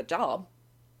he's out of a job,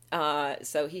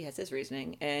 so he has his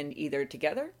reasoning. And either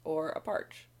together or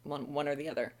apart, one or the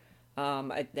other.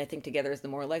 I think together is the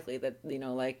more likely that, you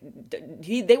know, like,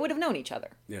 they would have known each other.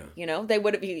 Yeah. You know, they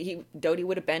would have, Dodi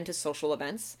would have been to social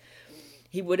events.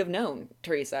 He would have known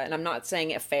Teresa, and I'm not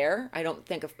saying affair. I don't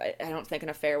think an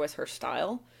affair was her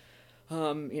style.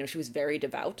 You know, she was very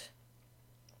devout,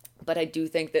 but I do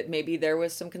think that maybe there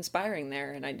was some conspiring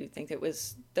there, and I do think it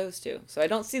was those two. So I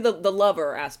don't see the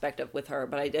lover aspect with her,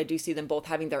 but I do see them both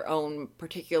having their own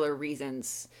particular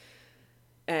reasons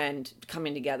and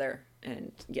coming together.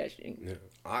 And yeah.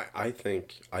 I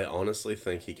honestly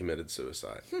think he committed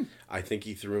suicide. I think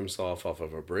he threw himself off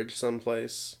of a bridge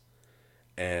someplace,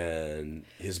 and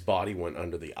his body went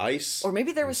under the ice. Or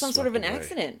maybe there was some sort of an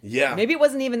accident. Yeah. Maybe it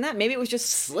wasn't even that. Maybe it was just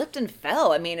slipped and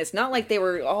fell. I mean, it's not like they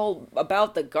were all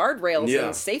about the guardrails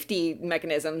and safety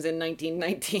mechanisms in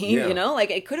 1919, you know? Like,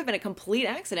 it could have been a complete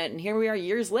accident, and here we are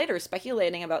years later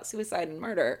speculating about suicide and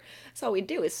murder. That's all we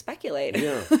do is speculate.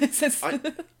 Yeah.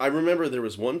 I remember there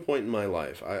was one point in my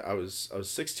life, I was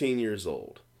 16 years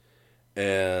old,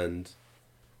 and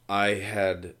I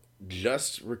had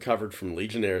just recovered from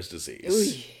Legionnaire's disease.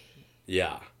 Ooh.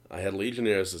 Yeah, I had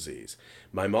Legionnaire's disease.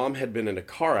 My mom had been in a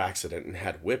car accident and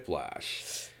had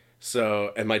whiplash.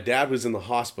 So, and my dad was in the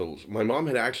hospital. My mom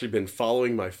had actually been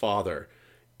following my father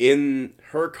in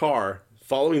her car,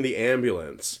 following the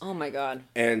ambulance. Oh my God.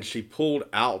 And she pulled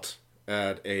out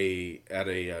at a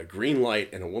green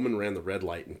light, and a woman ran the red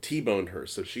light and T-boned her.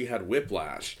 So she had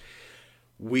whiplash.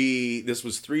 This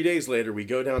was 3 days later. We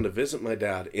go down to visit my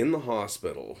dad in the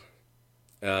hospital.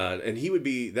 And he would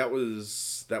be, that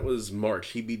was March.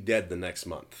 He'd be dead the next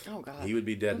month. Oh God. He would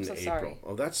be dead I'm in so April. sorry.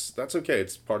 Oh, that's okay.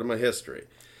 It's part of my history.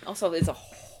 Also, it's a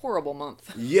horrible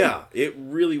month. Yeah, it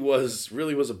really was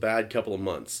a bad couple of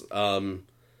months.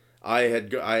 I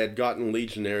had gotten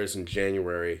Legionnaire's in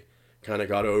January, kind of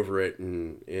got over it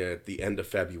at the end of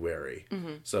February.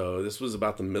 Mm-hmm. So this was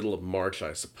about the middle of March,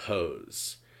 I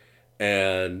suppose.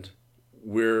 And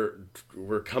we're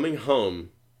coming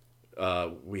home.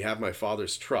 We have my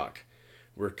father's truck.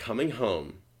 We're coming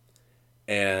home,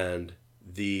 and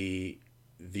the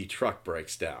truck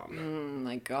breaks down. Oh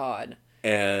my God.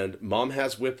 And Mom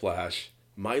has whiplash.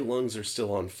 My lungs are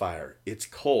still on fire. It's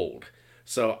cold.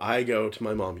 So I go to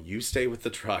my mom, you stay with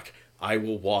the truck. I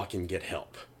will walk and get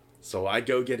help. So I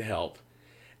go get help.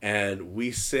 And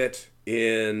we sit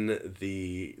in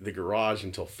the garage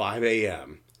until 5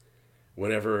 a.m.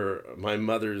 whenever my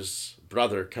mother's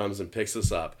brother comes and picks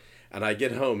us up. And I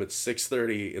get home at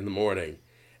 6:30 in the morning,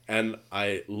 and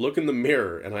I look in the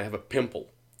mirror, and I have a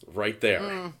pimple right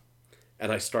there.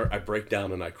 And I break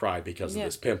down and I cry because of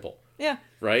this pimple. Yeah.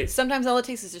 Right? Sometimes all it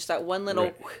takes is just that one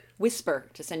little whisper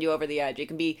to send you over the edge. It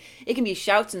can be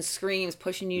shouts and screams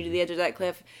pushing you to the edge of that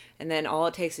cliff, and then all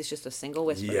it takes is just a single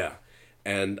whisper. Yeah.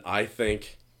 And I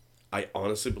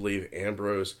honestly believe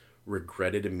Ambrose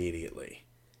regretted immediately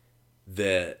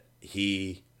that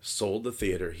he sold the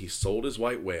theater, he sold his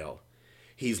White Whale.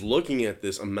 He's looking at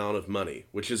this amount of money,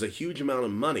 which is a huge amount of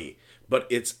money, but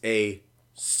it's a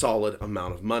solid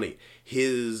amount of money.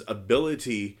 His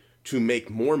ability to make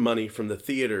more money from the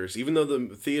theaters, even though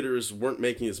the theaters weren't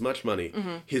making as much money,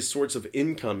 his source of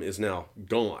income is now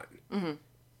gone.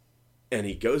 And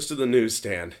he goes to the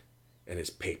newsstand, and his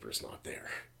paper's not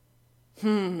there.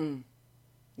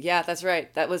 Yeah, that's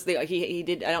right. That was he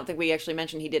did. I don't think we actually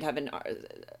mentioned he did have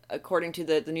according to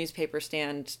the newspaper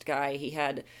stand guy, he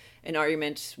had an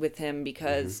argument with him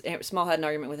because Small had an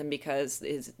argument with him because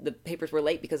the papers were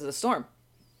late because of the storm.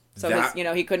 So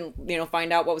he couldn't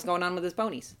find out what was going on with his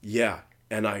ponies. Yeah,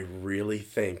 and I really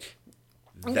think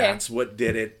that's what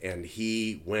did it. And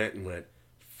he went,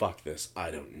 fuck this.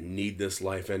 I don't need this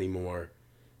life anymore.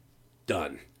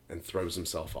 Done. And throws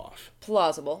himself off.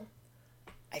 Plausible.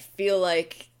 I feel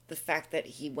like the fact that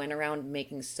he went around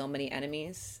making so many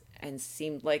enemies and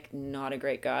seemed like not a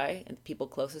great guy, and the people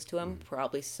closest to him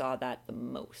probably saw that the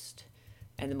most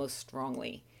and the most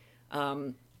strongly.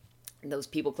 Those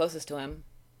people closest to him,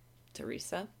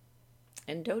 Teresa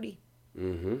and Dodie.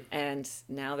 And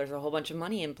now there's a whole bunch of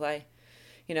money in play.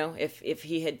 If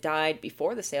he had died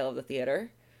before the sale of the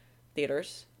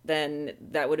theaters, then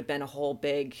that would have been a whole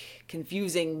big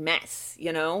confusing mess,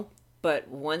 But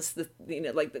once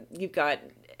you've got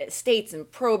estates and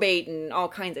probate and all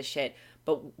kinds of shit.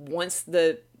 But once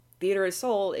the theater is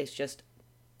sold, it's just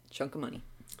a chunk of money.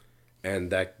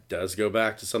 And that does go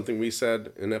back to something we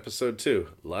said in episode 2.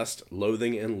 Lust,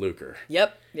 loathing, and lucre.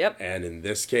 Yep. And in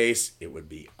this case, it would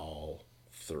be all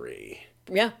 3.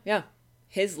 Yeah.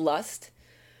 His lust.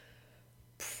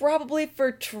 Probably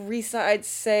for Teresa, I'd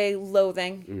say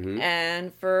loathing,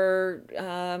 and for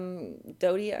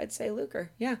Dodie, I'd say lucre.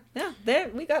 Yeah. There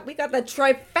we got the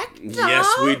trifecta. Yes,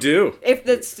 we do. If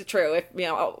that's true,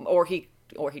 or he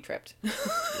tripped,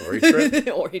 or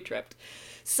he tripped.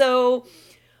 So,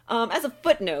 as a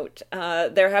footnote,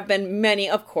 there have been many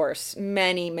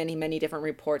different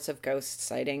reports of ghost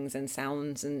sightings and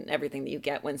sounds and everything that you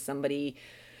get when somebody.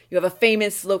 You have a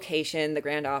famous location, the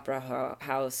Grand Opera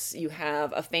House. You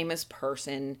have a famous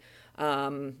person,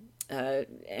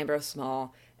 Ambrose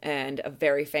Small, and a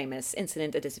very famous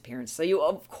incident, a disappearance. So you,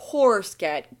 of course,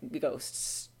 get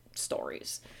ghost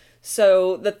stories.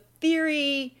 So the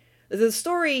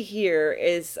story here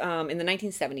is in the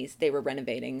 1970s, they were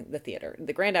renovating the theater,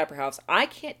 the Grand Opera House. I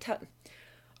can't tell...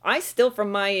 I still,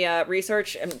 from my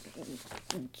research,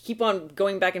 keep on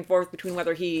going back and forth between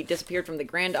whether he disappeared from the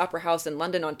Grand Opera House in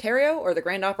London, Ontario, or the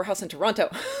Grand Opera House in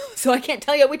Toronto. So I can't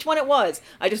tell you which one it was.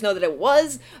 I just know that it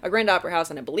was a Grand Opera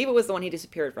House, and I believe it was the one he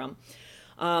disappeared from.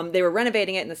 They were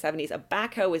renovating it in the 70s. A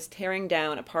backhoe was tearing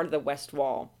down a part of the west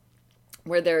wall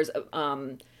where there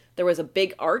was a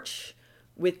big arch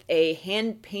with a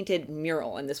hand-painted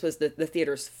mural, and this was the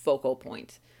theater's focal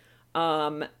point.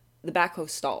 The backhoe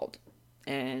stalled.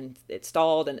 And it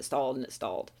stalled and it stalled and it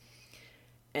stalled.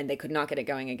 And they could not get it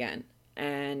going again.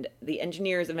 And the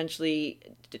engineers eventually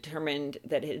determined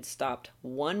that it had stopped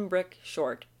one brick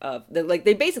short of...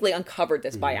 They basically uncovered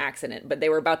this by accident, but they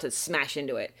were about to smash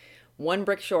into it. One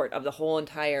brick short of the whole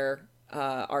entire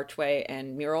archway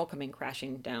and mural coming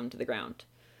crashing down to the ground.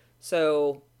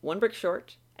 So one brick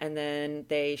short, and then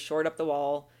they shored up the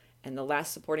wall, and the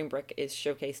last supporting brick is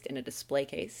showcased in a display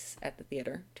case at the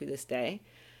theater to this day.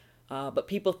 But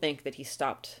people think that he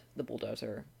stopped the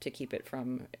bulldozer to keep it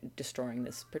from destroying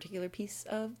this particular piece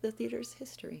of the theater's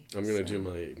history. I'm going to do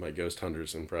my Ghost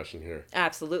Hunters impression here.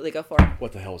 Absolutely, go for it.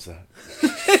 What the hell was that?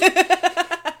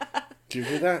 Did you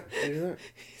hear that?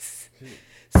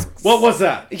 What was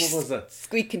that?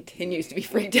 Squeak continues to be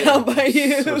freaked out by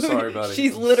you. So sorry, buddy.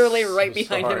 She's literally right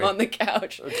behind him on the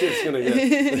couch.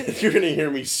 You're gonna hear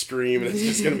me scream, and it's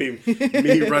just gonna be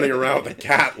me running around with a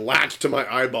cat latched to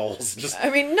my eyeballs. I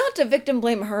mean, not to victim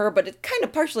blame her, but it's kind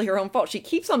of partially her own fault. She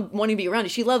keeps on wanting to be around.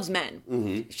 She loves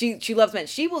men. She loves men.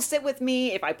 She will sit with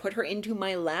me if I put her into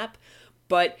my lap,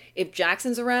 but if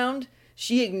Jackson's around,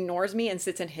 she ignores me and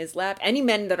sits in his lap. Any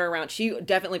men that are around, she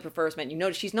definitely prefers men. You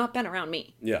notice she's not been around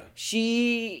me. Yeah.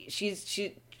 She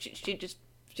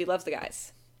loves the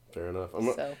guys. Fair enough.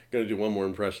 So. Going to do one more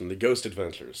impression. The Ghost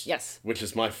Adventures. Yes. Which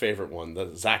is my favorite one.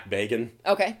 The Zach Bagan.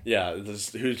 Okay. Yeah,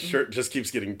 whose shirt just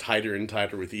keeps getting tighter and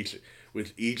tighter with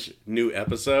each new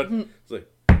episode. It's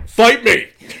like, fight me!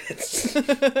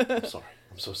 I'm sorry.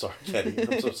 I'm so sorry, Teddy.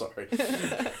 I'm so sorry.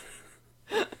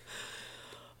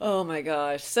 Oh my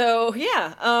gosh. So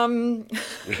yeah,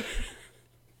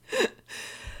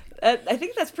 I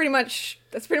think that's pretty much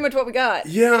what we got.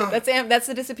 Yeah. That's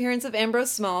the disappearance of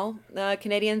Ambrose Small,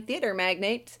 Canadian theater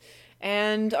magnate,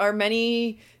 and our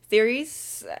many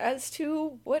theories as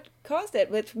to what caused it,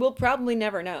 which we'll probably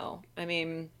never know. I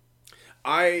mean,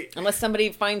 unless somebody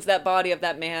finds that body of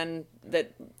that man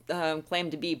that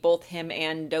claimed to be both him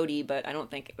and Doty, but I don't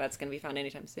think that's going to be found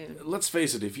anytime soon. Let's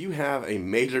face it, if you have a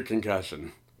major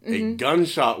concussion, a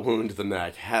gunshot wound to the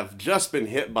neck, have just been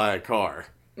hit by a car,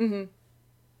 and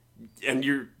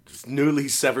your newly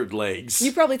severed legs.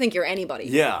 You probably think you're anybody.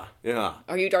 Yeah, yeah.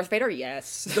 Are you Darth Vader?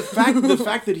 Yes. The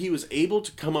fact that he was able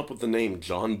to come up with the name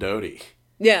John Doty.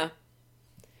 Yeah.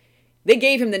 They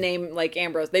gave him the name like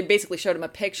Ambrose. They basically showed him a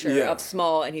picture of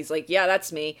Small, and he's like, "Yeah,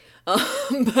 that's me."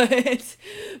 But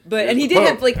and he did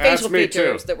have like facial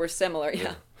features that were similar.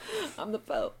 Yeah, I'm the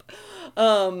Pope.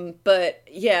 But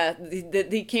yeah,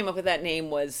 he came up with that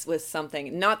name was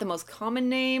something. Not the most common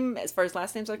name as far as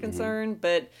last names are concerned,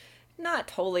 but not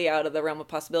totally out of the realm of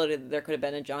possibility that there could have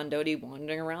been a John Doty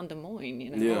wandering around Des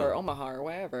Moines, or Omaha or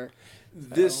wherever.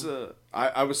 This,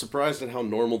 I was surprised at how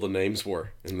normal the names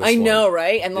were in this one. I know,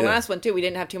 right? And the last one, too, we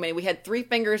didn't have too many. We had 3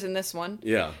 fingers in this one.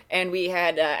 Yeah. And we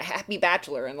had Happy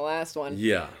Bachelor in the last one.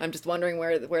 Yeah. I'm just wondering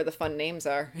where the fun names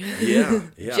are. Yeah,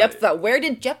 yeah. Jephthah. Where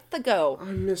did Jephthah go? I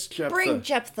miss Jephthah. Bring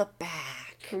Jephthah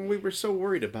back. And we were so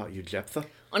worried about you, Jephthah.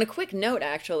 On a quick note,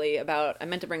 actually, I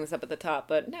meant to bring this up at the top,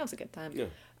 but now's a good time. Yeah.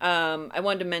 I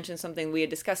wanted to mention something we had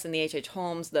discussed in the H.H.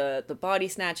 Holmes, the body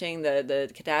snatching,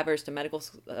 the cadavers to medical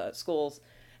schools.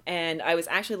 And I was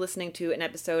actually listening to an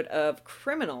episode of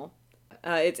Criminal.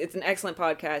 It's an excellent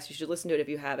podcast. You should listen to it if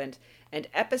you haven't. And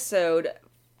episode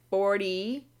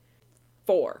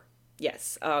 44,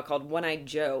 yes, called One-Eyed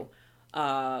Joe,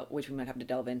 which we might have to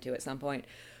delve into at some point.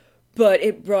 But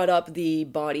it brought up the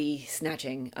body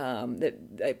snatching that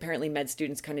apparently med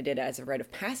students kind of did as a rite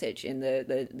of passage in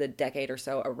the decade or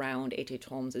so around H.H.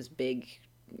 Holmes's big,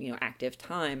 active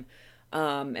time.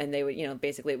 And they would,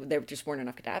 basically, there just weren't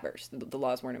enough cadavers. The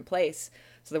laws weren't in place.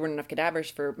 So there weren't enough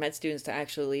cadavers for med students to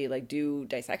actually, do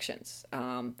dissections.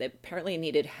 They apparently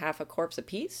needed half a corpse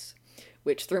apiece,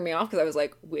 which threw me off because I was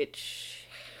like, which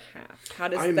half? How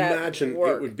does that work? I imagine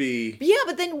it would be... Yeah,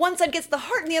 but then one side gets the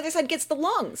heart and the other side gets the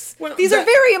lungs. Well, These are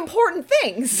very important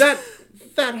things.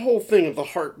 That whole thing of the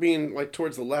heart being,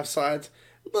 towards the left side...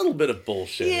 A little bit of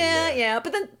bullshit. Yeah,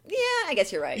 but then, I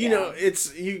guess you're right.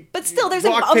 It's you. But still, there's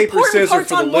rock, paper, important parts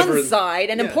for the on liver one side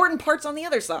and important parts on the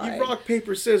other side. You rock,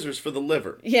 paper, scissors for the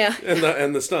liver. Yeah,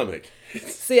 and the stomach.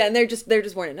 So and there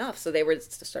just weren't enough. So they were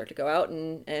to start to go out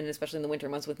and especially in the winter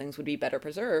months when things would be better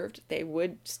preserved, they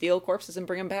would steal corpses and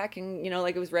bring them back, and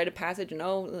like it was rite of passage, and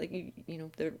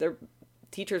their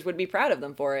teachers would be proud of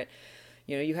them for it.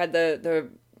 You had the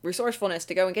resourcefulness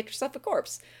to go and get yourself a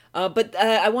corpse. But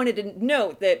I wanted to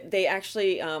note that they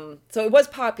actually, so it was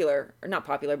popular, or not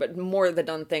popular, but more the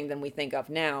done thing than we think of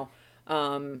now.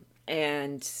 And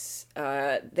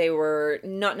they were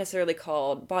not necessarily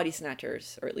called body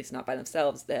snatchers, or at least not by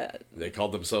themselves. They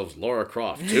called themselves Laura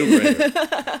Croft, Tomb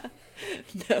Raider.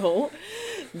 No,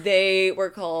 they were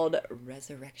called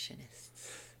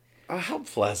resurrectionists. How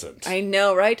pleasant. I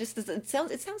know, right? Just it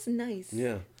sounds nice.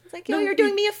 Yeah. It's like, you're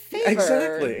doing me a favor.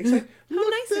 Exactly. How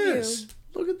nice of you.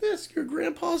 Look at this. Your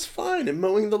grandpa's fine and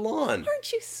mowing the lawn.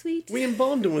 Aren't you sweet? We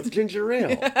embalmed him with ginger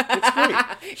ale.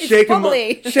 It's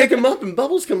great. It's shake him up and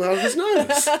bubbles come out of his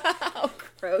nose. Oh,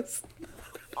 gross.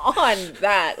 On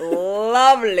that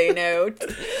lovely note.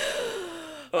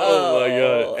 Oh my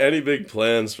god. Any big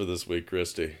plans for this week,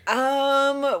 Christy?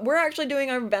 We're actually doing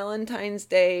our Valentine's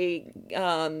Day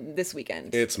this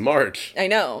weekend. It's March. I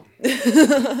know.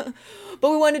 But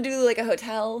we want to do a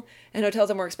hotel, and hotels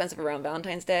are more expensive around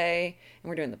Valentine's Day, and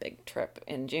we're doing the big trip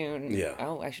in June. Yeah.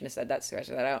 Oh, I shouldn't have said that, scratch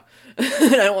that out. I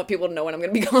don't want people to know when I'm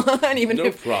going to be gone, even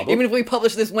if we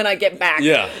publish this when I get back.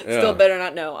 Yeah. Still better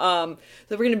not know.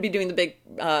 So we're going to be doing the big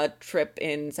trip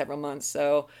in several months,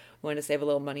 so we wanted to save a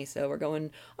little money, so we're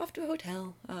going off to a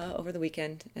hotel over the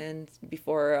weekend, and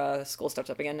before school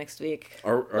starts up again next week.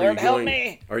 Lord help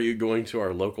me! Are you going to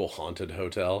our local haunted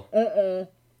hotel?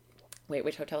 Wait,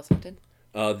 which hotel is haunted?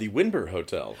 The Winber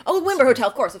Hotel. Oh, Winber Hotel,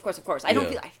 of course. I don't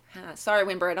feel... sorry,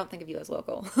 Winber, I don't think of you as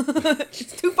local.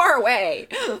 It's too far away.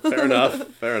 Fair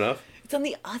enough. it's on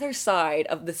the other side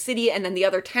of the city and then the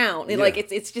other town. And, Yeah. like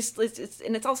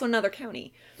and it's also another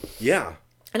county. Yeah.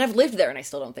 And I've lived there, and I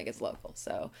still don't think it's local.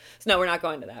 So no, we're not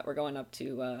going to that. We're going up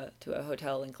to a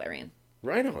hotel in Clarion.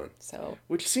 Right on. So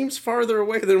Which seems farther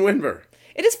away than Windber.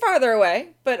 it is farther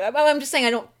away, but well, I'm just saying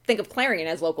I don't think of Clarion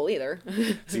as local either.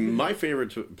 See, my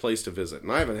favorite place to visit,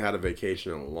 and I haven't had a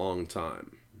vacation in a long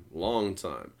time.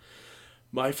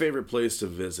 My favorite place to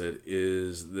visit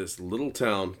is this little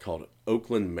town called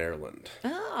Oakland, Maryland.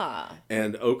 Ah,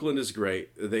 And Oakland is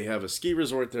great. They have a ski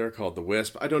resort there called the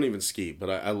Wisp. I don't even ski, but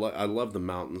I love the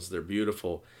mountains. They're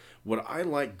beautiful. What I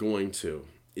like going to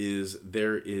is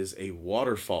there is a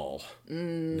waterfall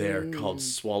there called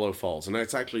Swallow Falls. And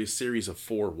it's actually a series of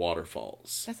 4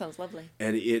 waterfalls. that sounds lovely.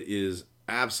 And it is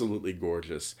absolutely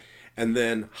gorgeous. And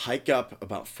then hike up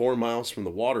about 4 miles from the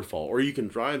waterfall, or you can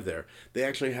drive there. They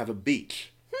actually have a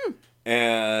beach.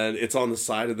 And it's on the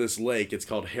side of this lake. It's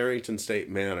called Harrington State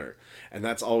Manor. And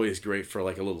that's always great for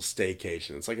like a little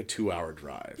staycation. It's like a 2-hour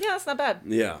drive. Yeah, that's not bad.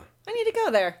 Yeah. I need to go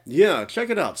there. Yeah,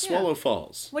 check it out. Swallow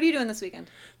Falls. What are you doing this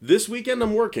weekend? This weekend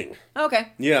I'm working.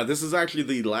 Okay. Yeah, this is actually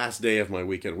the last day of my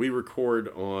weekend. We record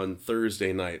on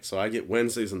Thursday night, so I get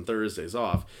Wednesdays and Thursdays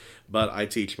off. But I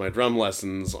teach my drum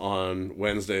lessons on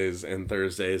Wednesdays and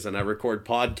Thursdays, and I record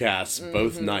podcasts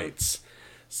both nights.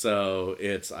 So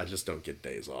I just don't get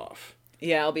days off.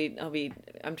 Yeah, I'm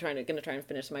gonna try and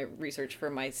finish my research for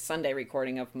my Sunday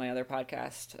recording of my other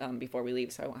podcast before we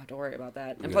leave, so I won't have to worry about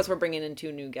that. And plus, we're bringing in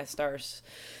 2 new guest stars,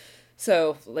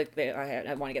 so like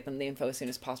I want to get them the info as soon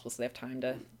as possible so they have time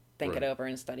to think it over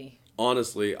and study.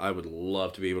 Honestly, I would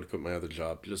love to be able to quit my other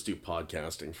job, just do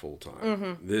podcasting full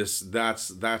time. That's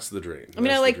the dream. I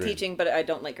mean, I like teaching, but I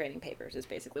don't like grading papers. Is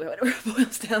basically what it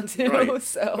boils down to. Right.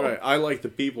 So Right. I like the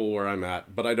people where I'm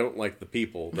at, but I don't like the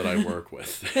people that I work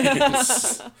with.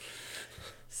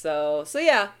 So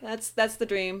yeah, that's the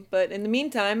dream. But in the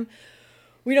meantime,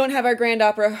 we don't have our Grand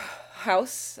Opera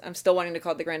house. I'm still wanting to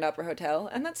call it the Grand Opera Hotel,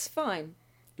 and that's fine.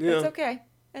 Yeah. That's okay.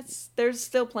 There's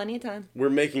still plenty of time. We're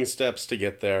making steps to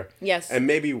get there. Yes. And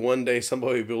maybe one day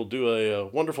somebody will do a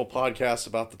wonderful podcast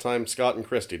about the time Scott and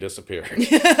Christy disappeared.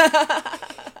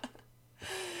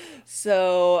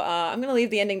 So I'm going to leave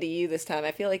the ending to you this time.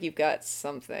 I feel like you've got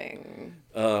something.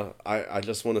 I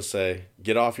just want to say,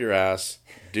 get off your ass,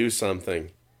 do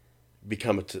something,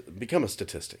 become a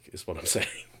statistic is what I'm saying.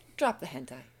 Drop the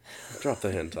hentai. Drop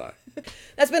the hentai.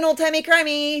 That's been Old Timey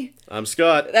Crimey. I'm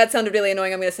Scott. That sounded really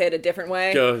annoying. I'm going to say it a different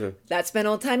way. Go. That's been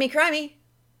Old Timey Crimey.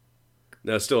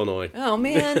 No, still annoying. Oh,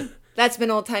 man. That's been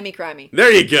Old Timey Crimey.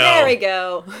 There you go. There we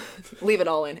go. Leave it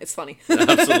all in. It's funny.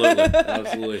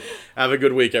 Absolutely. Have a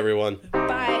good week, everyone.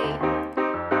 Bye.